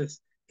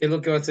 Entonces, ¿qué es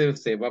lo que va a hacer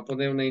usted? Va a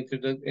poner una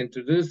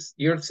introduce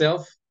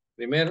yourself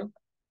primero,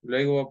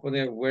 luego va a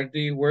poner where do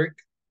you work,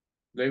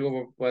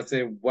 luego va a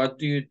ser what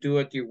do you do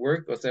at your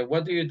work, o sea,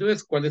 what do you do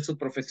es cuál es su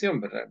profesión,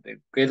 ¿verdad?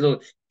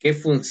 ¿Qué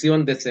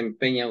función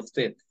desempeña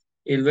usted?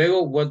 Y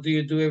luego what do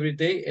you do every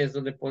day es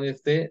donde pone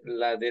usted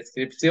la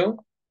descripción,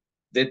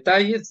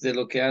 detalles de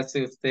lo que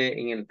hace usted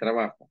en el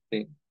trabajo,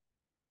 ¿sí?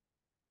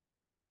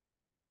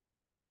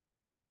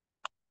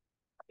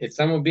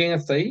 ¿Estamos bien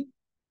hasta ahí?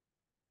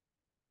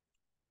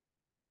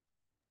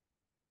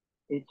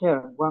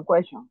 Teacher, one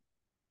question.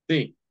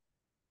 Sí.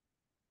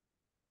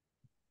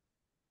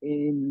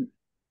 When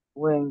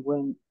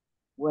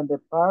the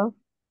past,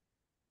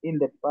 in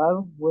the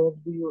past, where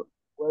do you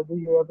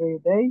every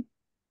day?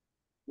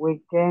 We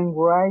can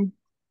write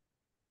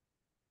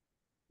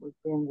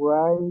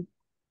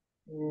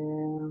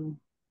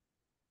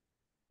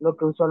lo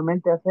que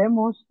usualmente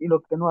hacemos y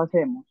lo que no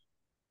hacemos.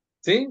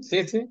 Sí.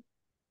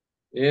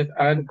 Yes,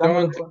 I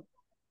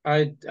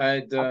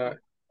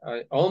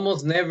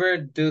almost never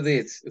do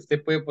this.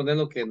 Usted puede poner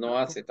lo que no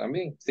hace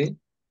también, ¿sí?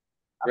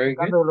 Very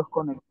good. Aplicando los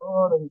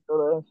conectores y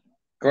todo eso.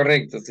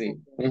 Correcto, sí.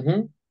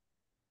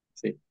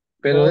 Sí.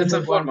 Pero de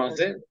esa forma, o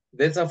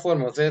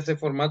sea, ese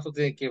formato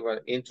tiene que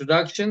llevar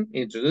introduction,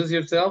 introduce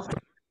yourself,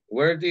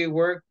 where do you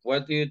work,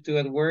 what do you do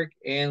at work,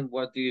 and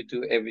what do you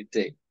do every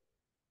day.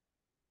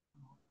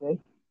 Okay.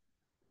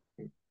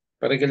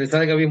 Para que le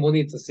salga bien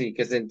bonito, sí,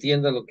 que se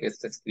entienda lo que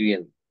está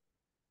escribiendo.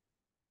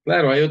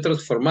 Claro, hay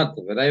otros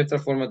formatos, ¿verdad? Hay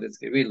otras formas de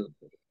escribirlo.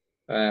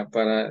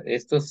 Para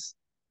estos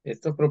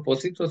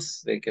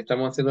propósitos que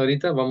estamos haciendo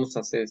ahorita, vamos a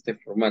hacer este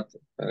formato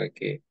para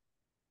que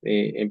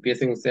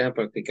empiecen ustedes a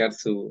practicar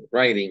su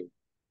writing.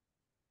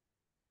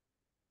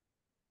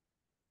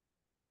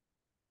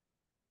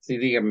 Sí,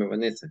 dígame,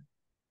 Vanessa.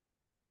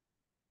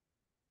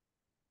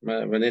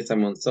 Vanessa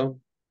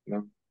Monzón,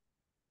 ¿no?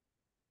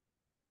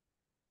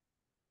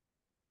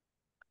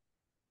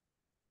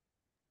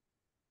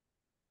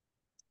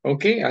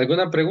 Ok,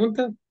 ¿alguna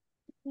pregunta?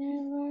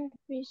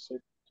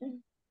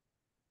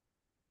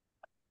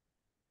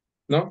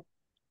 ¿No?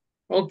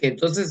 Ok,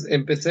 entonces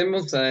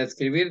empecemos a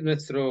escribir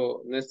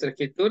nuestra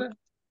escritura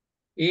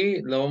y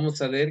lo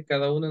vamos a leer,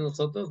 cada uno de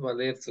nosotros va a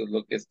leer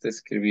lo que usted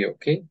escribió,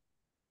 ¿ok?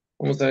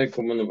 Vamos a ver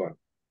cómo nos va.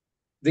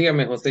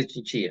 Dígame, José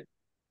Chinchilla.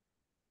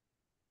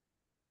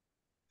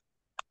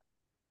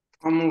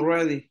 I'm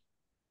ready.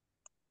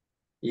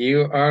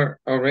 You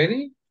are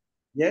already?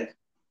 Yes.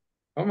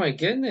 Oh my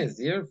goodness,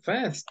 you're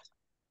fast.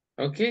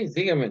 Okay,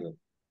 dígamelo.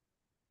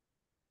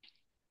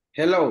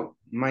 Hello,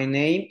 my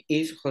name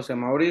is Jose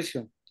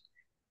Mauricio.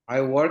 I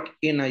work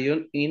in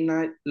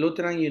a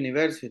Lutheran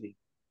university.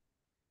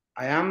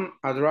 I am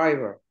a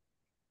driver.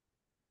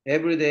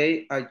 Every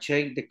day I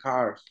check the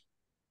cars.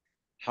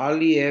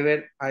 Hardly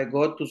ever I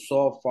go to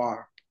so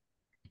far.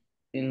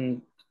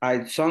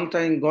 I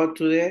sometimes go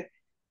to the,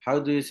 how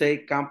do you say,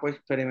 campo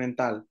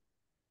experimental?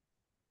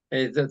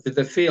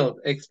 The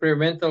field,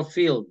 experimental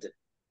field.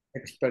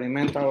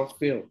 Experimental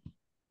field.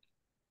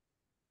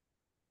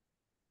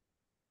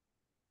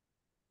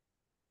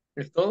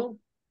 ¿Es todo?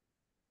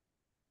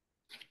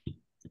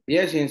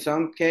 Yes, in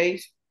some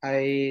case,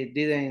 I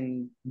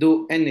didn't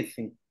do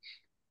anything.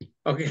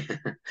 Okay,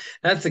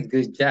 that's a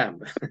good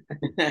job.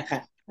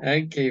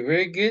 Okay,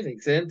 very good,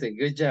 excelente,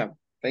 good job.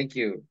 Thank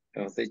you,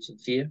 José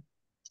Chinchilla.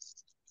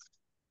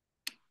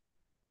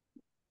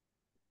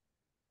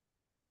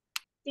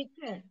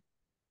 Teacher,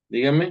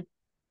 Dígame.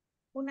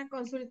 una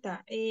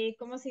consulta.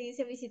 ¿Cómo se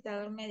dice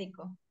visitador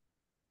médico?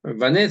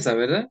 Vanessa,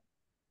 ¿verdad?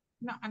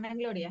 No, Ana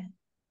Gloria.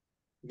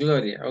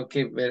 Gloria, ok,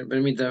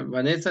 permita.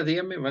 Vanessa,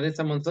 dígame,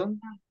 Vanessa Monzón.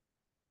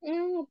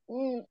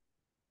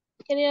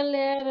 Quería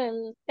leer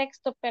el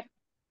texto, pero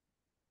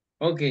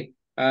Ok,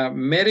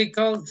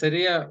 medical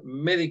sería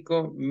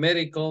médico,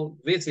 medical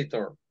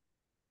visitor.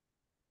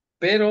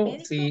 Pero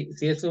si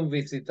es un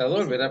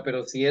visitador, ¿verdad?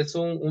 Pero si es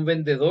un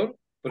vendedor,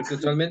 porque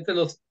usualmente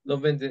los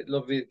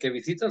que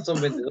visitan son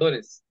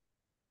vendedores.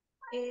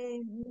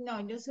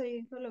 No, yo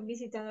soy solo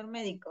visitador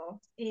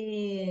médico.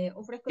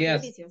 Ofrezco ¿Qué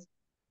hace? servicios.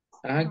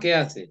 Ajá, ¿qué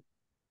hace?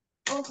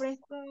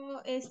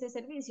 Ofrezco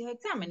servicios,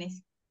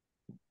 exámenes.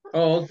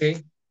 Oh, ok,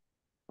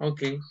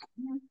 ok.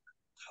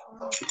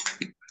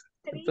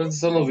 Entonces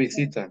solo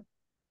visita.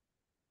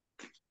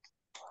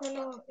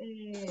 Solo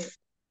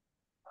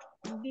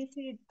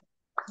visit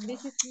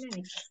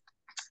médico.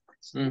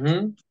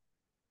 Ujú.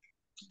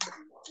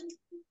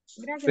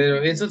 Gracias.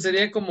 Pero eso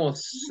sería como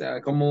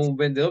un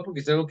vendedor, porque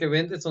usted lo que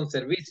vende son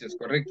servicios,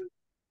 ¿correcto?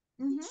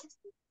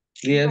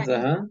 Sí, Vale.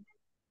 ajá.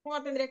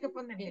 ¿Cómo tendría que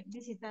ponerle?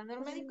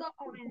 ¿Visitador médico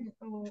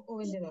o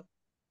vendedor?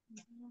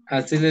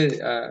 Así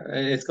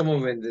es como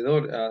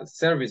vendedor,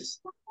 service.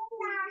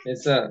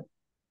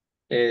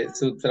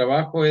 Su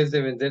trabajo es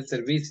de vender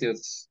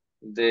servicios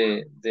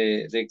de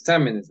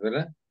exámenes,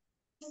 ¿verdad?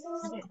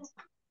 Yes.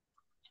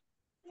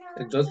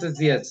 Entonces,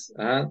 yes,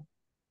 ajá.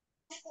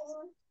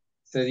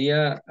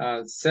 Sería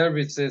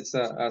services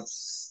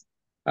as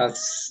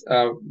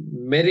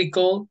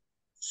medical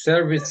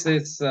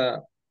services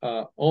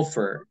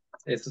offer.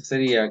 Eso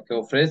sería que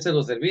ofrece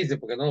los servicios,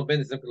 porque no los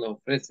vende, sino que los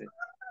ofrece.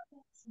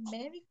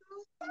 Medical.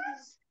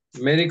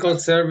 Medical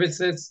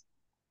services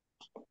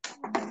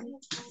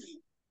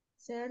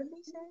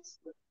Services.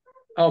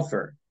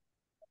 offer.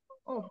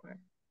 Offer.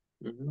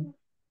 Ujú.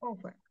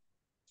 Offer.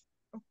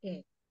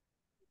 Ok.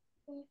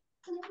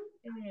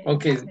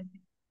 Ok. Gracias.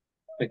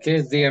 Ok,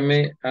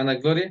 dígame, Ana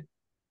Gloria.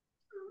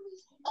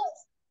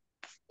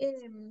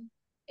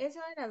 Eso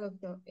era,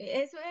 doctor.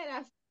 Eso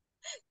era,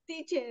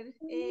 teacher.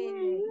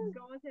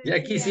 ¿Cómo se Ya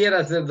decía?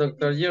 quisiera ser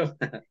doctor yo.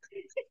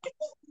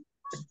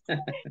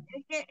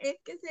 Es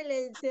que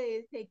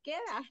se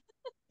queda.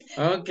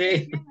 Ok.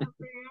 Se queda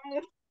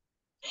pegado.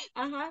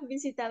 Ajá,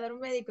 visitador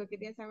médico,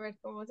 quería saber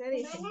cómo se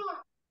dice.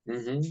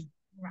 Ujú.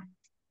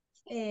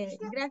 Gracias,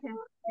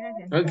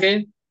 gracias. Ok,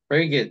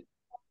 very good.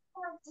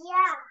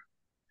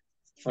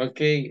 Ok,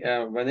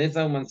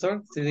 Vanessa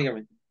Mansor, sí,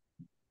 dígame.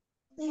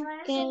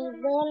 okay,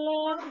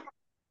 dollar.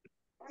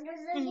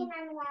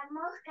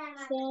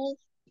 Say,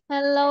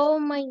 hello,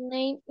 my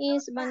name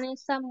is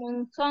Vanessa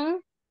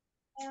Monzón.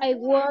 I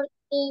work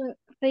in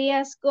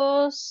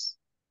riesgos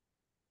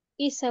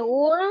y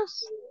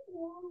seguros.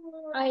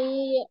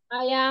 I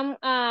am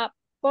a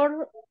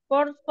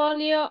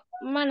portfolio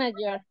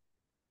manager.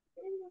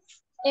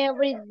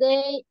 Every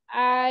day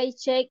I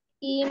check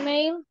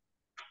email.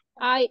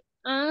 I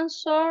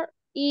answer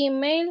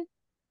email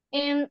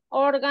and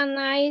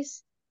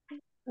organize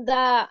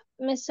the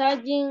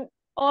messaging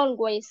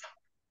always.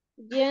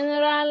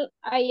 General,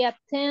 I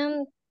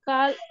attend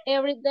call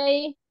every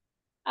day.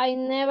 I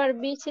never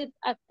visit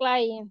a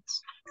client.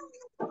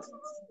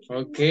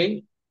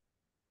 Ok.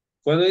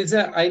 Cuando dice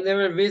I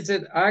never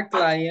visit a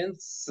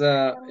clients,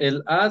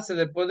 el a se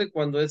le pone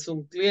cuando es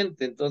un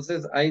cliente.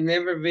 Entonces, I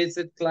never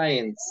visit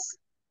clients.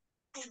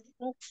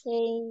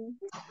 Okay.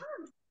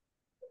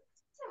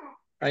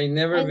 I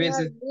never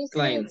visit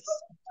clients.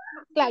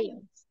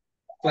 Clients.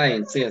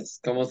 Clients, yes.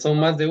 Como son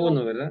más de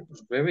uno, ¿verdad?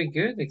 Very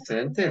good,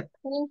 excelente.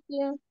 Thank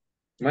you.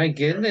 My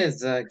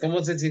goodness,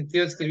 ¿cómo se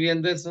sintió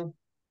escribiendo eso?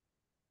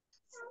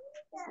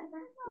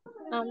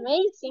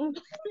 Amazing.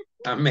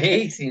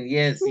 Amazing,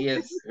 yes,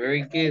 yes.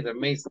 Very good,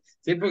 amazing.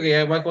 Sí, porque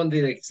ya va con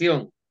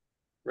dirección.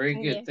 Very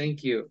good, Yes.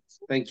 thank you.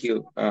 Thank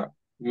you.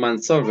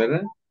 Mansor,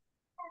 ¿verdad?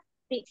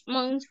 Sí,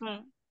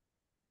 Monzón.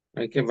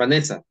 Ok,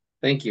 Vanessa.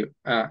 Thank you.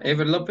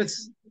 Ever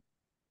Lopez,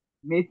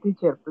 Me,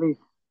 teacher, please.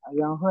 I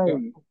am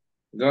ready.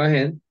 go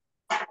ahead.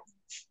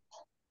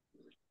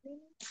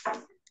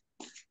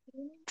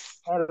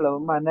 Hello,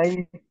 my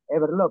name is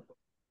Ever Lopez.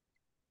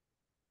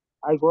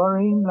 I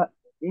work in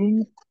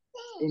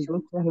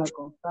Industrias La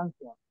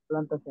Constancia,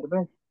 Planta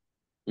Cerveza.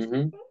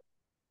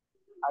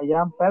 I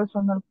am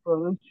personal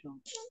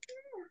production.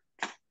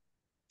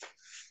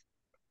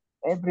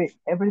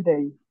 Every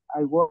day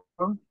I work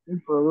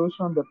in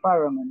production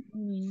department.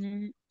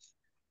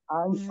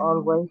 I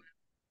always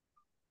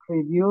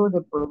review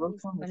the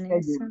production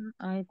schedule.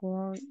 I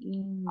work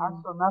in As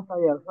soon as I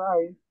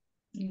arrive,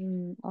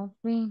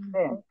 office.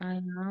 then I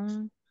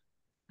am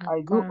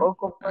I do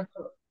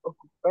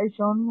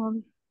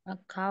occupational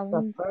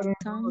accountant.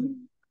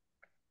 routine.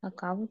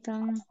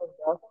 Accountant. After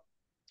that,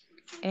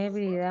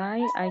 Every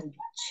day I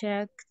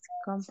check I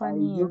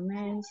company use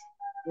emails.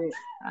 the,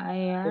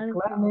 I the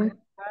clinic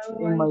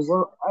in my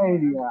work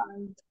area.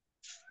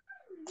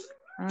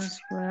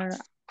 answer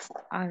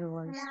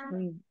always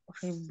review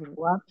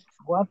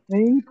What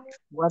thing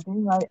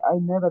I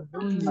never do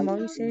in my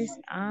invoices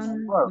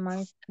and work.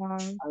 my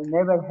phone. I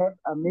never had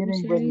a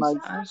meeting with my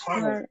colleagues.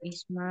 Answer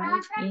is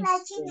my And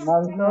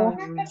also,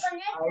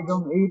 I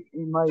don't eat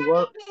in my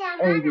work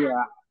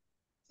area.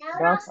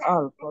 That's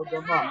all for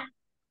the moment.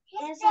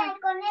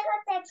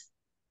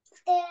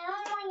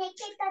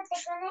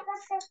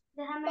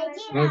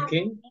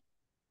 Okay.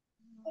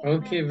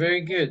 Okay,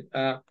 very good.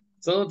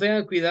 Solo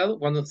tengan cuidado,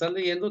 cuando están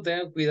leyendo,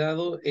 tengan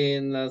cuidado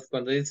en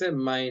cuando dice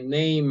my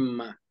name,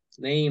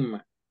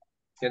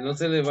 que no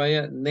se le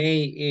vaya,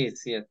 name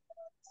is, yeah.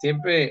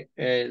 Siempre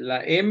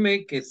la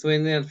M que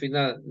suene al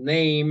final,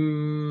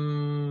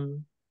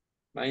 name,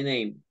 my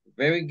name.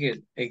 Very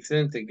good,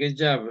 excelente, good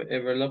job,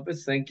 Ever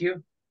Lopez, thank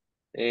you.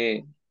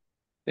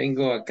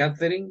 Tengo a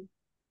Catherine.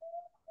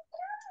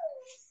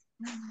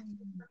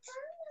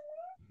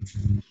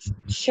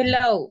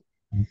 Hello,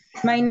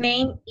 my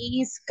name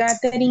is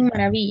Catherine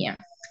Maravilla.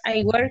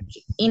 I work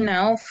in an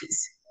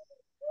office.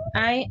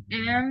 I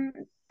am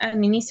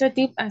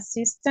administrative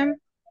assistant.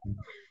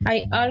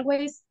 I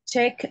always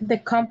check the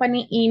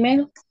company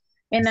email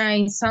and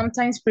I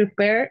sometimes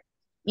prepare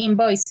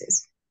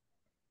invoices.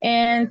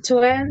 And to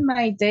end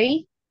my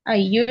day, I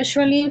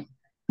usually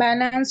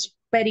balance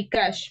petty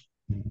cash.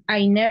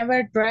 I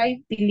never drive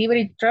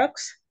delivery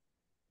trucks.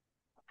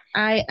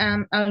 I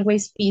am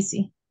always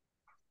busy.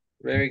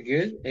 Very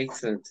good,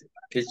 excellent.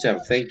 Good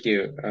job, thank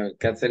you,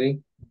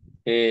 Catherine.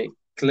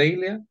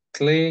 Clelia,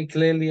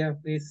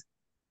 please.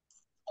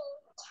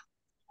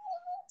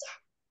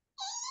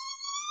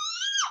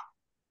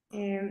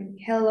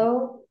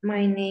 Hello,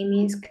 my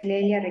name is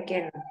Clelia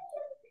Requena.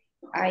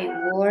 I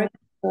work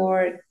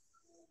for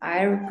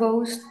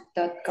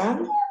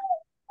airpost.com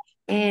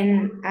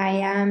and I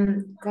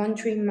am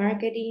country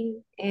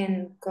marketing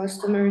and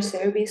customer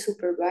service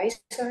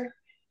supervisor.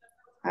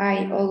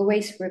 I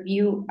always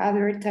review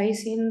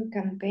advertising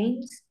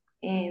campaigns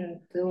and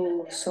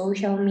do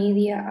social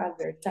media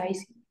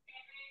advertising.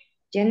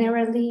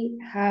 Generally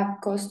have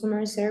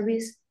customer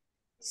service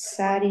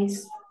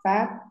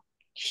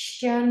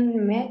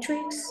satisfaction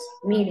metrics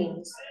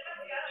meetings.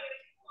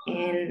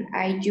 And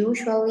I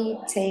usually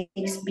take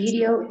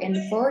video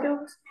and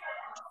photos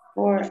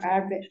for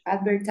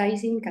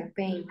advertising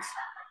campaigns.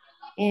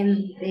 And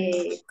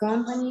the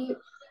company,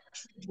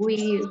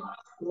 we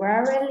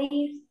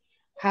rarely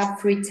have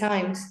free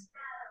times.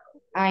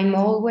 I'm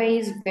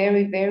always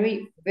very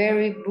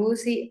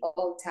busy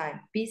all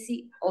time.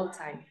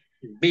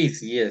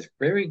 Busy, yes,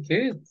 very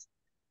good.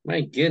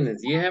 My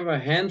goodness, you have a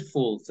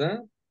handful, huh?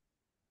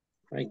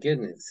 My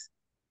goodness.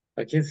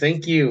 Okay,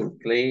 thank you,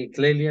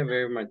 Clelia,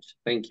 very much.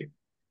 Thank you.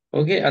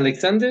 Okay,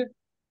 Alexander.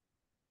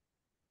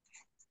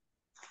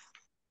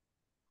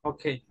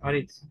 Okay,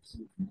 ahorita.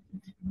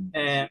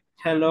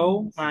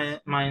 Hello,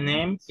 my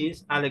name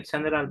is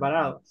Alexander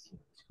Alvarado.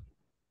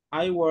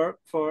 I work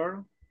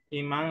for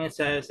Iman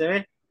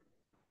ISSS.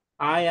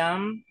 I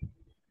am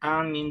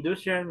an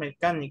industrial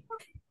mechanic.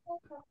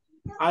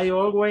 I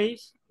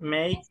always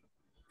make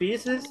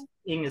pieces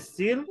in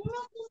steel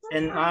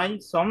and I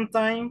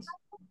sometimes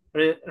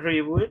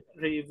rebuild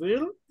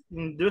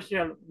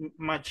industrial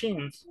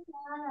machines.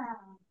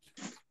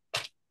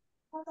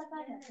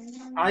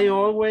 I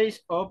always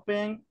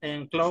open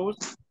and close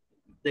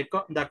the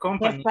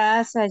company. ¿Qué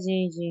pasa,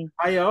 Gigi?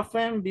 I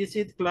often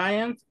visit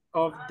clients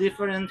of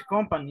different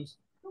companies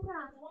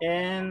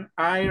and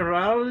I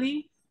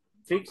rarely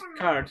fix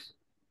cars.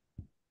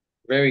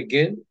 Very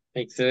good,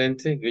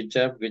 excelente, good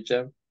job, good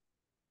job.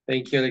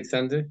 Thank you,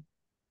 Alexander.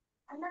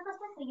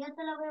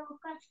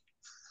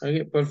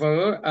 Okay, por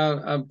favor,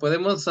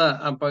 podemos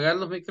apagar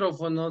los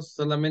micrófonos,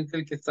 solamente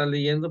el que está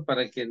leyendo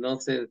para que no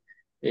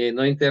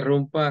no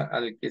interrumpa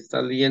al que está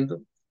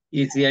leyendo.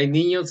 Y si hay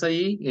niños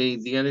ahí,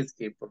 díganles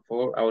que por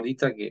favor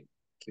ahorita que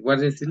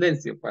guarden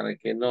silencio para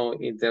que no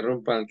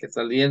interrumpan al que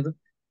está leyendo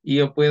y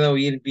yo pueda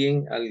oír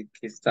bien al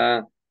que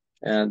está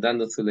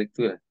dando su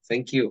lectura.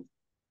 Thank you.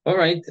 All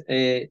right,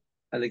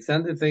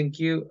 Alexander, thank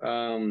you.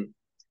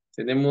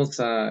 Tenemos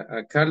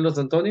a Carlos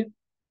Antonio.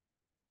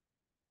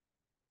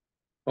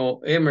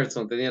 Oh,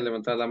 Emerson tenía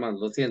levantada la mano,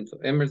 lo siento.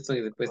 Emerson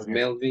y después Okay.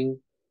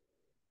 Melvin.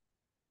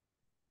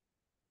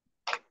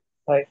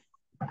 Hi.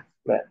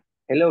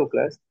 Hello,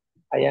 class.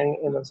 I am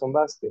Emerson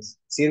Vázquez.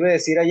 ¿Sirve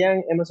decir I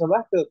am Emerson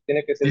Vázquez o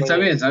tiene que ser my Está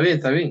name? bien, está bien,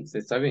 está bien,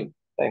 está bien.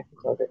 Thank you.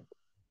 Okay.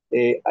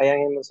 I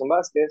am Emerson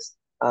Vázquez,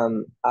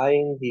 and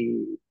I'm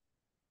the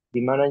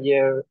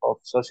manager of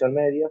social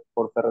media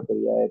for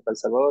Ferretería de El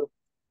Salvador.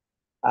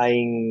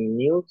 I'm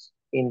new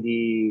in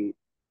the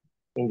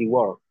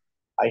work.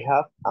 I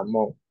have a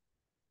month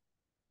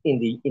in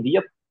the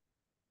job,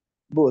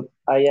 but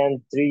I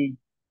am 3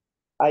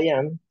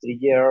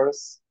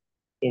 years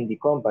in the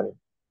company.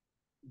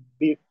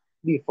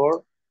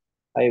 Before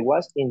I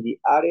was in the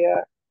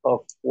area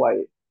of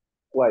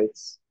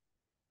whites.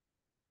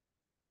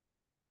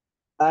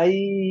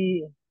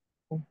 I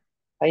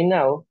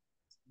now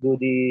do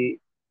the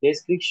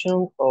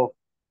description of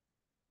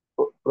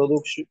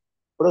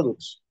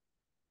products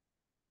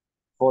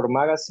for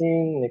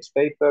magazine,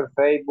 newspaper,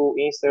 Facebook,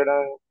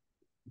 Instagram,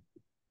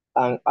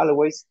 and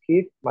always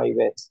keep my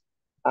best.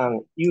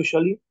 And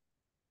usually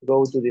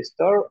go to the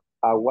store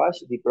and watch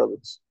the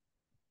products.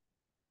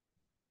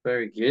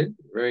 Very good,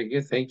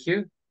 thank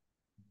you.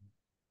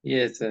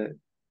 Yes,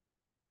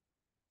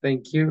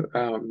 thank you.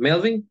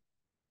 Melvin?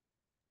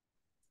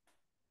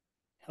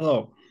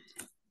 Hello,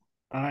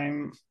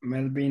 I'm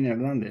Melvin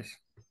Hernandez.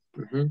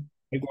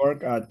 I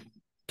work at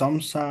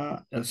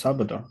Tomsa, El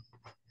Salvador.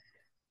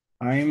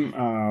 I'm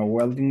a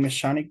welding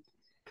mechanic.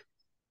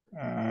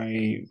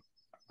 I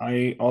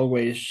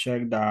always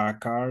check the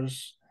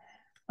cars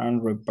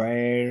and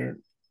repair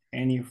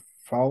any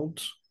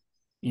faults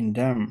in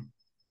them.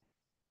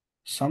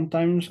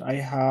 Sometimes I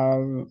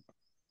have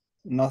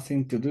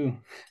nothing to do.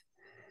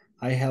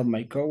 I help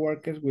my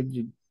coworkers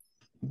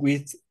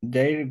with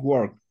their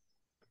work.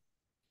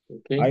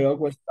 Okay. I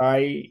always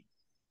try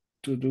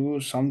to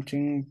do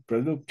something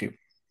productive.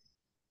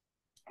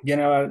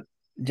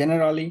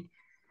 Generally,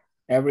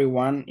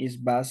 everyone is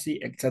busy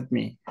except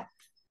me.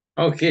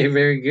 Okay,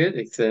 very good,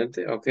 excellent.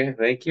 Okay,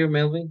 thank you,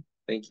 Melvin.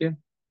 Thank you.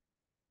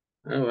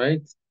 All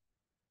right.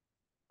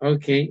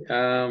 Okay,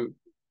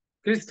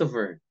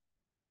 Christopher.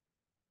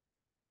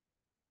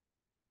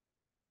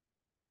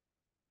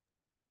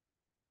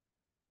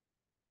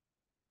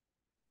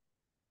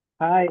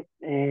 Hi,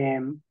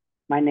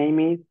 my name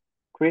is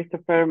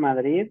Christopher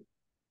Madrid.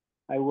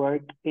 I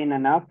work in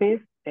an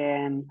office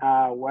and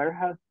a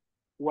warehouse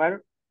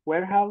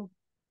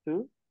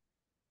too.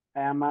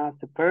 I am a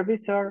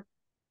supervisor.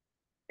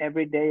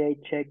 Every day I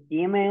check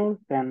emails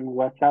and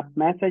WhatsApp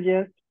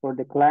messages for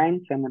the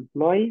clients and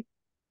employees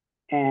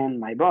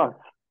and my boss.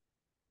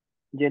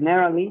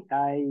 Generally,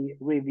 I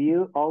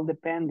review all the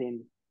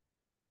pending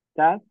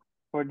tasks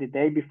for the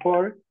day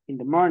before in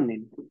the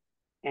morning,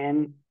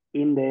 and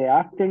in the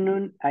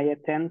afternoon, I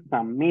attend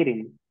some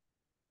meetings.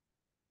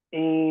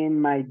 In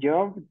my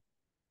job,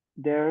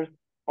 there's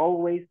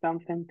always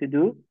something to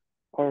do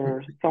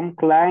or some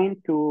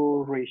client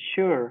to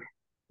reassure.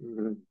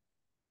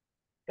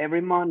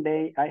 Every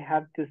Monday, I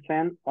have to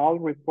send all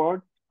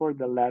reports for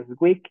the last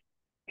week,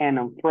 and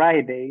on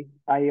Friday,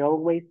 I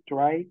always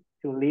try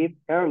to leave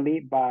early,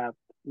 but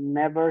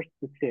never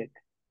succeed.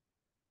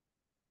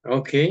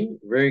 Okay,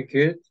 very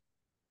good.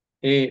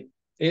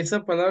 Esa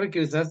palabra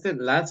que usaste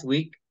last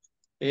week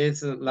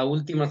es la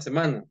última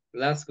semana,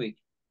 last week.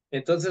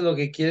 Entonces lo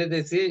que quiere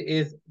decir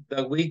es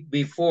the week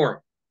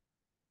before.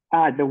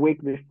 The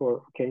week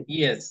before, okay.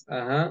 Yes,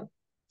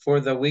 for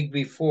the week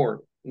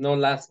before, no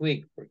last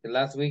week, porque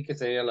last week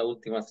sería la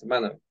última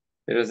semana,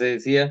 pero se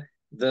decía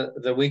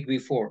the week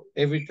before.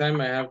 Every time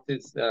I have to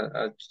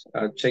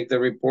check the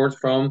report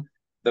from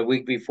the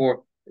week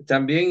before.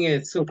 También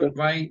es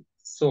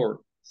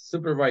supervisor.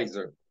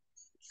 Supervisor.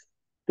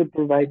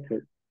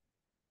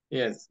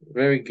 Yes,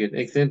 very good.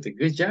 Excellent.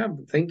 Good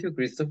job. Thank you,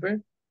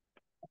 Christopher.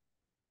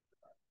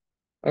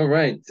 All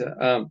right.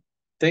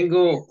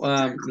 Tengo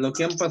lo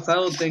que han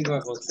pasado, tengo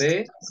a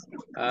José,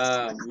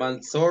 a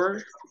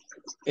Mansor,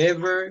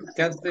 Ever,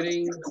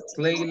 Catherine,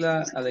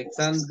 Clayla,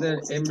 Alexander,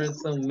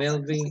 Emerson,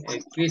 Melvin,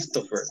 y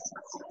Christopher.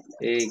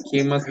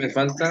 ¿Quién más me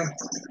falta?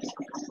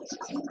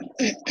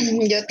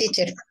 Yo,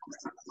 teacher.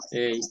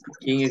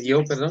 ¿Quién es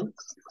yo, perdón?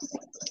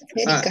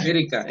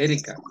 Erika.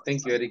 Erika.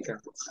 Thank you, Erika.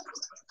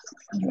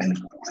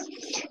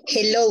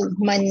 Hello,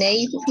 my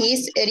name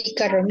is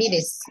Erika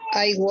Ramírez.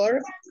 I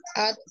work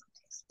at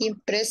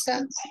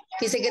Impresa.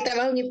 Dice que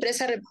trabajo en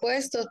Impresa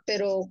Repuestos,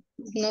 pero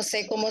no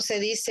sé cómo se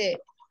dice.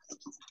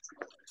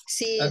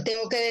 Si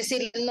tengo que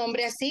decir el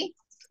nombre así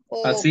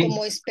o así.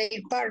 como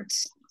spare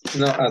parts.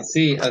 No,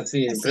 así,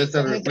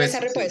 Impresa Como Impresa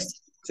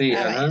Repuestos. Repuestos. Sí,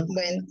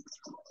 Bueno.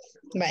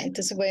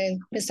 Entonces voy a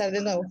empezar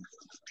de nuevo.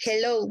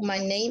 Hello, my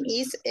name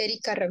is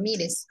Erika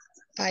Ramírez.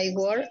 I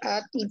work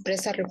at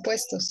Impresa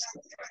Repuestos.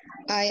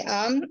 I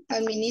am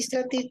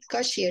administrative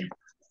cashier.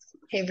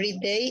 Every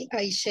day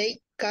I check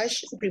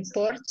cash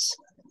reports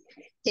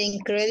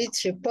and credit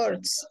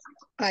reports.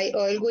 I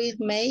always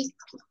make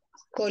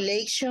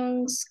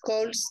collections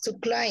calls to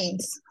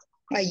clients.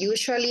 I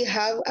usually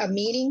have a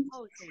meeting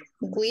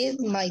with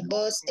my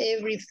boss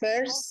every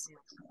first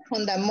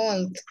on the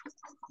month.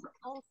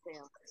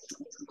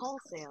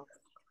 wholesale.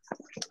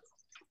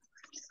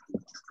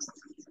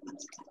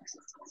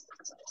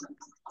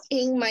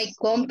 In my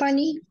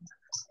company,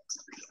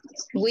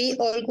 we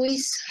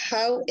always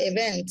have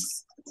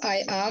events.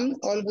 I am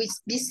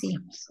always busy.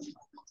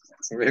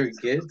 Very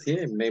good,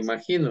 yeah, me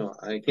imagino,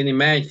 I can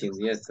imagine,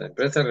 yes,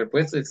 empresa de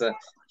repuestos is a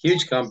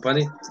huge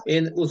company,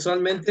 and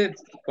usualmente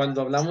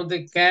cuando hablamos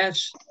de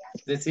cash,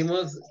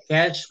 decimos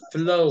cash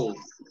flow,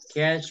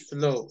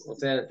 o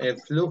sea, el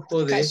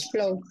flujo de... Cash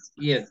flow.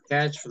 Yes,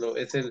 cash flow,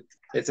 es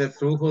el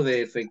flujo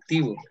de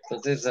efectivo,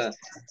 entonces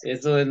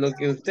eso es lo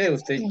que usted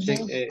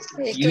check,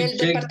 Es que el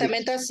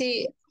departamento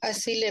así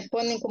le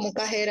ponen como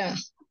cajera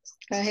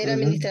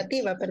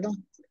administrativa,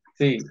 perdón.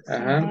 Sí,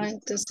 ajá.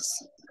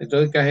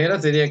 Entonces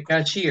cajera sería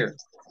cashier,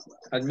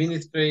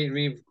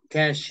 administrative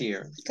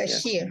cashier.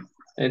 Cashier.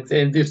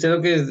 Entonces usted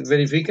lo que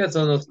verifica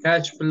son los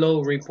cash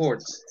flow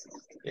reports.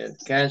 Yes,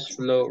 cash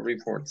flow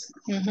reports.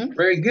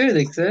 Very good,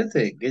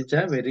 excelente. Good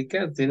job,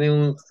 Erika. Tiene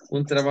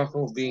un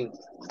trabajo bien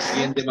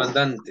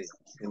demandante.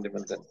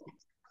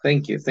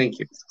 Thank you.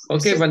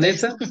 Okay,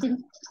 Vanessa.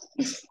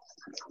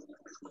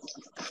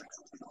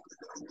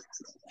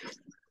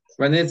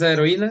 Vanessa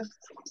Heroína.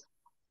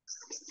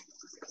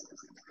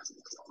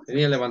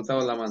 Tenía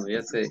levantado la mano,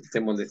 ya se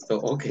molestó.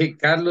 Ok,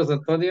 Carlos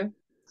Antonio.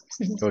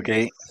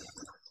 Okay.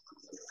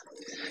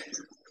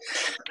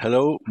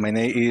 Hello, my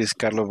name is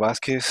Carlos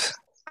Vasquez.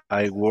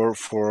 I work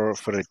for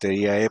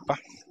Ferreteria EPA.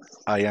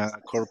 I am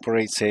a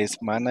corporate sales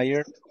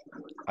manager.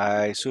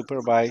 I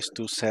supervise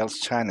two sales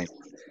channels,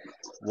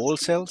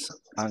 wholesales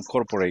and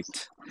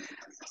corporate.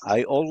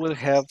 I always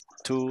have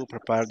to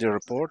prepare the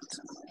report,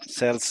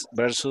 sales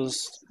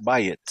versus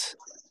budget,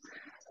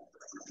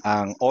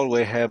 and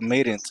always have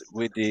meetings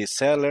with the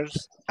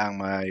sellers and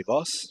my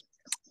boss.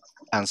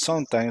 And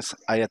sometimes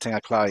I attend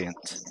a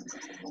client.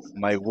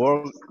 My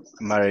work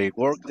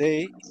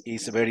day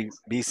is very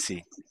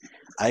busy.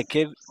 I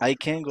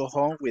can go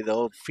home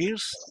without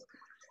fears,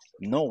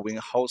 knowing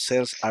how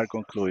sales are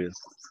concluded.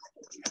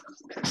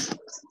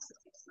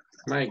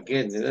 My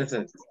goodness, that's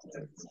a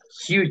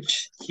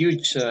huge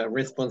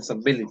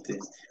responsibility.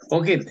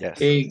 Okay, yes.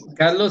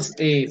 Carlos,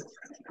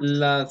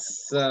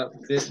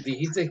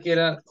 dijiste que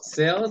era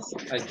sales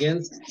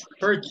against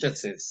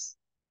purchases.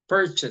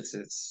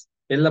 Purchases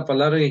es la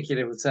palabra que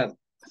quieres usar.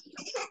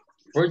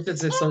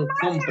 Purchases son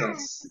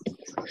compras.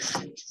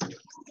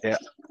 Yeah,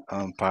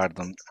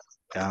 pardon.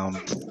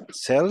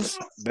 Sales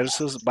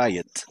versus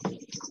budget.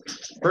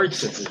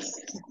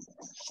 Purchases.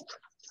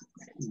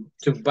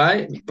 To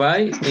buy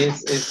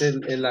es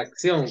la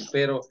acción,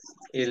 pero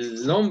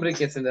el nombre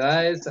que se le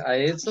da a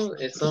eso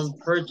son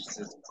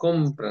purchases,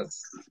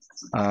 compras.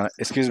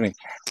 Excuse me.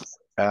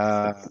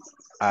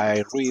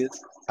 I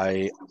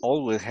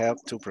always have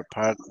to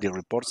prepare the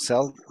report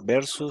sales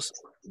versus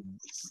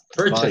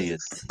purchases.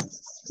 Budget.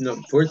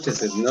 No,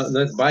 purchases,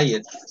 no es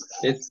budget,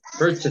 es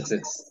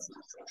purchases.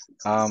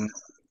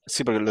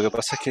 Sí, porque lo que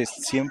pasa es que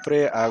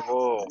siempre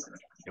hago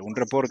un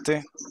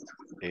reporte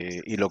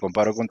y lo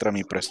comparo contra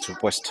mi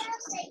presupuesto.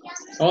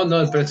 Oh, no,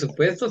 el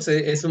presupuesto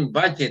es un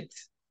budget.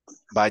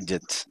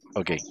 Budget,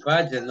 ok.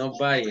 Budget, no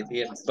budget,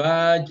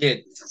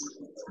 budget.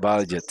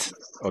 Budget,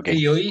 ok.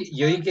 Sí, yo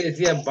oí que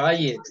decía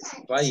budget.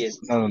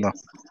 No.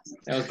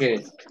 Ok,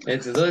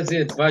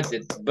 entonces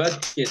budget.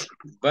 Budget.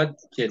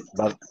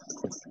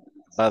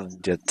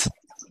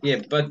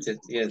 Yeah, budget,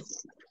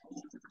 yes.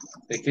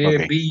 Se escribe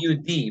Okay.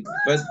 B-U-D,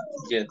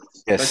 budget.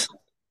 Yes.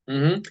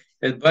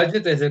 El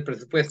budget es el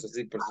presupuesto,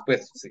 sí, por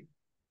supuesto, sí.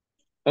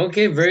 Ok,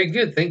 very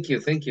good, thank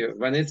you.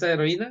 Vanessa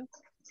Heroína.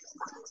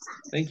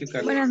 Thank you,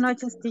 Carlos. Buenas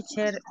noches,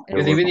 teacher.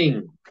 Good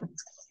evening.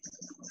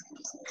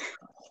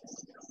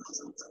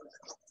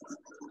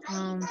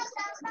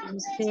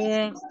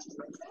 Dice,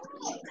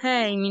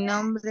 hey,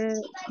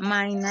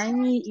 my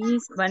name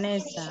is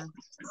Vanessa.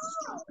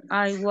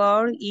 I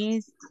work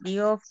in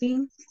the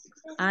office.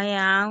 I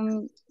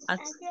am a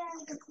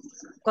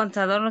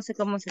contador, no sé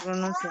cómo se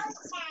pronuncia.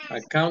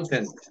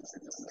 Accountant.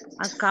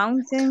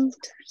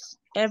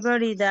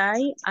 Every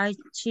day I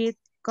check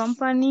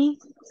company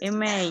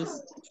emails.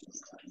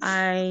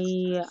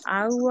 I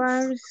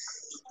was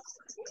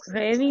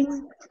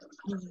reading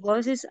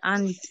invoices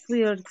and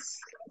fields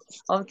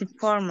of the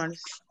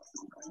farmers.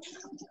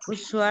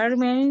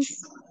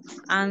 Requirements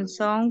and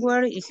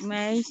somewhere is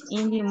made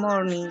in the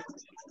morning.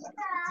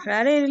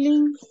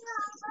 Rarely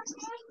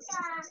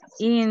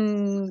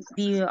in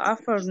the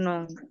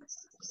afternoon.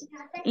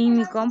 In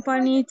the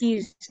company,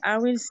 these are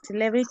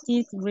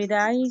celebrated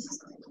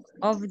days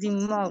of the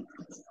month.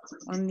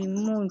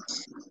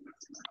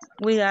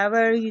 We are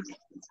very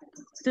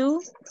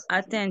too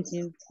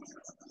attentive.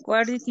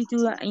 Quality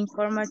to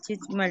informative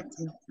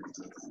marketing.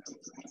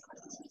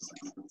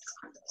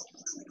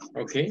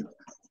 Okay,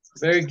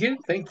 very good.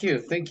 Thank you,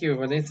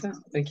 Vanessa.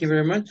 Thank you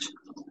very much.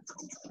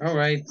 All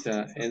right,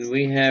 and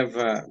we have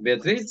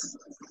Beatriz.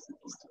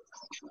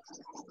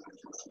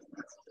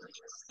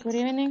 Good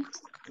evening.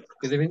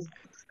 Good evening.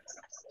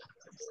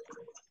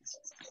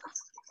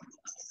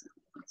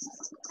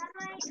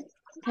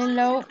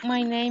 Hello,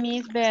 my name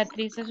is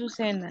Beatriz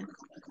Azucena.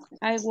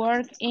 I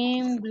work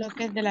in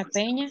Bloques de la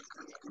Peña.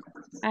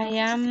 I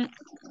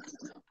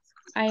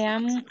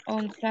am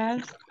on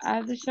sales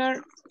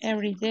advisor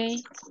every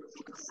day.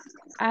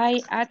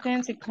 I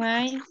attend the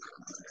client.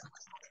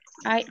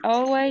 I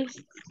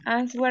always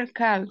answer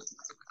calls.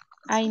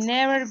 I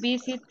never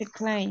visit the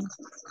client.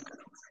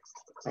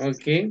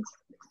 Ok.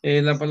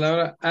 La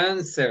palabra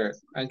answer,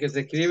 aunque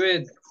se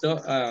escribe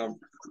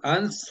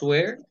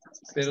answer,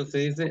 pero se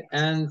dice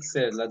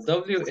answer. La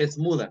W es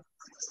muda.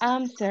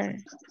 Answer.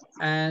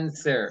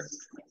 Answer.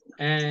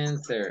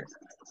 Answer.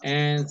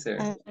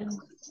 Answer.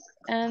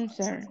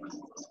 Answer.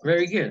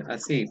 Very good.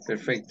 Así,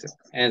 perfecto.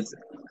 Answer.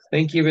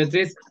 Thank you,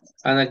 Beatriz.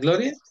 Ana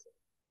Gloria.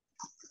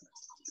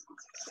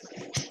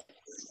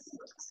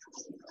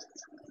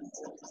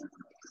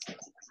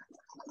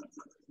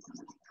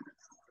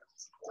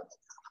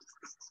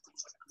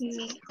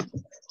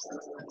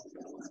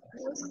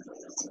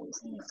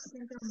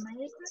 Centro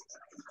médico.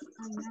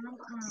 I am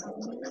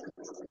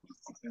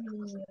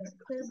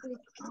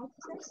service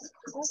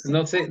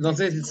officer. No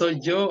sé si soy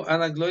yo,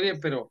 Ana Gloria,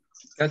 pero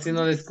casi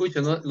no la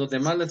escucho. No, los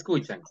demás la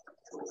escuchan.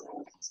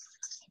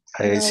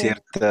 Hay No.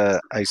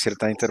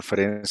 cierta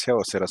interferencia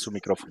o será su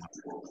micrófono.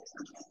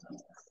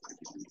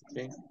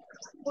 Okay.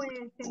 Pues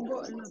lo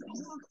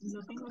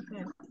tengo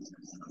cerca.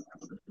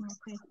 No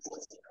sé.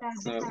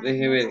 No,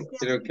 deje ver.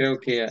 Creo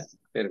que ya.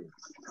 Espérame.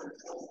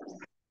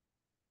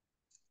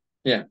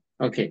 Ya,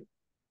 ok.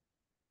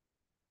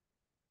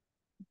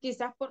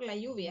 Quizás por la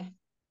lluvia.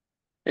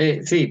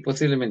 Sí,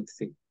 posiblemente,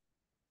 sí.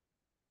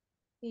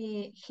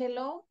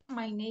 Hello,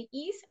 my name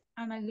is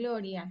Ana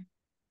Gloria.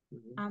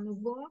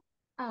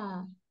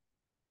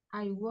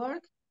 I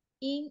work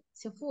in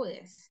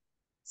ISSS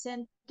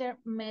Center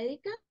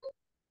Medical.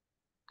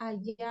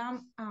 I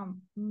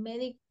am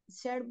medic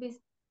service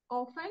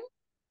often.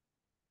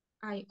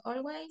 I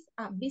always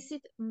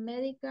visit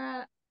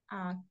medical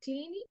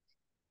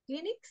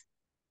clinics,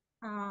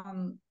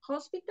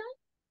 hospital,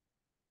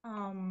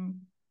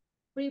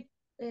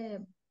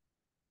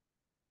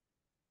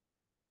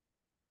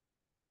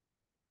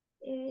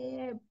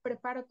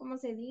 preparo, ¿cómo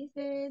se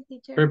dice,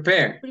 teacher?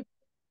 Prepare.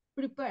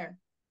 Prepare.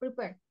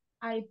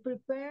 I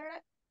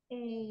prepare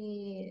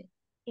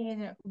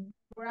and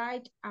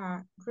write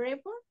a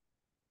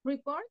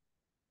report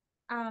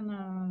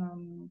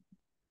and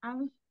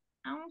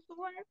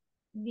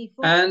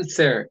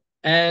Answer.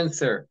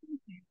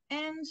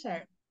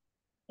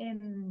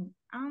 and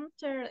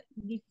answer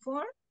the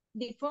form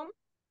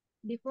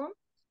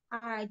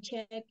I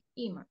check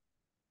email.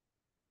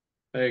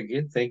 Very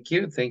good. Thank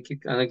you. Thank you,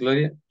 Ana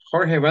Gloria.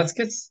 Jorge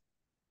Vázquez.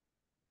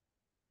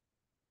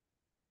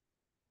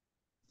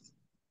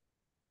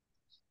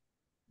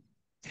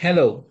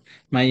 Hello,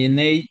 my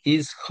name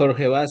is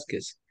Jorge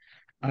Vázquez.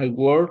 I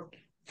work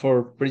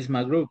for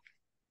Prisma Group.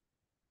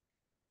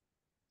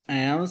 I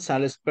am a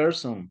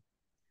salesperson.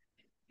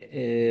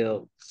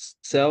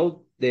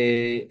 Sell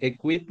the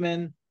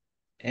equipment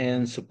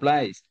and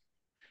supplies.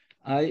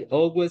 I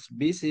always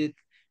visit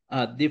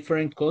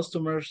different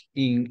customers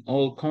in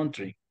all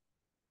countries.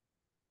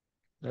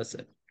 That's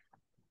it.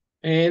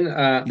 In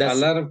a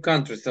lot of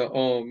countries,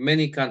 or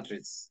many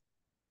countries.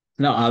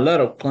 No, a lot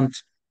of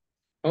countries.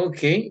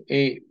 Ok,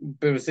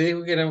 pero usted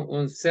dijo que era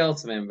un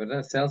salesman,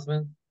 ¿verdad?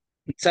 Salesman.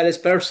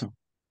 Salesperson.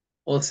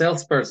 O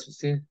salesperson,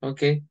 sí,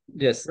 ok.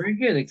 Yes. Very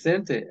good,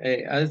 excelente.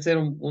 Ha de ser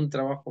un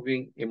trabajo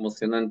bien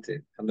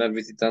emocionante, andar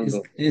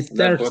visitando.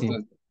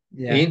 Interesting.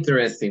 Yeah.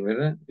 Interesting,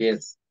 ¿verdad?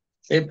 Yes.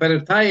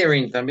 Pero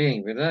tiring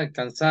también, ¿verdad?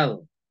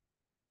 Cansado.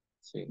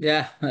 Sí.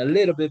 Yeah, a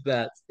little bit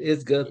bad.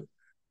 It's good.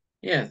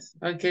 Yes,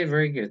 okay,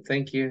 very good.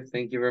 Thank you.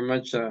 Thank you very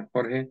much,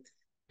 Jorge.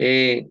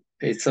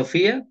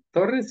 Sofía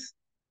Torres.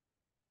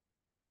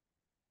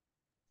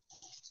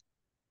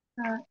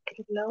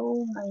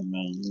 Hello, my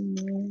name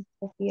is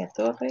Sofía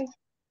Torres.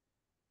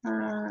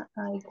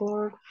 I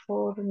work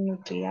for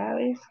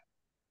Nucleares.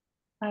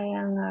 I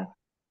am a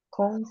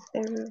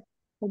counter,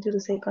 what do you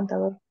say,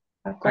 contador?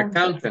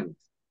 Accountant.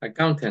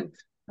 Accountant.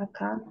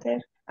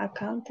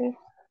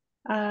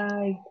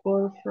 I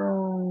work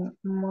from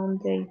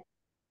Monday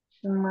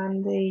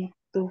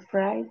to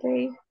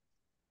Friday.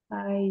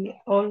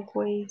 I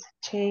always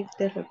check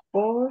the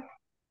report,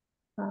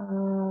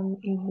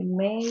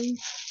 email,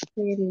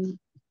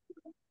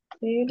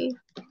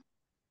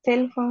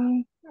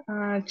 telephone,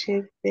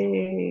 check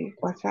the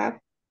WhatsApp,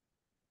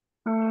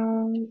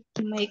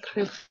 make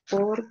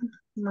report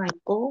my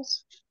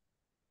boss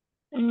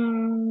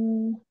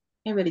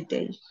every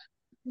day.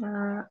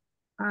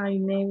 I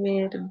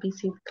never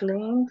visit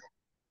clients.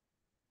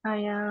 I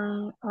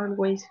am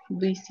always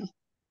busy.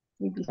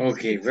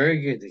 Okay, very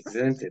good.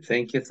 Excelente.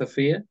 Thank you,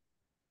 Sofía.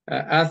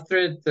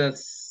 Astrid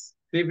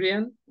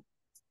Cibrian.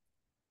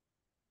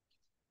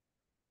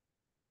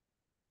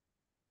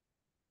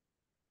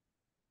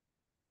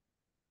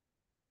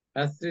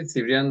 Astrid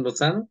Cibrian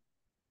Lozano.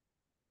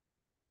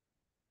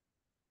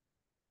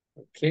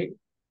 Okay.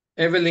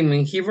 Evelyn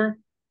Menjivar.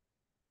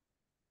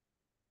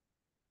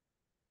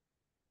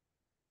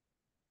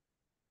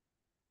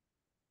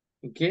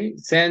 Okay.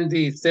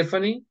 Sandy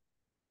Stephanie.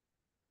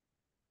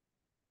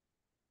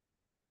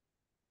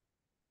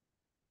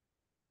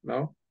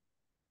 No.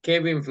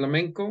 Kevin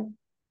Flamenco.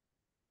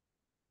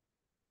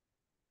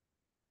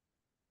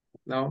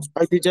 No.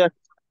 Hi, teacher.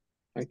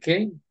 Ok.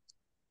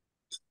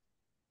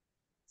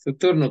 Su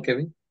turno,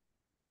 Kevin.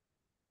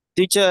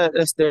 Teacher,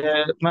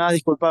 me va a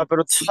disculpar,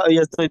 pero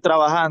todavía estoy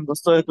trabajando.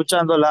 Estoy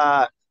escuchando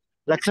la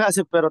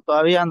clase, pero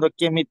todavía ando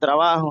aquí en mi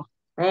trabajo.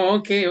 Oh,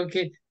 ok.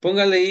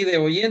 Póngale ahí de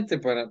oyente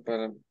para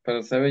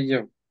saber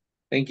yo.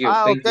 Thank you.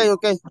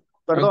 Ok.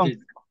 Perdón. Okay.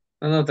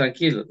 No,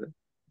 tranquilo.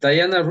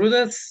 Diana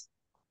Rudas.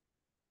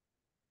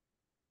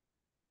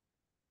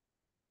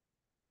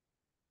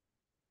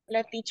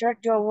 La teacher,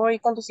 yo voy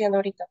conduciendo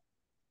ahorita.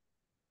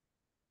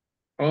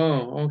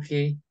 Oh, ok.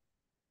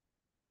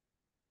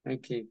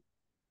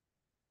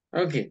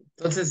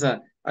 Entonces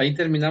ahí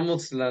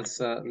terminamos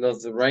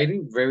los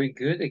writing. Very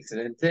good,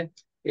 excelente.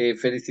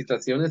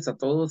 Felicitaciones a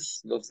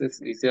todos los que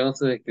hicieron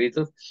sus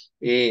escritos.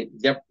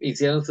 Ya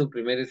hicieron su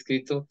primer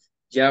escrito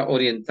ya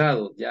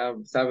orientado. Ya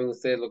saben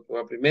ustedes lo que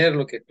va primero,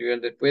 lo que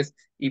escribieron después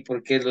y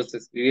por qué los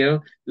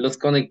escribieron. Los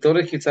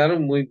conectores que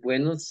usaron muy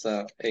buenos.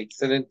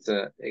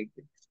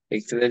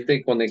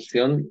 Excelente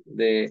conexión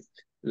de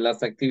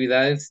las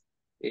actividades.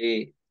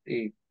 eh,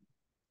 eh,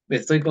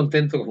 Estoy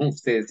contento con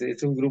ustedes.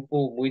 Es un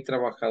grupo muy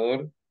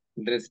trabajador,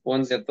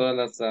 responde a todas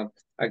las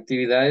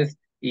actividades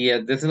y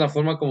de esa es la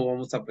forma como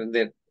vamos a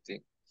aprender.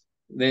 ¿Sí?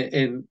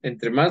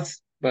 Entre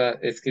más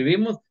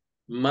escribimos,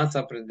 más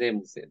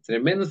aprendemos. Entre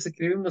menos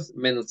escribimos,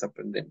 menos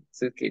aprendemos.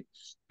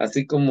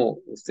 Así como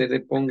usted le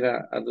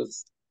ponga a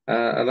las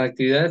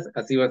actividades,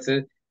 así va a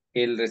ser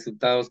el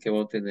resultado que va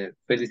a obtener.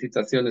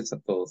 Felicitaciones a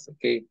todos.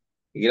 ¿Ok? Y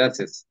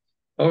gracias.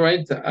 All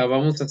right,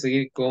 vamos a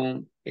seguir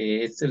con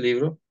este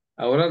libro.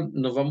 Ahora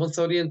nos vamos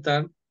a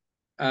orientar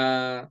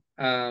a,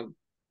 a,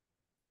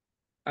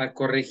 a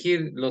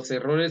corregir los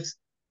errores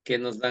que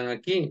nos dan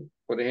aquí.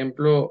 Por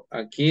ejemplo,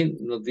 aquí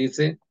nos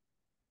dice,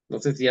 no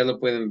sé si ya lo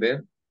pueden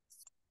ver,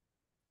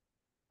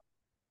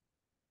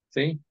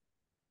 ¿sí?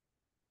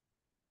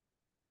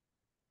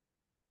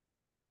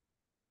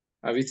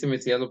 Avíseme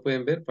si ya lo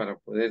pueden ver para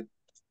poder.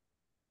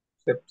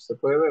 Se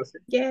puede ver, sí.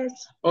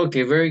 Yes. Ok,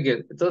 very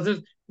good.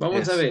 Entonces,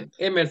 vamos a Yes. ver.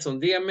 Emerson,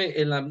 dígame,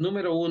 en la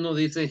número 1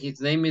 dice, his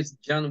name is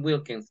John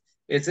Wilkins.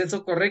 ¿Es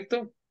eso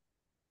correcto?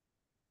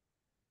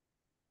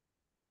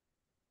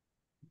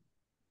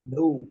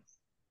 No.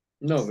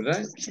 No,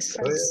 ¿verdad?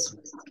 A ver.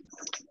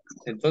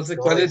 Entonces,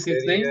 No, ¿cuál es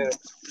his sería... name?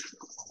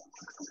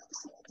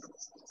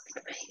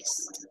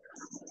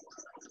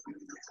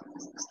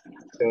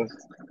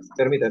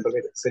 Permítame.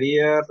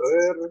 Sería, a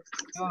ver...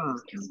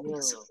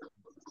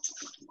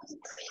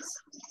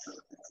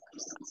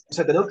 O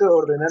sea, tengo que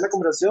ordenar la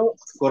conversación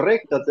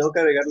correcta, tengo que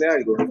agregarle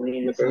algo.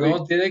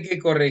 No, tiene que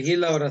corregir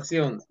la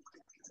oración.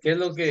 ¿Qué es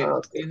lo que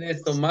tiene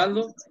esto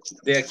malo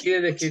de aquí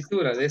de la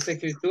escritura? De esta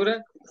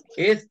escritura,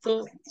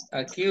 esto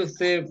aquí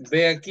usted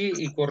ve aquí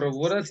y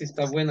corrobora si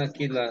está buena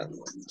aquí la...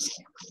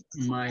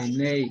 My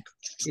name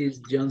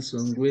is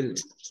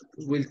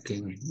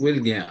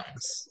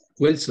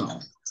Wilson.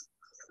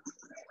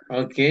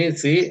 Ok,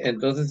 sí,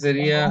 entonces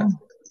sería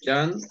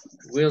John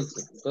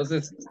Wilson.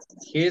 Entonces,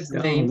 his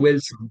John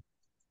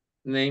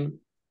name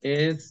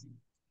is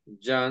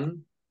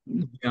John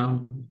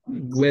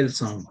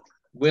Wilson.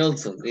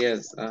 Wilson,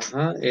 yes,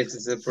 ajá, ese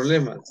es el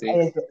problema, sí.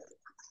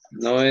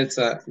 No es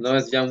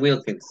John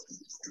Wilkins.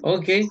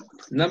 Ok,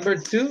 number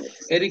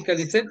 2, Erika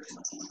Lisette.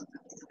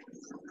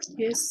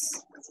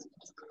 Yes.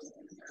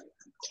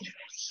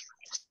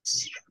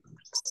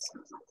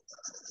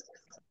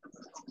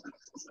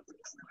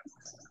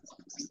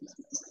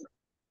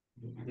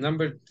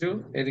 Number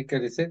 2, Erika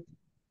Lisette.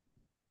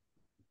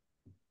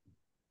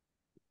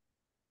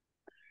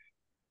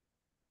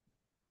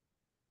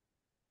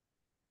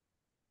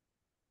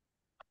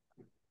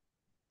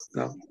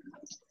 No.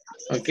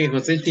 Okay,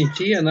 Jose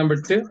Chinchilla, number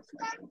 2.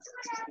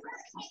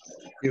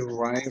 He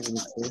writes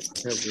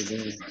reports every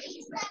day.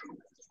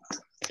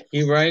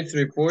 He writes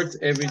reports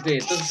every day.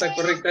 Entonces, ¿está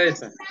correcta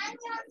esa?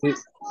 Sí.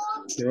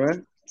 ¿Sí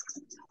ve?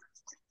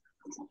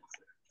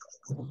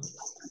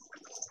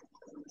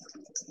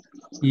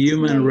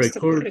 Human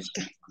resource.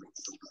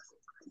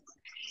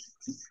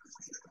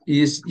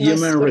 Is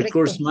human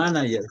resource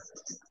manager.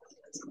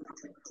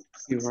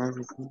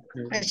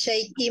 I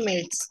check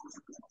emails.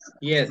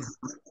 Yes.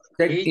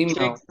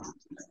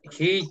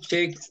 He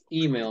checks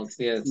emails,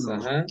 yes. No.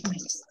 Ajá.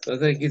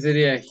 Entonces aquí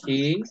sería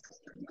he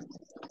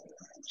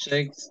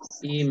checks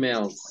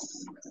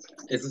emails.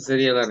 Esa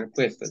sería la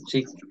respuesta.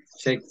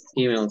 Checks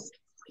emails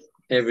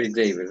every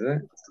day,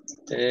 ¿verdad?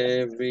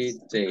 Every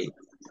day.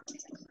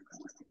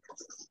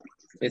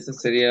 Esa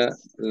sería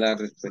la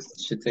respuesta.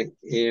 She checks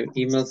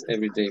emails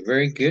every day.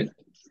 Very good.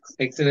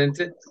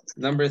 Excelente.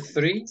 Number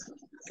 3,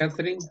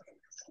 Catherine.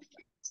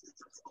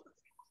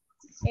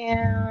 He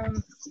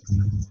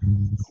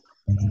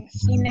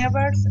never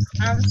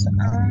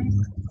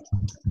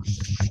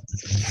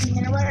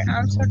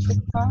answered the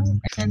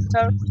phone and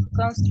talked to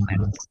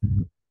customers.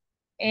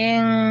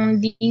 And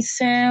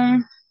dice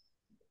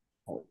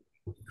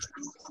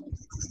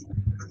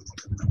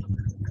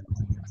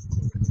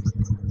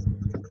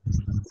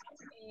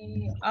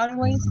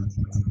always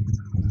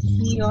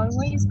He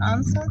always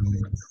answer.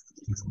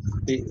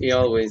 He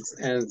always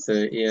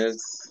answer, yes.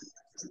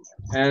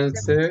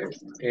 Answer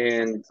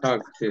and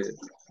talk to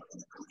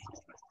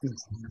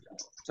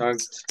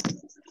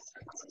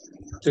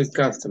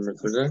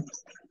customers, ¿verdad?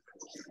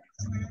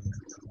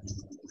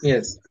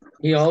 Yes,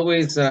 he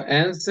always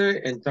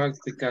answer and talk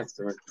to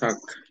customer. Talk,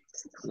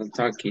 not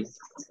talkie.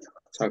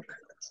 Talk.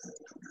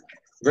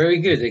 Very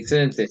good,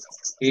 excelente.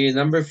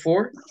 Number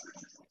 4,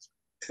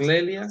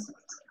 Clelia.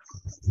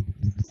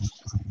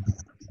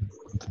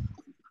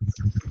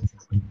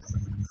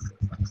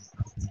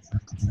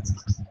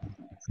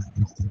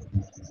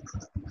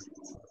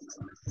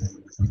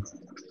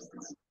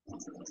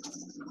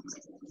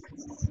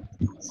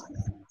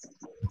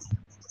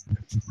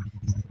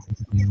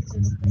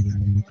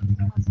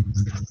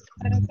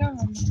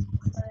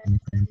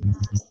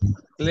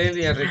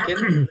 Clelia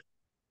Requena.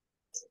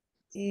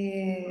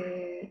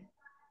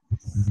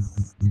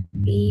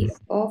 We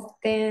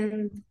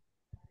often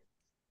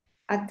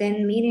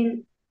attend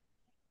meeting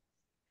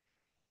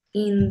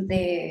in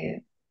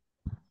the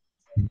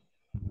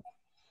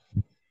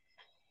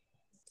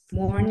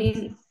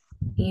morning,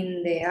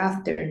 in the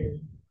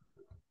afternoon.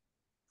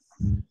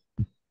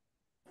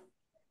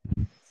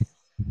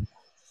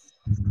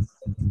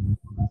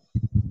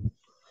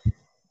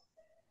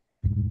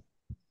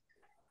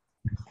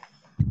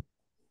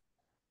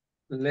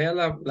 Lea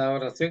la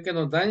oración que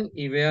nos dan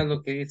y vea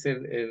lo que dice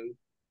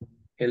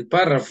el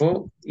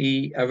párrafo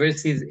y a ver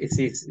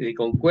si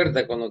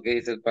concuerda con lo que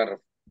dice el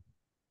párrafo.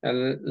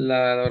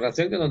 La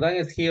oración que nos dan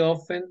es he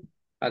often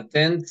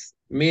attends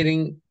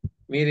meetings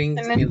in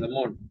the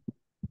morning.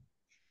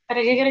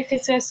 ¿Para qué crees que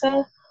sea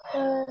eso?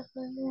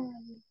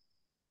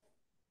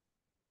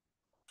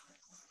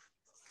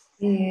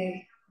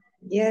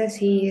 Yes,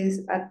 he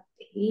is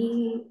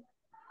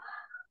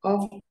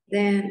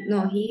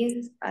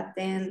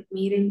attend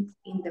meeting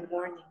in the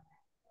morning.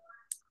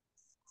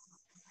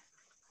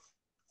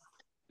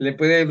 ¿Le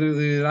puede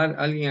ayudar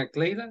alguien a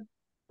Cleida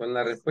con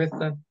la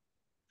respuesta?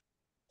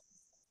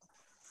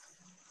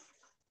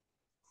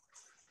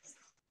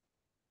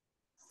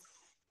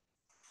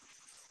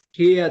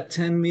 He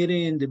attend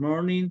meeting in the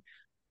morning.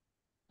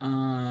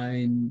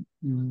 I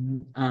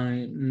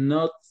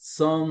not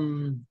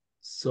so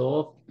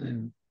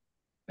often.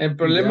 El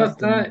problema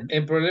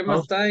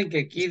está en que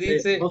aquí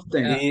dice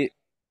often.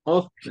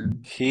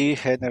 He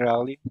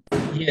generally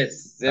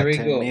yes, there we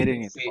go.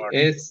 meeting in the Sí,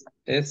 morning.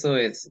 eso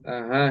es.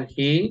 Ajá,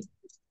 he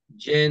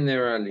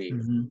generally.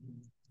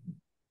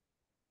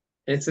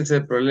 Ese es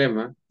el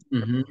problema.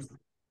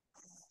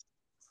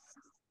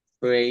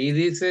 Pues ahí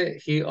dice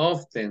he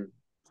often.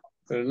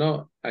 Pero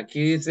no,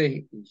 aquí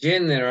dice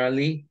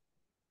generally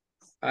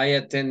I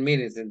attend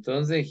meetings.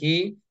 Entonces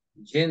he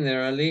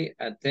generally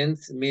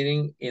attends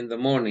meeting in the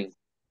morning.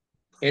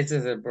 Ese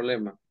es el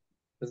problema.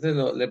 Entonces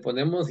le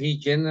ponemos he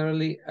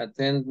generally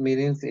attend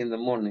meetings in the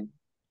morning.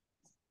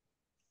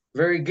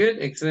 Very good,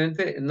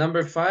 excelente.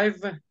 Number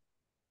 5,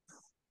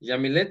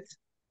 Yamilet.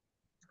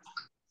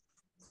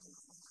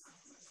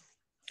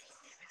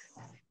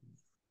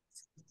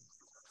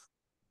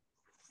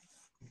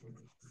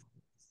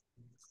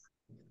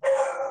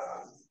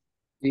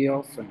 He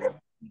often.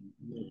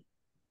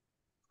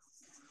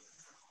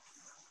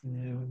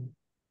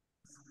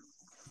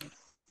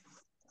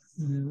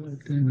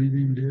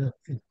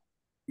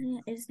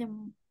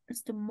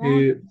 It's the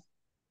morning.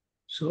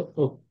 So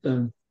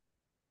often.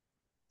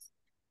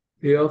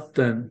 He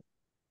often.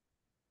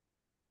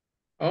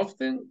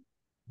 Often.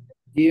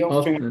 He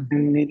often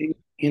meeting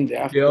in the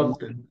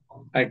afternoon.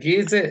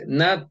 Aquí dice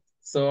not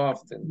so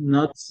often.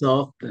 Not so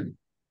often.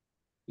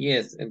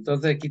 Yes,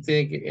 entonces aquí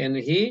tiene que, and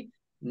he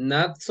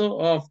not so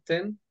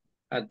often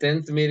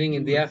attends meeting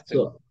in the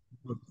afternoon.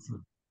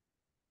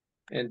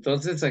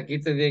 Entonces aquí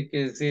tendría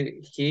que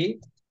decir he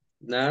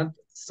not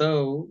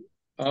so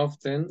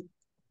often,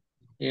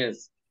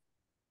 yes.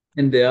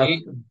 In the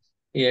afternoon.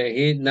 Yeah,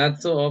 he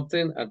not so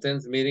often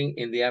attends meeting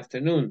in the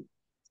afternoon.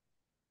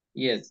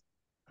 Yes.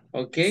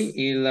 Okay,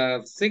 y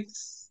la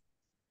 6.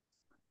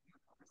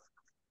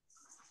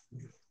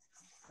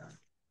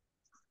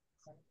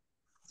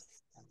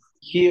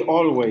 He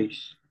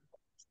always.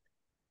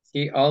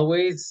 He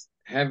always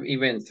have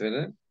events,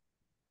 ¿verdad?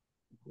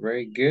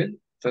 Very good.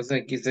 Entonces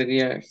aquí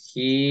sería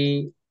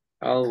he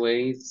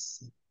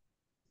always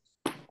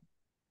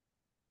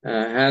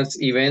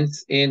has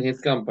events in his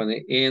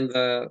company. In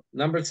the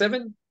number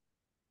 7.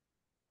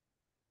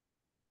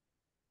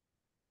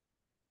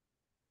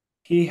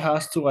 He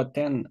has to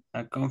attend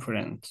a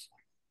conference.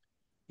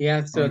 He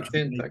has to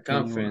attend a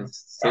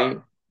conference.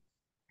 Sí.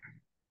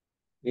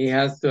 He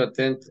has to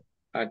attend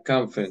a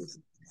conference.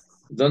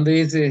 ¿Dónde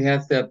dice he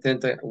has to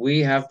attend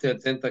we have to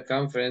attend a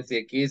conference? Y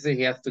aquí dice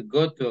he has to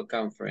go to a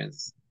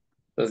conference.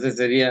 Entonces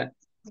sería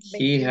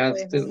he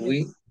has to,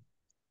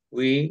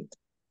 we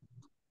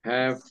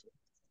have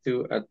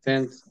to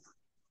attend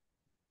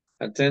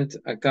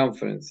a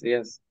conference.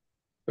 Yes.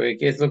 Porque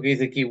 ¿qué es lo que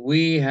dice aquí?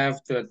 We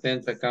have to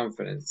attend a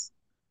conference.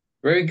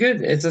 Very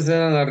good. Esas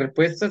eran las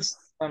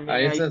respuestas También a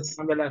hay esas.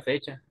 cambia la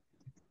fecha.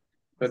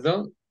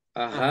 Perdón.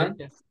 Ajá.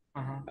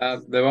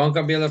 Le vamos a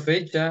cambiar la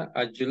fecha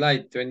a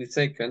July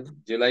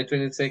 22nd, July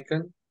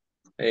 22nd,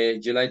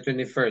 July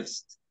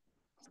 21st.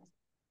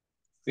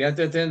 We have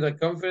to attend the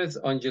conference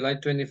on July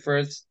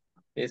 21st.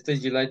 Este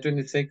July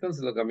 22nd,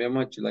 se lo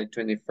cambiamos a July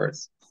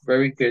 21st.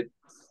 Very good.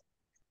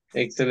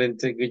 Excellent.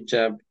 Good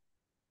job.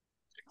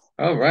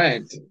 All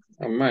right.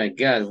 Oh my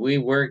God, we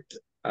worked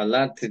a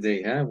lot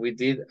today, huh? We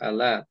did a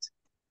lot.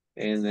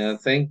 And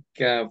thank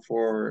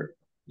for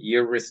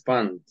your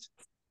response.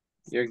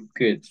 You're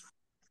good.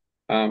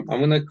 I'm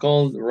going to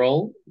call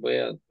roll.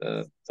 Voy a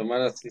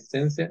tomar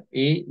asistencia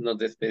y nos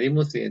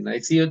despedimos bien. I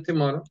see you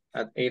tomorrow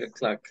at 8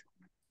 o'clock.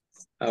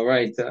 All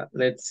right,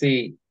 let's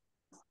see.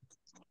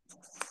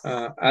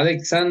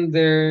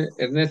 Alexander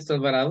Ernesto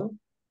Alvarado.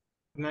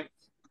 Good night.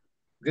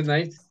 Good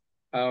night.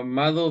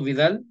 Amado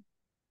Vidal.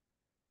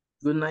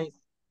 Good night.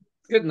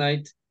 Good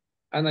night.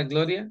 Ana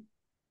Gloria.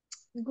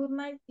 Good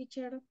night,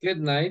 teacher.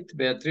 Good night.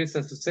 Beatriz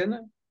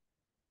Azucena.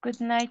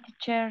 Good night,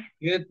 teacher.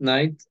 Good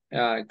night.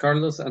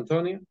 Carlos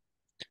Antonio.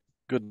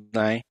 Good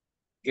night.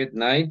 Good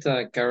night.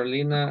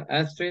 Carolina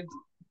Astrid.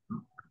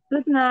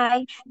 Good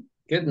night.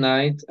 Good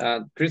night.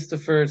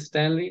 Christopher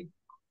Stanley.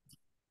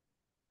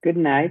 Good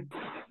night.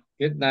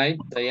 Good night.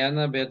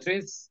 Diana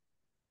Beatriz.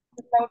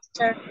 Good night,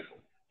 teacher.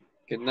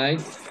 Good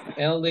night.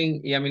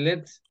 Elding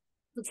Yamilet.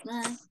 Good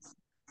night.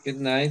 Good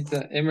night.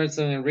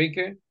 Emerson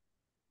Enrique.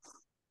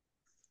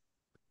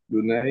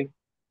 Good night.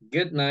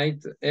 Good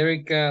night.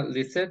 Erica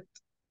Lisette.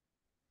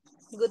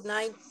 Good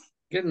night.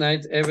 Good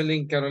night.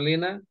 Evelyn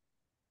Carolina.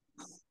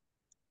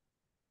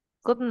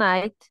 Good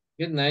night.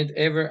 Good night.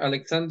 Ever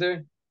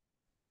Alexander.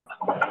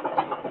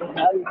 Good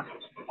night.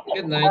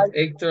 Good night.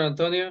 Hector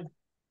Antonio.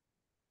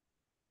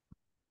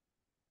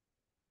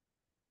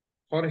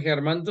 Jorge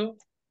Armando.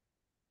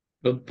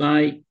 Good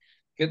night.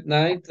 Good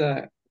night.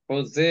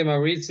 Jose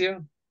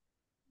Mauricio.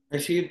 I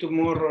see you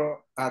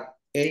tomorrow at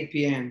 8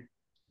 p.m.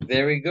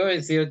 There we go. I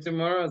see you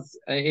tomorrow at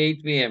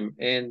 8 p.m.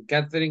 And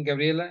Catherine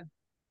Gabriela.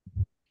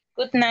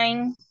 Good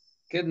night.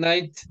 Good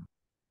night.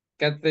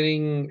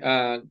 Catherine,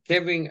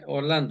 Kevin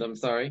Orlando, I'm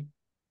sorry.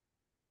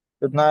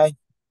 Good night.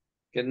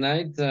 Good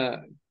night.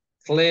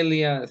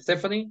 Clelia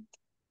Stephanie.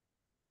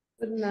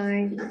 Good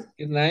night.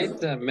 Good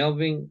night.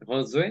 Melvin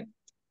Josue.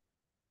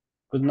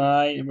 Good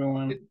night,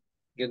 everyone.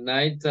 Good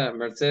night.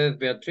 Mercedes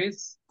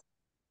Beatriz.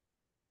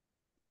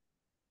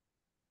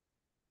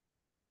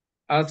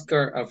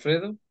 Oscar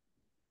Alfredo.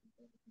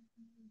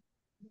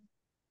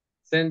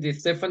 Sandy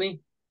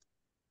Stephanie.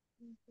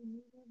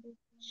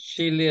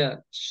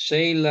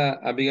 Sheila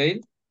Abigail.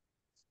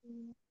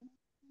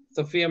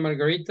 Sofía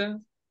Margarita.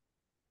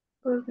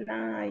 Good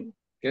night.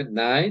 Good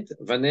night.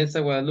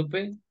 Vanessa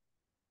Guadalupe.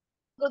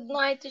 Good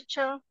night,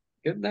 teacher.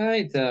 Good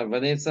night.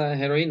 Vanessa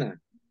Heroina.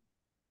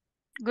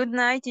 Good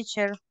night,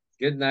 teacher.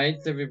 Good night,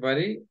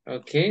 everybody.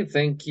 Okay,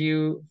 thank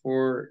you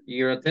for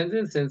your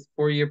attendance and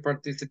for your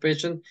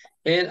participation.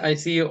 And I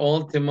see you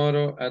all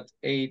tomorrow at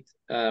 8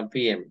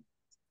 p.m.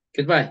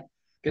 Goodbye.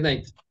 Good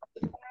night.